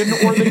then they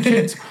didn't,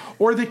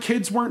 or the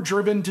kids weren't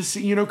driven to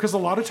see, you know, because a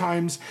lot of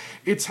times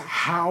it's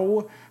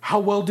how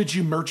well did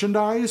you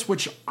merchandise,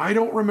 which I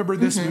don't remember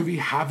this movie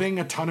having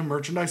a ton of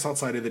merchandise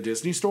outside of the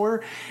Disney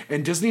Store.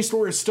 And Disney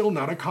Store is still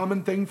not a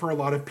common thing for a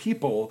lot of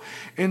people.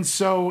 And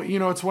so, you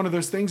know, it's one of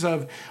those things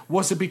of,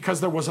 was it because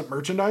there wasn't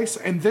merchandise?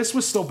 And this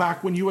was still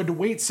back when you had to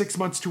wait 6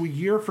 months to a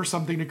year for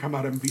something to come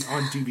out on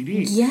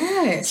DVD.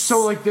 Yes.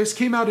 So like this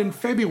came out in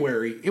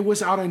February. It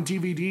was out on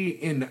DVD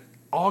in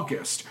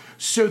August.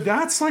 So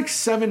that's like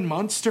 7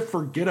 months to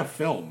forget a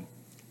film.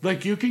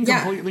 Like, you can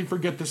completely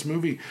forget this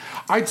movie.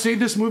 I'd say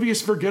this movie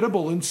is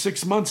forgettable in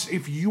 6 months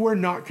if you are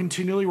not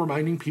continually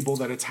reminding people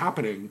that it's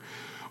happening.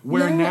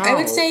 Now I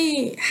would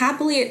say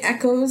happily it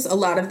echoes a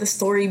lot of the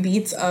story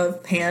beats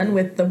of Pan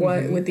with the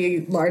with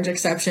the large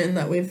exception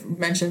that we've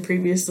mentioned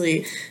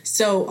previously.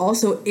 So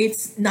also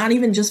it's not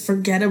even just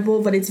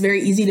forgettable, but it's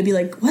very easy to be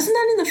like, wasn't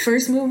that in the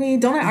first movie?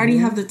 Don't I already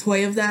have the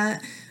toy of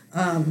that?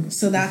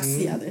 So that's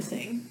the other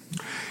thing.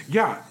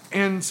 Yeah.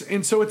 And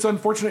so it's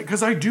unfortunate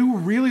because I do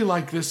really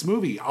like this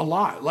movie a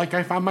lot. Like,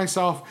 I found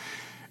myself,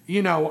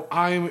 you know,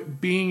 I'm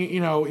being,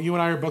 you know, you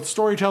and I are both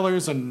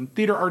storytellers and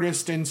theater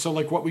artists. And so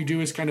like what we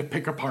do is kind of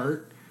pick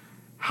apart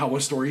how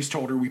a story's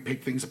told, or we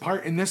pick things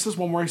apart. And this is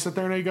one where I sit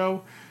there and I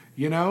go,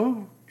 you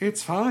know,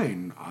 it's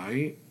fine.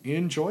 I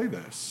enjoy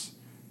this.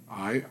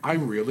 I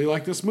really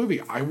like this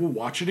movie. I will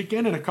watch it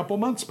again in a couple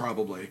months,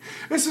 probably.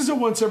 This is a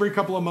once every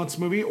couple of months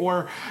movie,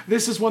 or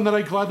this is one that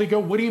I gladly go,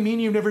 what do you mean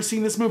you've never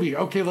seen this movie?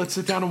 Okay, let's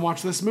sit down and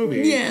watch this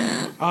movie.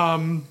 Yeah.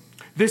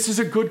 This is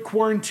a good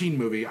quarantine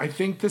movie. I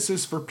think this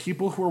is for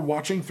people who are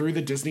watching through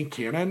the Disney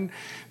canon.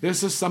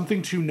 This is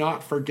something to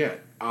not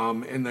forget,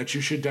 and that you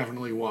should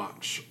definitely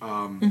watch.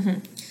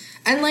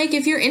 And, like,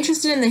 if you're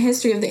interested in the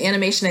history of the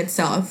animation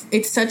itself,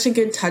 it's such a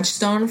good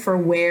touchstone for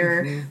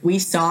where we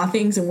saw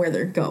things and where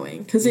they're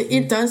going. Because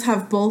it does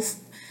have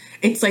both.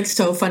 It's, like,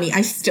 so funny.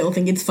 I still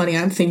think it's funny.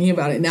 I'm thinking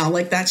about it now.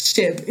 Like, that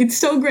ship. It's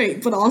so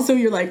great. But also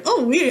you're like,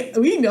 oh,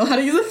 we know how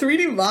to use a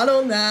 3D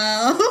model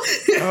now.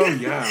 Oh,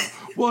 yeah.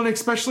 Well, and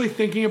especially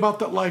thinking about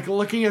that, like,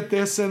 looking at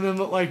this and then,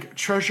 like,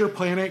 Treasure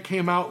Planet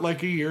came out,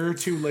 like, a year or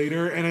two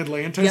later, and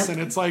Atlantis, and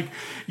it's like,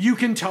 you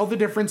can tell the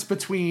difference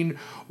between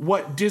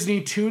what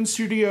Disney Toon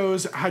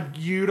Studios had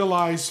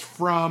utilized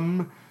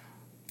from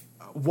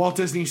Walt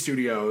Disney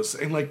Studios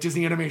and, like,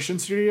 Disney Animation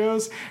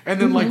Studios,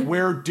 and then, like,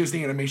 where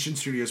Disney Animation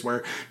Studios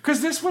were.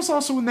 Because this was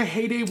also in the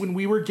heyday when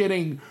we were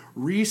getting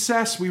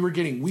Recess, we were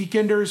getting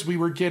Weekenders, we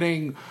were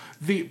getting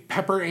the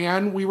Pepper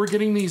Ann, we were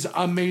getting these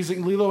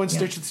amazing Lilo and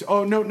Stitch.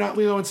 Oh, no, not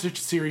Lilo and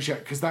Stitch series yet,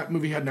 because that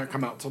movie had not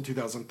come out until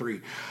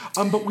 2003.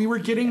 But we were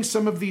getting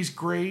some of these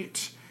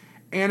great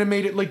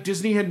animated, like,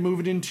 Disney had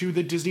moved into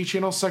the Disney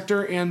Channel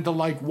sector and the,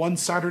 like, one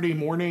Saturday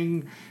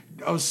morning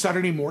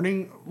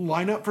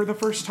lineup for the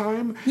first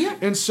time. Yeah.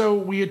 And so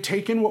we had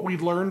taken what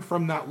we'd learned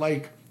from that,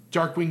 like,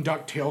 Darkwing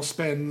Duck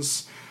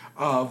tailspins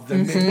of the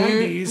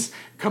mid-90s,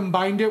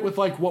 combined it with,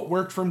 like, what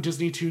worked from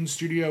Disney Toon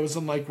Studios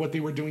and, like, what they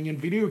were doing in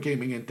video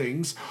gaming and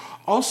things.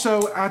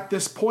 Also, at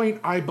this point,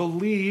 I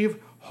believe,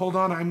 hold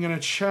on, I'm going to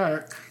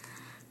check.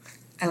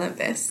 I love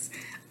this.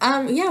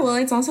 Yeah, well,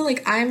 it's also,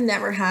 like, I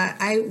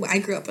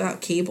grew up without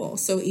cable,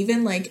 so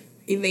even, like,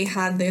 if they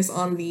had this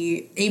on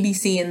the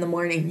ABC in the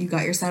morning, you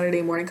got your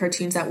Saturday morning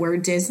cartoons that were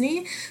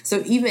Disney,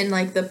 so even,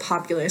 like, the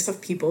populace of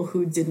people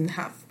who didn't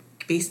have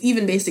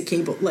even basic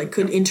cable, like,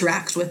 could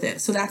interact with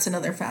it. So that's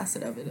another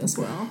facet of it as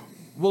well.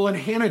 Well, and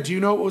Hannah, do you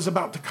know what was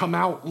about to come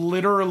out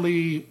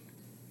literally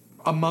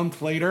a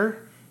month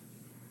later?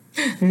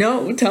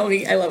 No, tell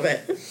me. I love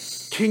it.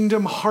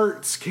 Kingdom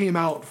Hearts came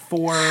out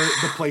for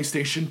the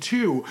PlayStation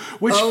 2,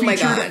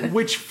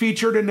 which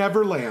featured a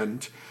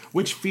Neverland.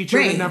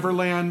 A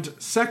Neverland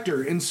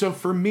sector. And so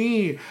for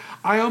me,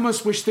 I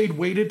almost wish they'd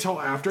waited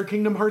till after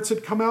Kingdom Hearts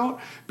had come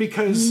out,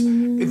 because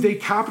they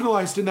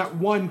capitalized in that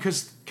one,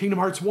 because Kingdom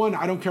Hearts 1,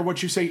 I don't care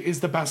what you say, is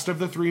the best of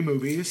the three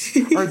movies.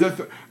 Or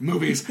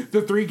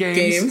the three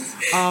games.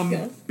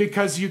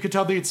 Because you could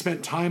tell they had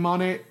spent time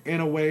on it in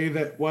a way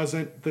that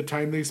wasn't the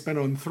time they spent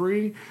on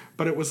 3,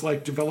 but it was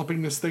like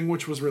developing this thing,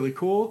 which was really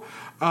cool.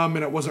 And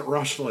it wasn't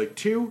rushed like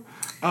 2.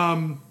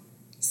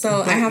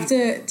 So I have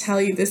to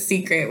tell you this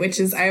secret, which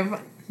is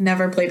I've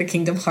never played a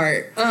Kingdom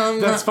Heart.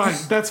 That's fine.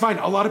 That's fine.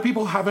 A lot of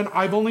people haven't.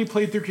 I've only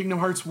played through Kingdom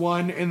Hearts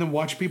 1 and then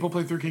watched people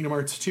play through Kingdom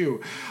Hearts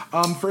 2.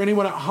 For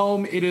anyone at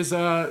home, it is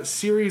a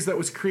series that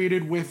was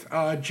created with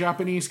a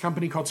Japanese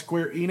company called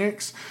Square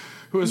Enix,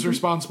 who is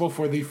responsible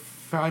for the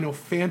Final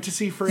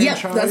Fantasy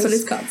franchise. Yeah, that's what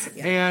it's called.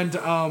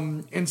 Yeah.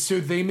 And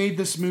so they made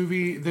this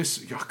movie,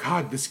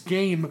 this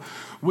game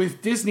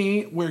with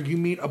Disney where you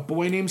meet a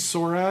boy named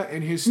Sora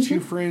and his two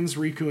friends,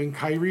 Riku and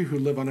Kairi, who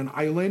live on an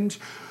island,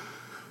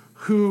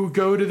 who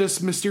go to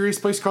this mysterious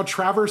place called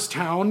Traverse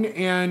Town,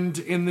 and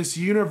in this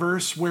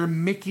universe where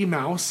Mickey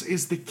Mouse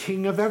is the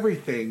king of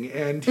everything,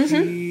 and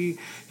he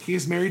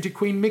is married to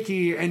Queen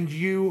Mickey, and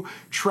you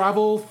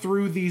travel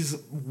through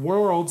these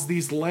worlds,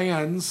 these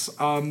lands,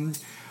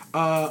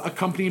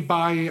 accompanied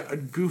by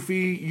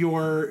Goofy,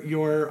 your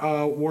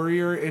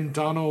warrior, and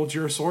Donald,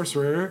 your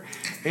sorcerer,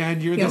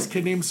 and you're this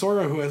kid named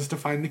Sora who has to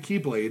find the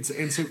Keyblades.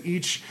 And so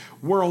each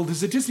world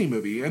is a Disney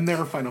movie, and there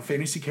are Final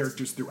Fantasy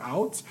characters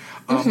throughout.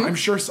 I'm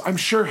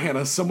sure,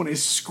 Hannah, someone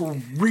is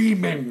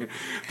screaming.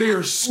 They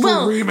are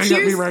screaming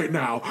at me right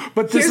now.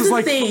 But this is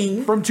like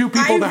from two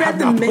people that have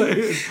not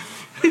played.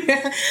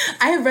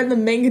 I have read the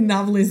manga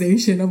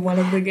novelization of one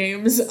of the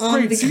games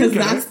because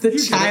that's the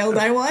child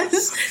I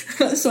was.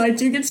 So I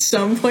do get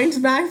some points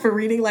back for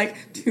reading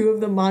like two of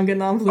the manga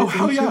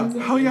novelizations. Oh,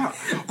 hell yeah.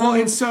 Well,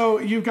 and so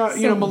you've got,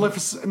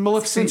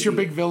 Maleficent's your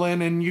big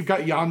villain, and you've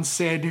got Jan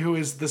Sid, who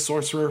is the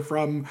sorcerer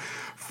from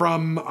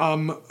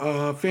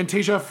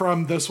Fantasia,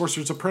 from The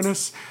Sorcerer's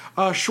Apprentice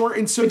short.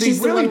 And so Which they is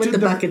really the one with did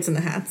the buckets and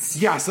the hats.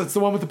 Yes, that's the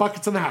one with the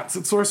buckets and the hats.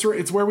 It's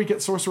where we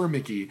get Sorcerer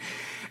Mickey.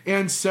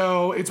 And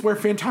so it's where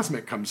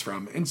Fantasmic comes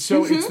from. And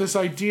so it's this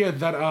idea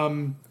that,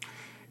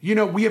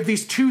 we have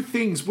these two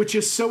things, which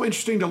is so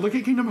interesting to look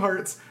at Kingdom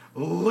Hearts,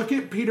 look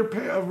at Peter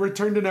Pan,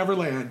 Return to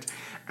Neverland,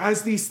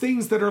 as these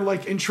things that are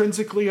like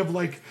intrinsically of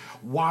like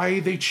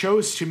why they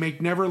chose to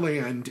make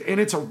Neverland.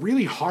 And it's a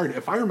really hard,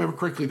 if I remember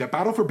correctly, that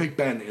Battle for Big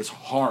Ben is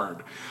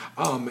hard.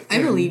 I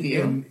believe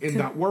you. In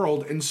that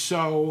world. And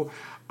so...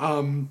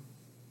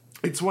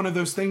 it's one of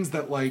those things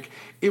that, like,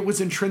 it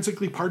was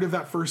intrinsically part of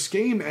that first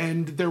game,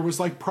 and there was,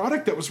 like,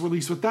 product that was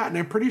released with that, and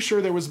I'm pretty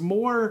sure there was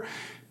more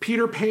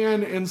Peter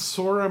Pan and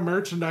Sora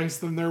merchandise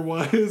than there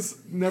was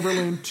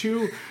Neverland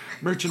 2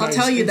 merchandise.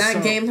 I'll tell you,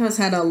 that game has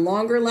had a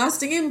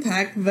longer-lasting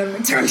impact than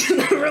Return to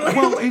Neverland.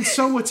 Well, and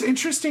so what's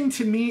interesting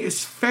to me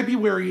is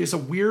February is a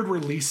weird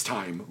release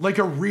time, like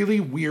a really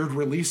weird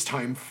release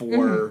time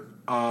for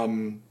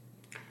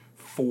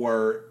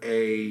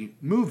a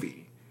movie.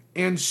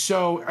 And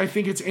so I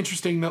think it's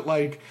interesting that,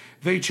 like,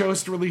 they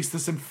chose to release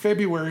this in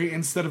February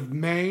instead of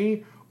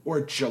May or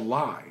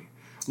July.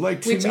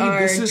 Like, to Which me, are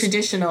this is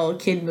traditional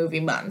kid movie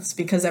months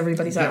because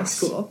everybody's out of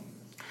school.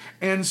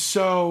 And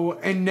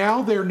so, and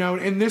now they're known,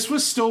 and this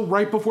was still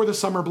right before the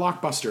summer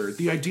blockbuster.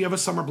 The idea of a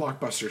summer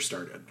blockbuster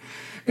started.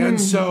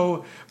 And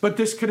so, but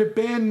this could have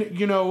been,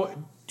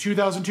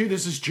 2002,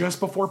 this is just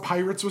before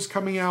Pirates was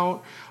coming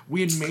out.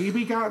 We had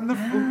maybe gotten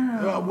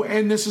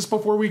and this is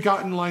before we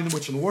got in Lion, the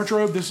Witch, and the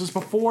Wardrobe. This is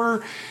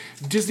before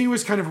Disney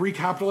was kind of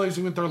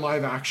recapitalizing with their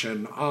live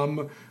action.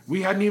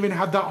 We hadn't even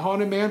had that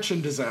Haunted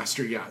Mansion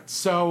disaster yet.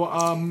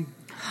 So,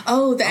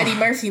 the Eddie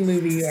Murphy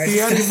movie. The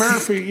Eddie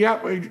Murphy,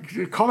 yep.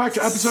 Call back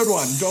to episode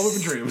 1, Don't Live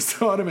in Dreams,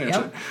 Haunted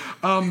Mansion.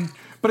 Yep.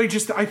 But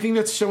I think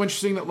that's so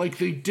interesting that, like,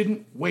 they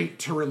didn't wait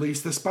to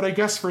release this. But I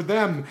guess for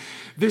them,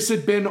 this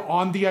had been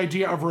on the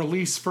idea of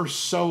release for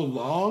so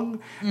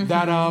long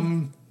that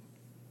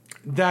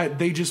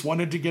they just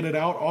wanted to get it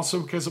out.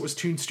 Also, because it was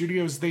Toon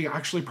Studios, they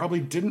actually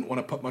probably didn't want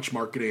to put much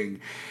marketing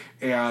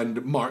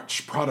and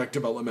much product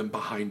development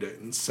behind it.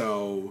 And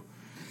so,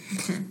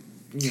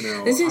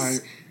 This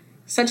is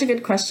such a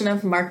good question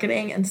of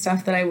marketing and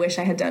stuff that I wish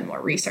I had done more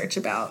research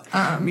about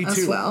Me too.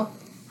 as well.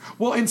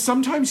 Well, and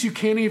sometimes you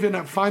can't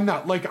even find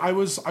that. Like, I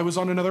was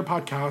on another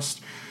podcast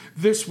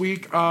this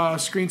week,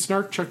 Screen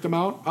Snark, check them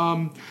out,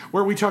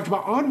 where we talked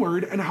about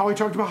Onward and how I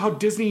talked about how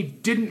Disney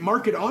didn't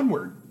market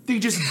Onward. They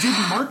just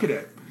didn't market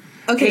it.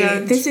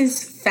 Okay, this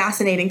is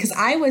fascinating because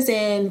I was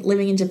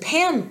living in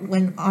Japan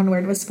when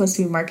Onward was supposed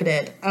to be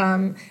marketed.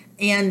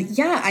 And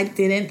yeah, I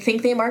didn't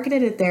think they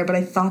marketed it there, but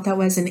I thought that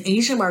was an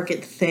Asia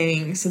market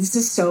thing. So this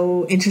is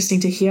so interesting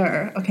to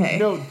hear. Okay.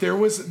 No,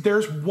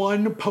 there's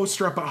one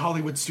poster up at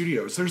Hollywood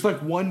Studios. There's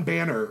like one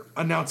banner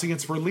announcing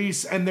its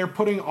release, and they're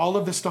putting all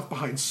of this stuff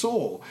behind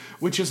Soul,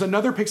 which is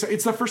another Pixar.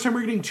 It's the first time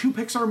we're getting 2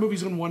 Pixar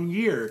movies in 1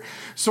 year.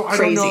 So I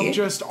don't know if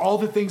just all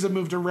the things have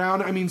moved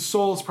around. I mean,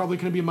 Soul is probably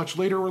going to be a much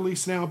later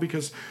release now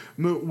because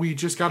we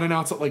just got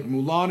announced that like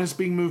Mulan is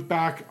being moved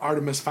back.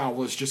 Artemis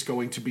Fowl is just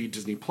going to be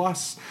Disney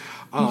Plus.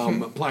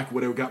 Black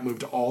Widow got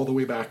moved all the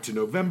way back to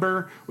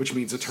November, which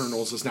means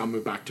Eternals is now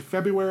moved back to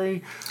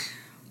February.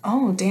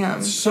 Oh,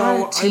 damn. So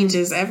that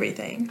changes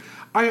everything.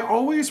 I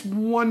always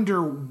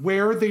wonder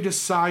where they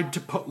decide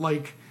to put,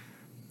 like,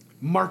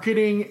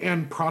 marketing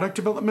and product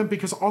development,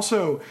 because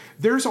also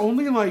there's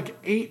only, like,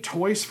 8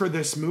 toys for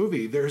this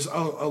movie. There's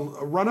a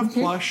run of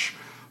plush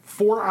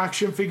 4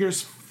 action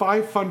figures,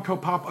 5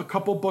 Funko Pop, a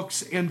couple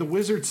books, and the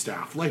wizard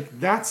staff. Like,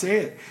 that's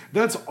it.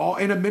 That's all,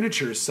 and a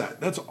miniatures set.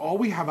 That's all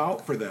we have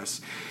out for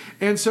this.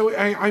 And so,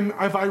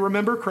 if I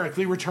remember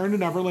correctly, Return to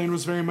Neverland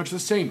was very much the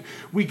same.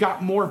 We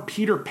got more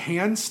Peter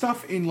Pan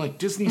stuff in, like,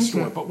 Disney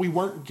Store, but we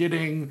weren't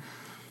getting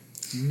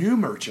new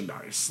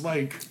merchandise.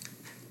 Like...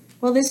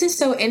 Well, this is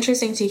so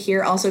interesting to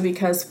hear also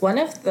because one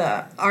of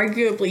the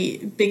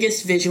arguably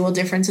biggest visual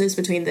differences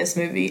between this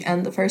movie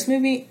and the first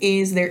movie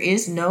is there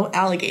is no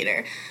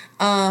alligator.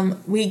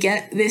 We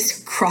get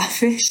this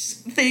crawfish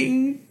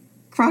thing,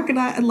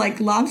 crocodile and like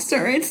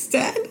lobster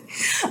instead,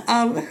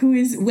 who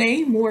is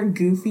way more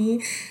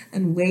goofy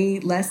and way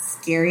less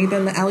scary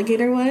than the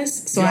alligator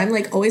was. So I'm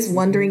like always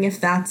wondering if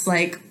that's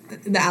like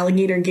the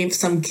alligator gave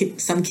some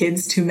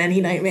kids too many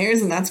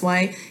nightmares, and that's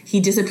why he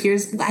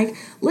disappears. Like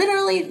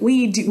literally,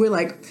 we're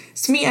like,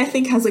 Smee I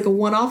think has like a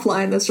one-off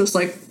line that's just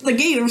like, the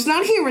gator's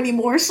not here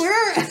anymore, sir.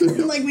 And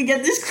then like we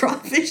get this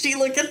crawfishy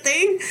looking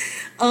thing,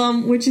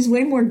 which is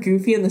way more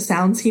goofy, and the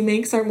sounds he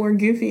makes are more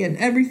goofy and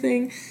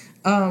everything.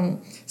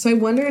 So I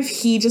wonder if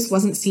he just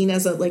wasn't seen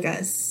as a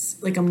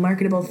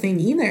marketable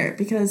thing either,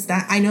 because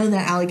that I know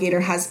that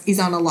alligator is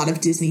on a lot of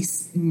Disney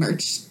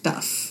merch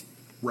stuff.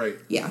 Right.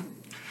 Yeah.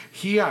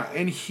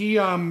 And he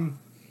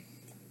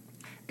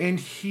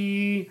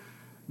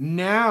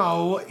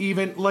now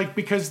even like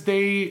because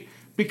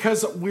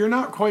we're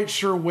not quite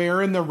sure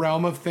where in the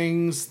realm of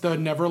things the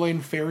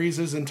Neverland Fairies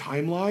is in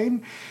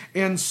timeline.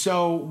 And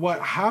so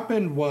what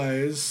happened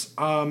was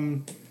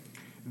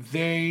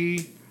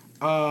they've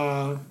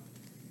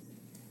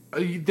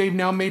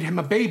now made him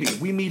a baby.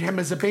 We meet him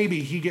as a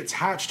baby. He gets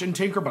hatched and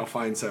Tinkerbell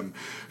finds him.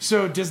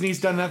 So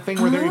Disney's done that thing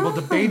where they're able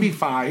to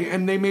babyfy,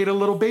 and they made a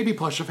little baby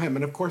plush of him.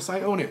 And of course I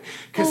own it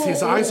because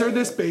his eyes are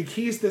this big.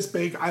 He's this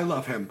big. I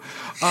love him.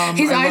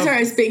 His eyes are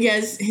as big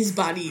as his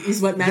body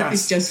is what Matt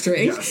is just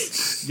doing.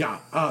 Yes. Yeah.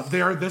 They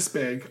are this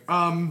big.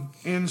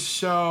 And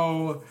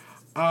so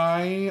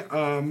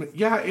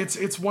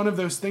it's one of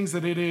those things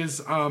that it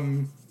is,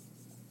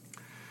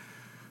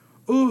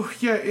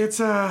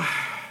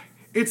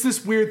 it's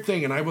this weird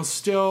thing, and I will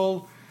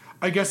still,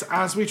 I guess,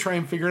 as we try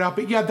and figure it out.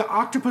 But yeah, the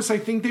octopus, I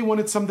think they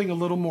wanted something a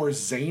little more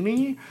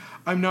zany.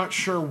 I'm not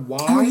sure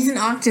why. Oh, he's an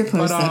octopus.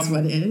 But, that's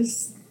what it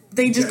is.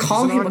 They just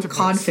call him a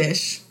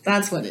codfish.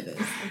 That's what it is.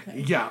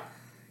 Okay. Yeah.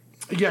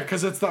 Yeah,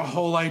 because it's the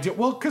whole idea.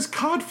 Well, because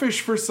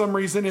codfish, for some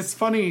reason, it's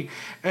funny.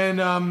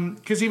 And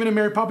because even in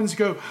Mary Poppins, you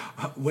go,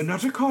 we're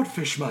not a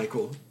codfish,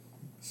 Michael.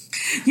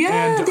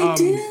 Yeah, they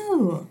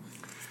do.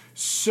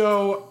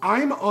 So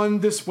I'm on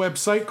this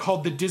website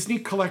called the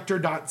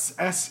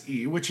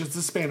DisneyCollector.se, which is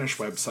the Spanish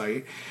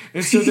website.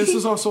 And so this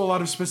is also a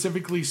lot of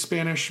specifically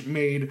Spanish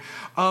made.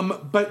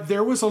 But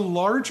there was a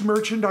large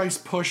merchandise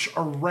push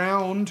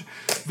around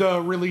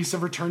the release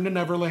of Return to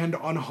Neverland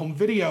on home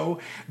video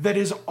that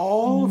is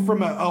all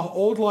from an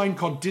old line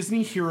called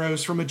Disney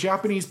Heroes from a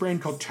Japanese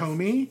brand called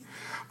Tomy.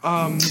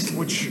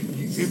 Which,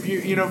 if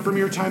you know, from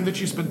your time that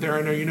you spent there,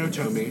 I know you know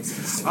Tomy.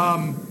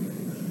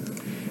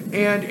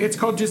 And it's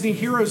called Disney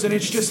Heroes, and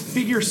it's just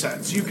figure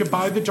sets. You could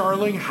buy the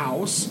Darling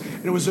house,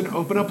 and it was an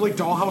open-up like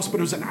dollhouse, but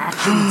it was an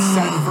action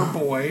set for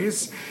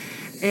boys.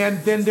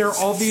 And then there are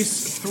all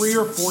these 3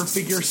 or 4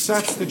 figure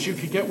sets that you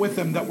could get with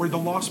them that were the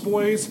Lost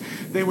Boys,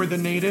 they were the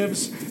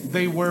natives,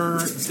 they were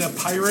the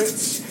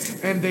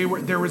pirates, and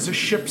there was a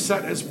ship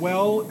set as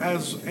well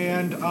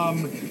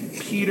and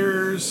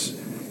Peter's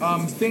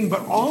thing.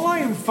 But all I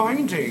am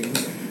finding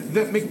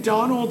that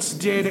McDonald's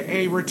did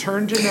a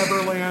Return to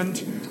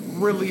Neverland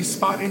release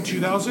spot in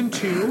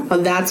 2002.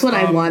 Oh, that's what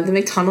I want. The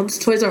McDonald's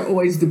toys are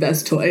always the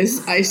best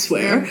toys, I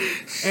swear.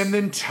 And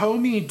then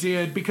Tomy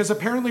did, because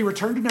apparently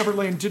Return to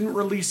Neverland didn't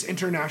release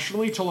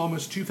internationally till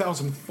almost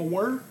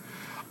 2004,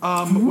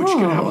 which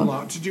can have a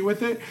lot to do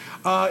with it.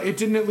 It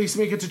didn't at least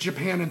make it to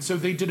Japan, and so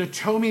they did a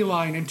Tomy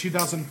line in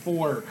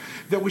 2004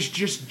 that was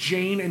just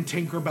Jane and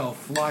Tinkerbell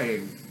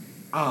flying.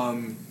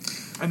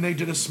 And they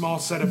did a small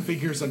set of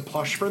figures and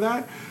plush for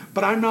that.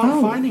 But I'm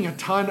not finding a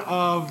ton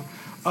of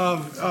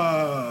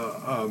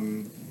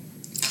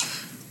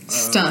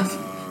stuff.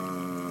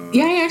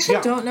 I actually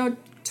don't know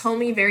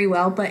Tomy very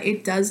well, but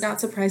it does not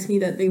surprise me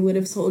that they would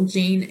have sold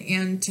Jane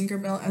and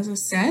Tinkerbell as a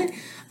set.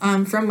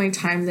 From my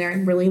time there,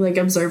 and really like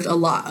observed a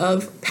lot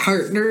of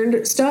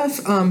partnered stuff,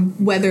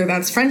 whether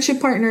that's friendship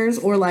partners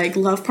or like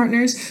love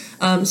partners.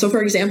 So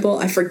for example,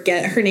 I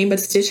forget her name, but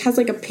Stitch has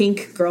like a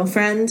pink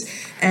girlfriend,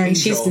 and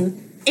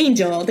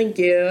Angel, thank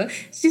you.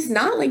 She's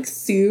not like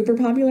super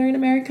popular in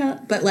America,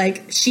 but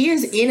like she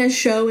is in a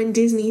show in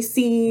Disney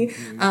Sea.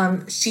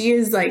 She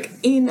is like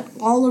in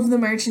all of the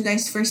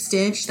merchandise for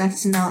Stitch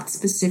that's not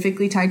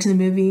specifically tied to the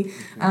movie.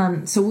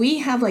 So we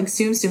have like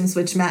Tsum Tsums,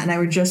 which Matt and I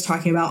were just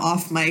talking about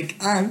off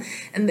mic.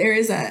 And there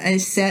is a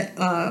set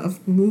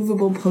of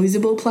movable,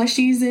 posable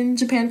plushies in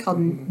Japan called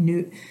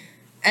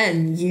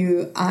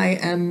Nuimos,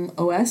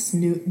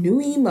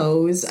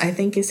 Nuimos, I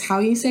think is how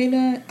you say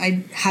that.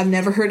 I have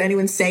never heard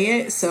anyone say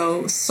it,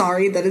 so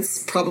sorry that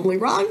it's probably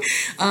wrong.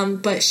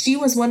 But she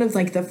was one of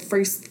like the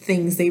first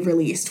things they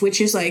released,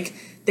 which is like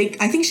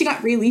I think she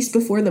got released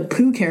before the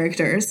Pooh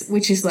characters,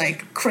 which is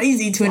like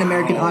crazy to an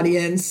American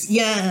audience.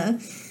 Yeah.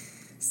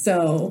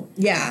 So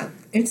yeah,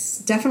 it's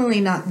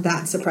definitely not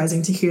that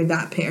surprising to hear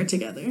that pair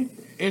together.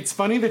 It's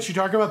funny that you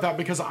talk about that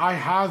because I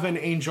have an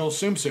Angel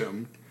Tsum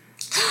Tsum.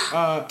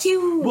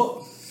 Cute.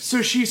 Well,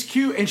 so she's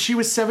cute, and she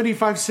was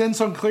 75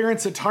 cents on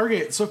clearance at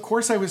Target, so of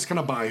course I was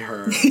gonna buy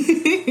her.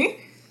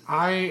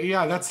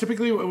 That's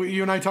typically what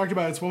you and I talked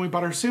about. It's when we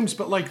bought our Tsums,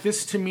 but like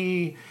this to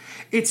me,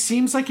 it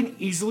seems like an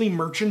easily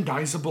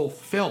merchandisable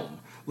film.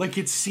 Like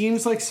it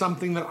seems like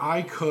something that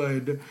I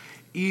could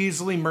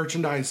easily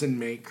merchandise and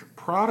make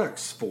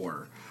products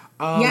for.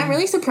 I'm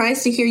really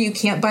surprised to hear you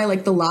can't buy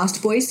like the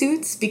Lost Boy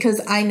suits,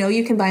 because I know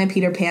you can buy a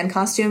Peter Pan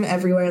costume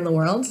everywhere in the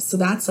world. So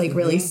that's like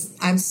really,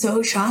 I'm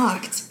so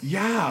shocked.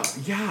 Yeah.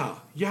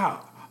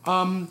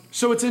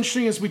 So it's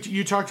interesting as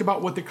you talked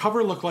about what the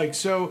cover looked like.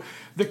 So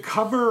the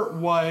cover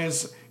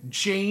was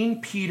Jane,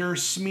 Peter,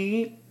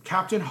 Smee,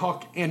 Captain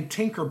Hook, and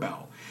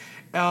Tinkerbell.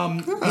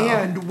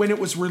 And when it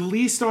was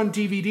released on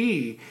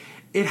DVD,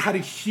 it had a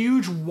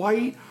huge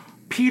white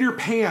Peter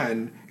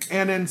Pan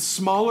and in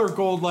smaller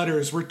gold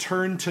letters,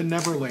 Return to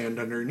Neverland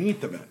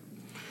underneath of it.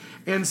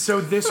 And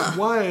so this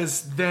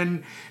was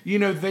then,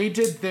 they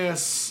did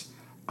this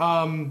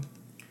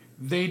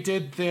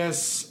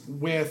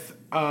with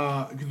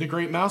The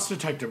Great Mouse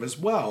Detective as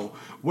well,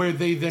 where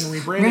they then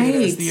rebranded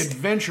it as The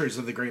Adventures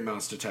of the Great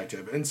Mouse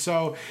Detective. And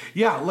so,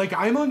 yeah, like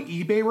I'm on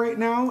eBay right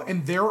now,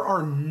 and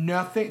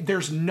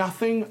there's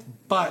nothing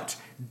but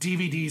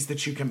DVDs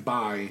that you can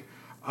buy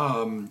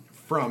from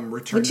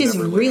Return to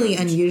Neverland. Which is really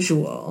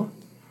unusual.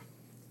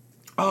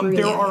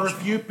 There are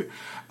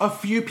a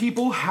few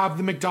people have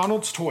the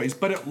McDonald's toys,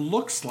 but it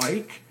looks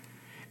like,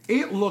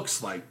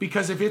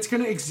 because if it's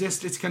going to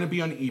exist, it's going to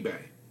be on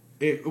eBay.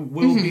 It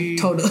will be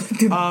totally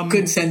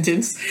good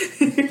sentence.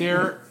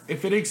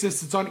 If it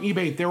exists, it's on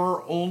eBay. There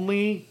are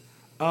only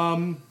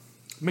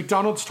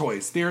McDonald's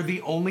toys. They're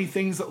the only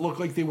things that look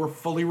like they were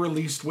fully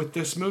released with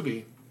this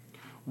movie.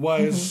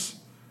 There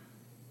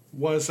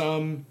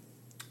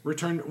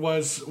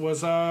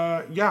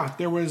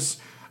was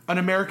an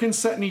American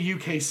set and a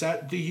UK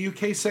set. The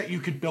UK set you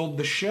could build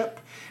the ship,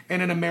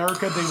 and in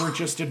America they were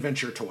just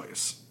adventure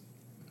toys.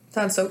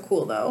 Sounds so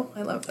cool, though.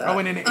 I love that. Oh,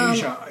 and in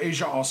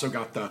Asia also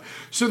got the...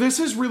 So this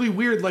is really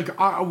weird. Like,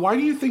 why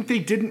do you think they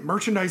didn't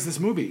merchandise this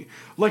movie?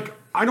 Like,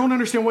 I don't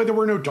understand why there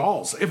were no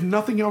dolls. If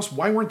nothing else,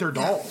 why weren't there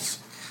dolls?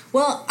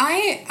 Well,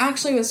 I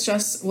actually was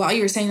just... While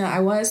you were saying that, I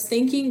was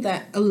thinking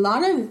that a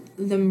lot of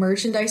the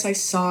merchandise I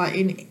saw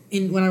in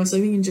when I was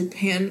living in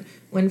Japan,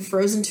 when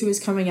Frozen 2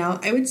 was coming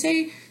out, I would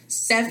say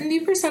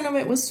 70% of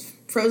it was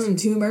Frozen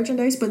 2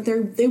 merchandise, but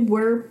they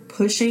were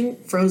pushing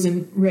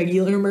Frozen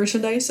regular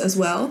merchandise as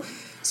well.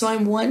 So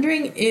I'm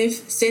wondering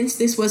if, since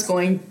this was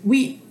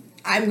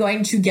I'm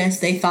going to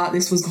guess they thought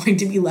this was going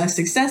to be less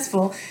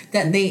successful,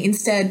 that they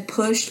instead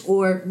pushed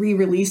or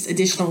re-released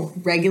additional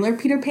regular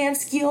Peter Pan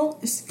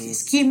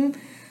scheme.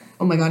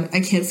 Oh my god, I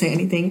can't say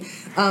anything.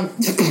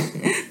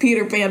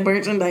 Peter Pan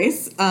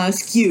merchandise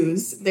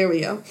SKUs. There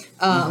we go.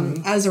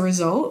 As a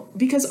result,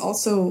 because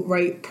also,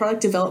 right,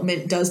 product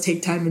development does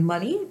take time and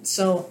money.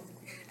 So,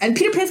 and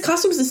Peter Pan's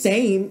costume's the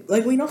same.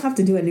 Like, we don't have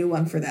to do a new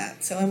one for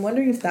that. So I'm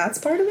wondering if that's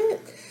part of it.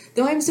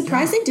 Though I'm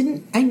surprised they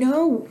didn't. I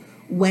know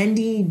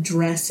Wendy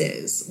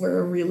dresses were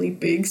a really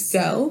big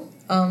sell.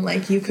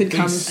 Like you could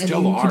come and you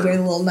could wear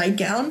a little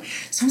nightgown.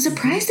 So I'm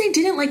surprised they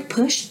didn't like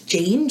push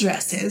Jane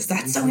dresses.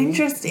 That's so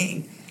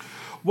interesting.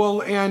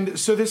 Well, and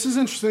so this is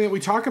interesting that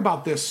we talk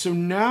about this. So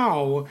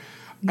now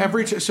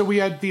so we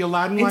had the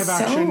Aladdin live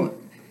action.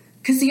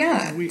 Because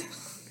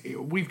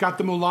We've got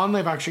the Mulan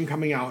live action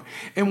coming out.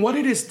 And what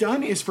it has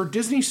done is for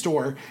Disney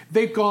Store,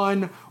 they've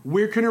gone,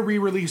 we're going to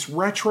re-release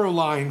retro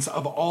lines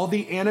of all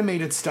the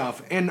animated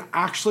stuff and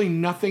actually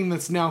nothing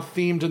that's now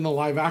themed in the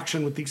live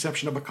action with the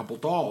exception of a couple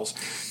dolls.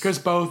 Because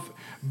both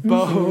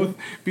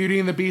Beauty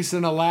and the Beast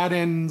and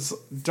Aladdin's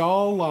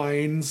doll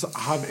lines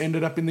have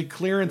ended up in the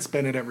clearance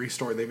bin at every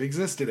store they've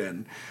existed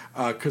in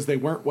because they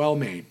weren't well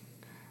made.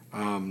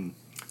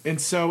 And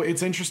so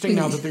it's interesting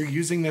now that they're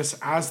using this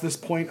as this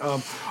point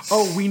of,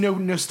 we know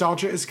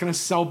nostalgia is going to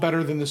sell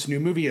better than this new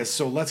movie is,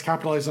 so let's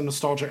capitalize on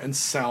nostalgia and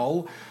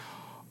sell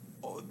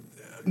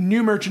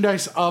new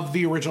merchandise of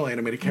the original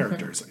animated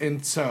characters.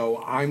 And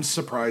so I'm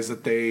surprised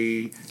that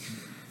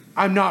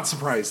I'm not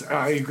surprised.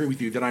 I agree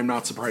with you that I'm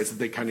not surprised that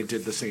they kind of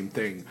did the same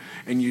thing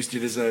and used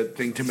it as a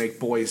thing to make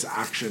boys'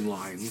 action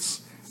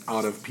lines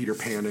out of Peter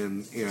Pan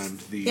and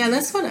the... Yeah,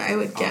 that's what I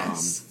would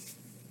guess.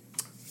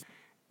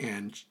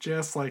 And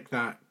just like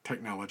that,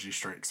 technology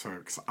strikes,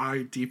 folks.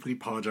 I deeply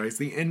apologize.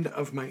 The end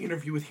of my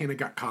interview with Hannah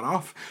got cut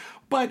off.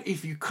 But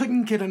if you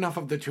couldn't get enough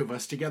of the two of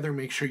us together,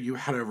 make sure you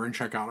head over and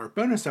check out our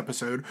bonus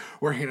episode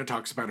where Hannah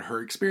talks about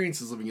her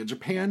experiences living in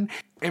Japan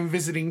and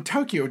visiting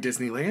Tokyo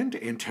Disneyland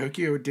and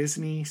Tokyo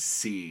Disney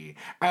Sea,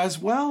 as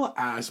well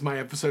as my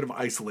episode of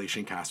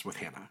Isolation Cast with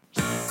Hannah.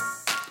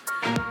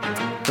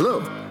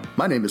 Hello,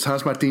 my name is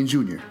Hans Martin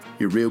Jr.,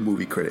 your real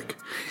movie critic.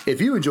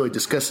 If you enjoy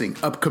discussing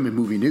upcoming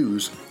movie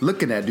news,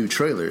 looking at new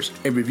trailers,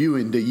 and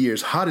reviewing the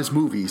year's hottest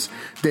movies,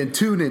 then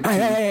tune in to...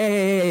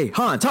 Hey,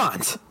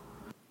 Hans!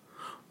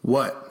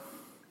 What?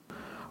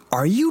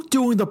 Are you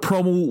doing the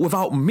promo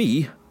without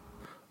me?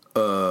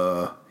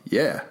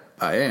 Yeah,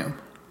 I am.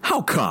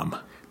 How come?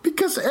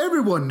 Because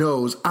everyone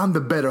knows I'm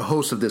the better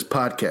host of this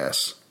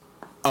podcast.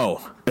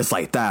 Oh, it's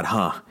like that,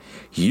 huh?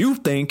 You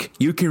think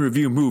you can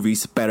review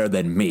movies better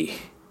than me?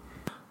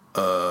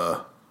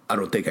 I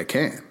don't think I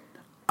can.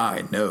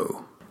 I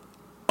know.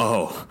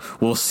 Oh,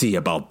 we'll see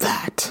about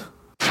that.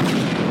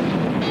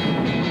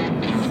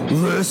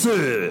 This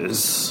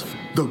is...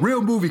 The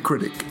Real Movie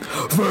Critic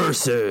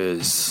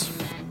versus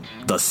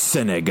the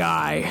Cine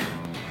Guy.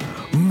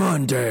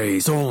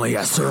 Mondays only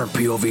at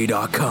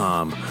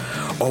CertainPOV.com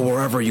or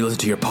wherever you listen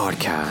to your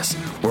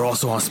podcast. We're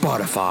also on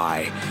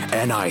Spotify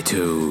and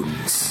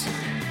iTunes.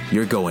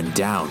 You're going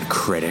down,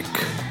 critic.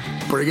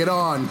 Bring it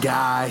on,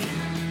 guy.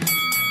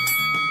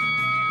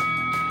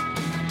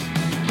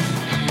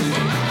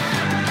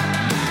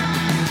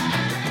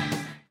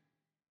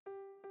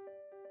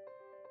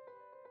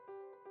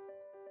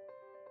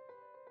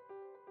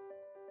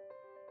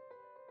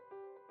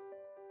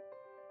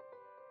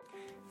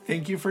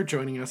 Thank you for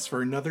joining us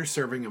for another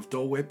serving of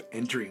Dole Whip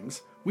and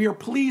Dreams. We are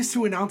pleased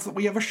to announce that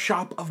we have a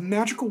shop of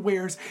magical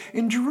wares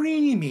and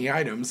dreamy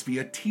items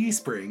via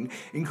Teespring,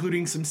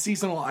 including some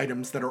seasonal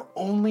items that are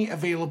only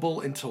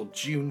available until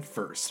June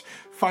 1st.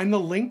 Find the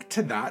link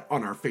to that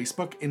on our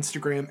Facebook,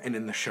 Instagram, and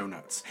in the show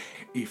notes.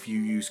 If you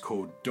use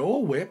code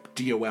DOLEWHIP,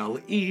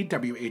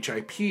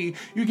 DOLEWHIP,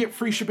 you get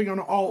free shipping on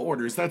all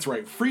orders. That's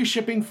right, free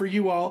shipping for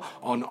you all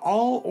on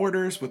all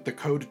orders with the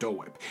code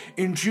DOLEWHIP.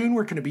 In June,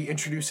 we're going to be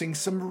introducing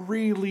some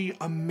really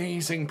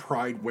amazing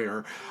Pride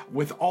wear,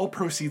 with all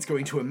proceeds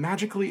going to a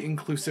magically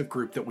inclusive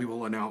group that we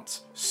will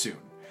announce soon.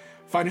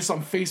 Find us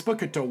on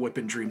Facebook at Dole Whip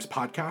and Dreams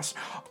Podcast,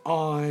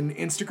 on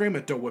Instagram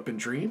at Dole Whip and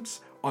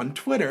Dreams, on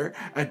Twitter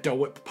at Dole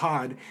Whip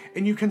Pod,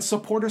 and you can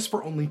support us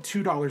for only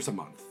 $2 a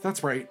month.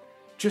 That's right,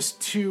 just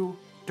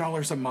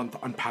 $2 a month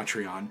on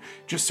Patreon.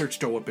 Just search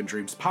Dole Whip and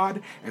Dreams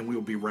Pod, and we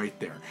will be right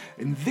there.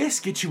 And this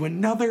gets you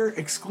another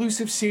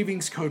exclusive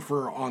savings code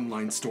for our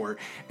online store,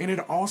 and it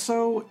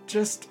also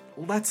just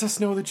lets us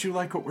know that you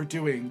like what we're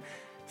doing.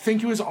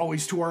 Thank you as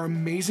always to our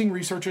amazing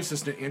research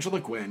assistant,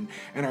 Angela Gwynn,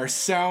 and our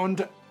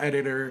sound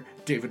editor,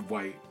 David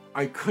White.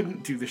 I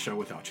couldn't do the show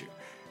without you.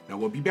 Now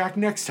we'll be back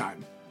next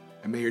time,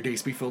 and may your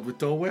days be filled with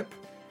Dole Whip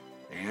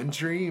and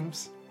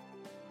dreams.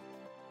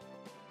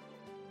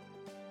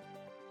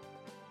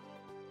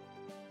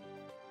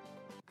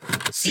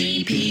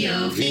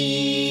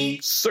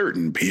 CPOV.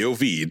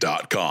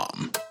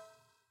 CertainPOV.com.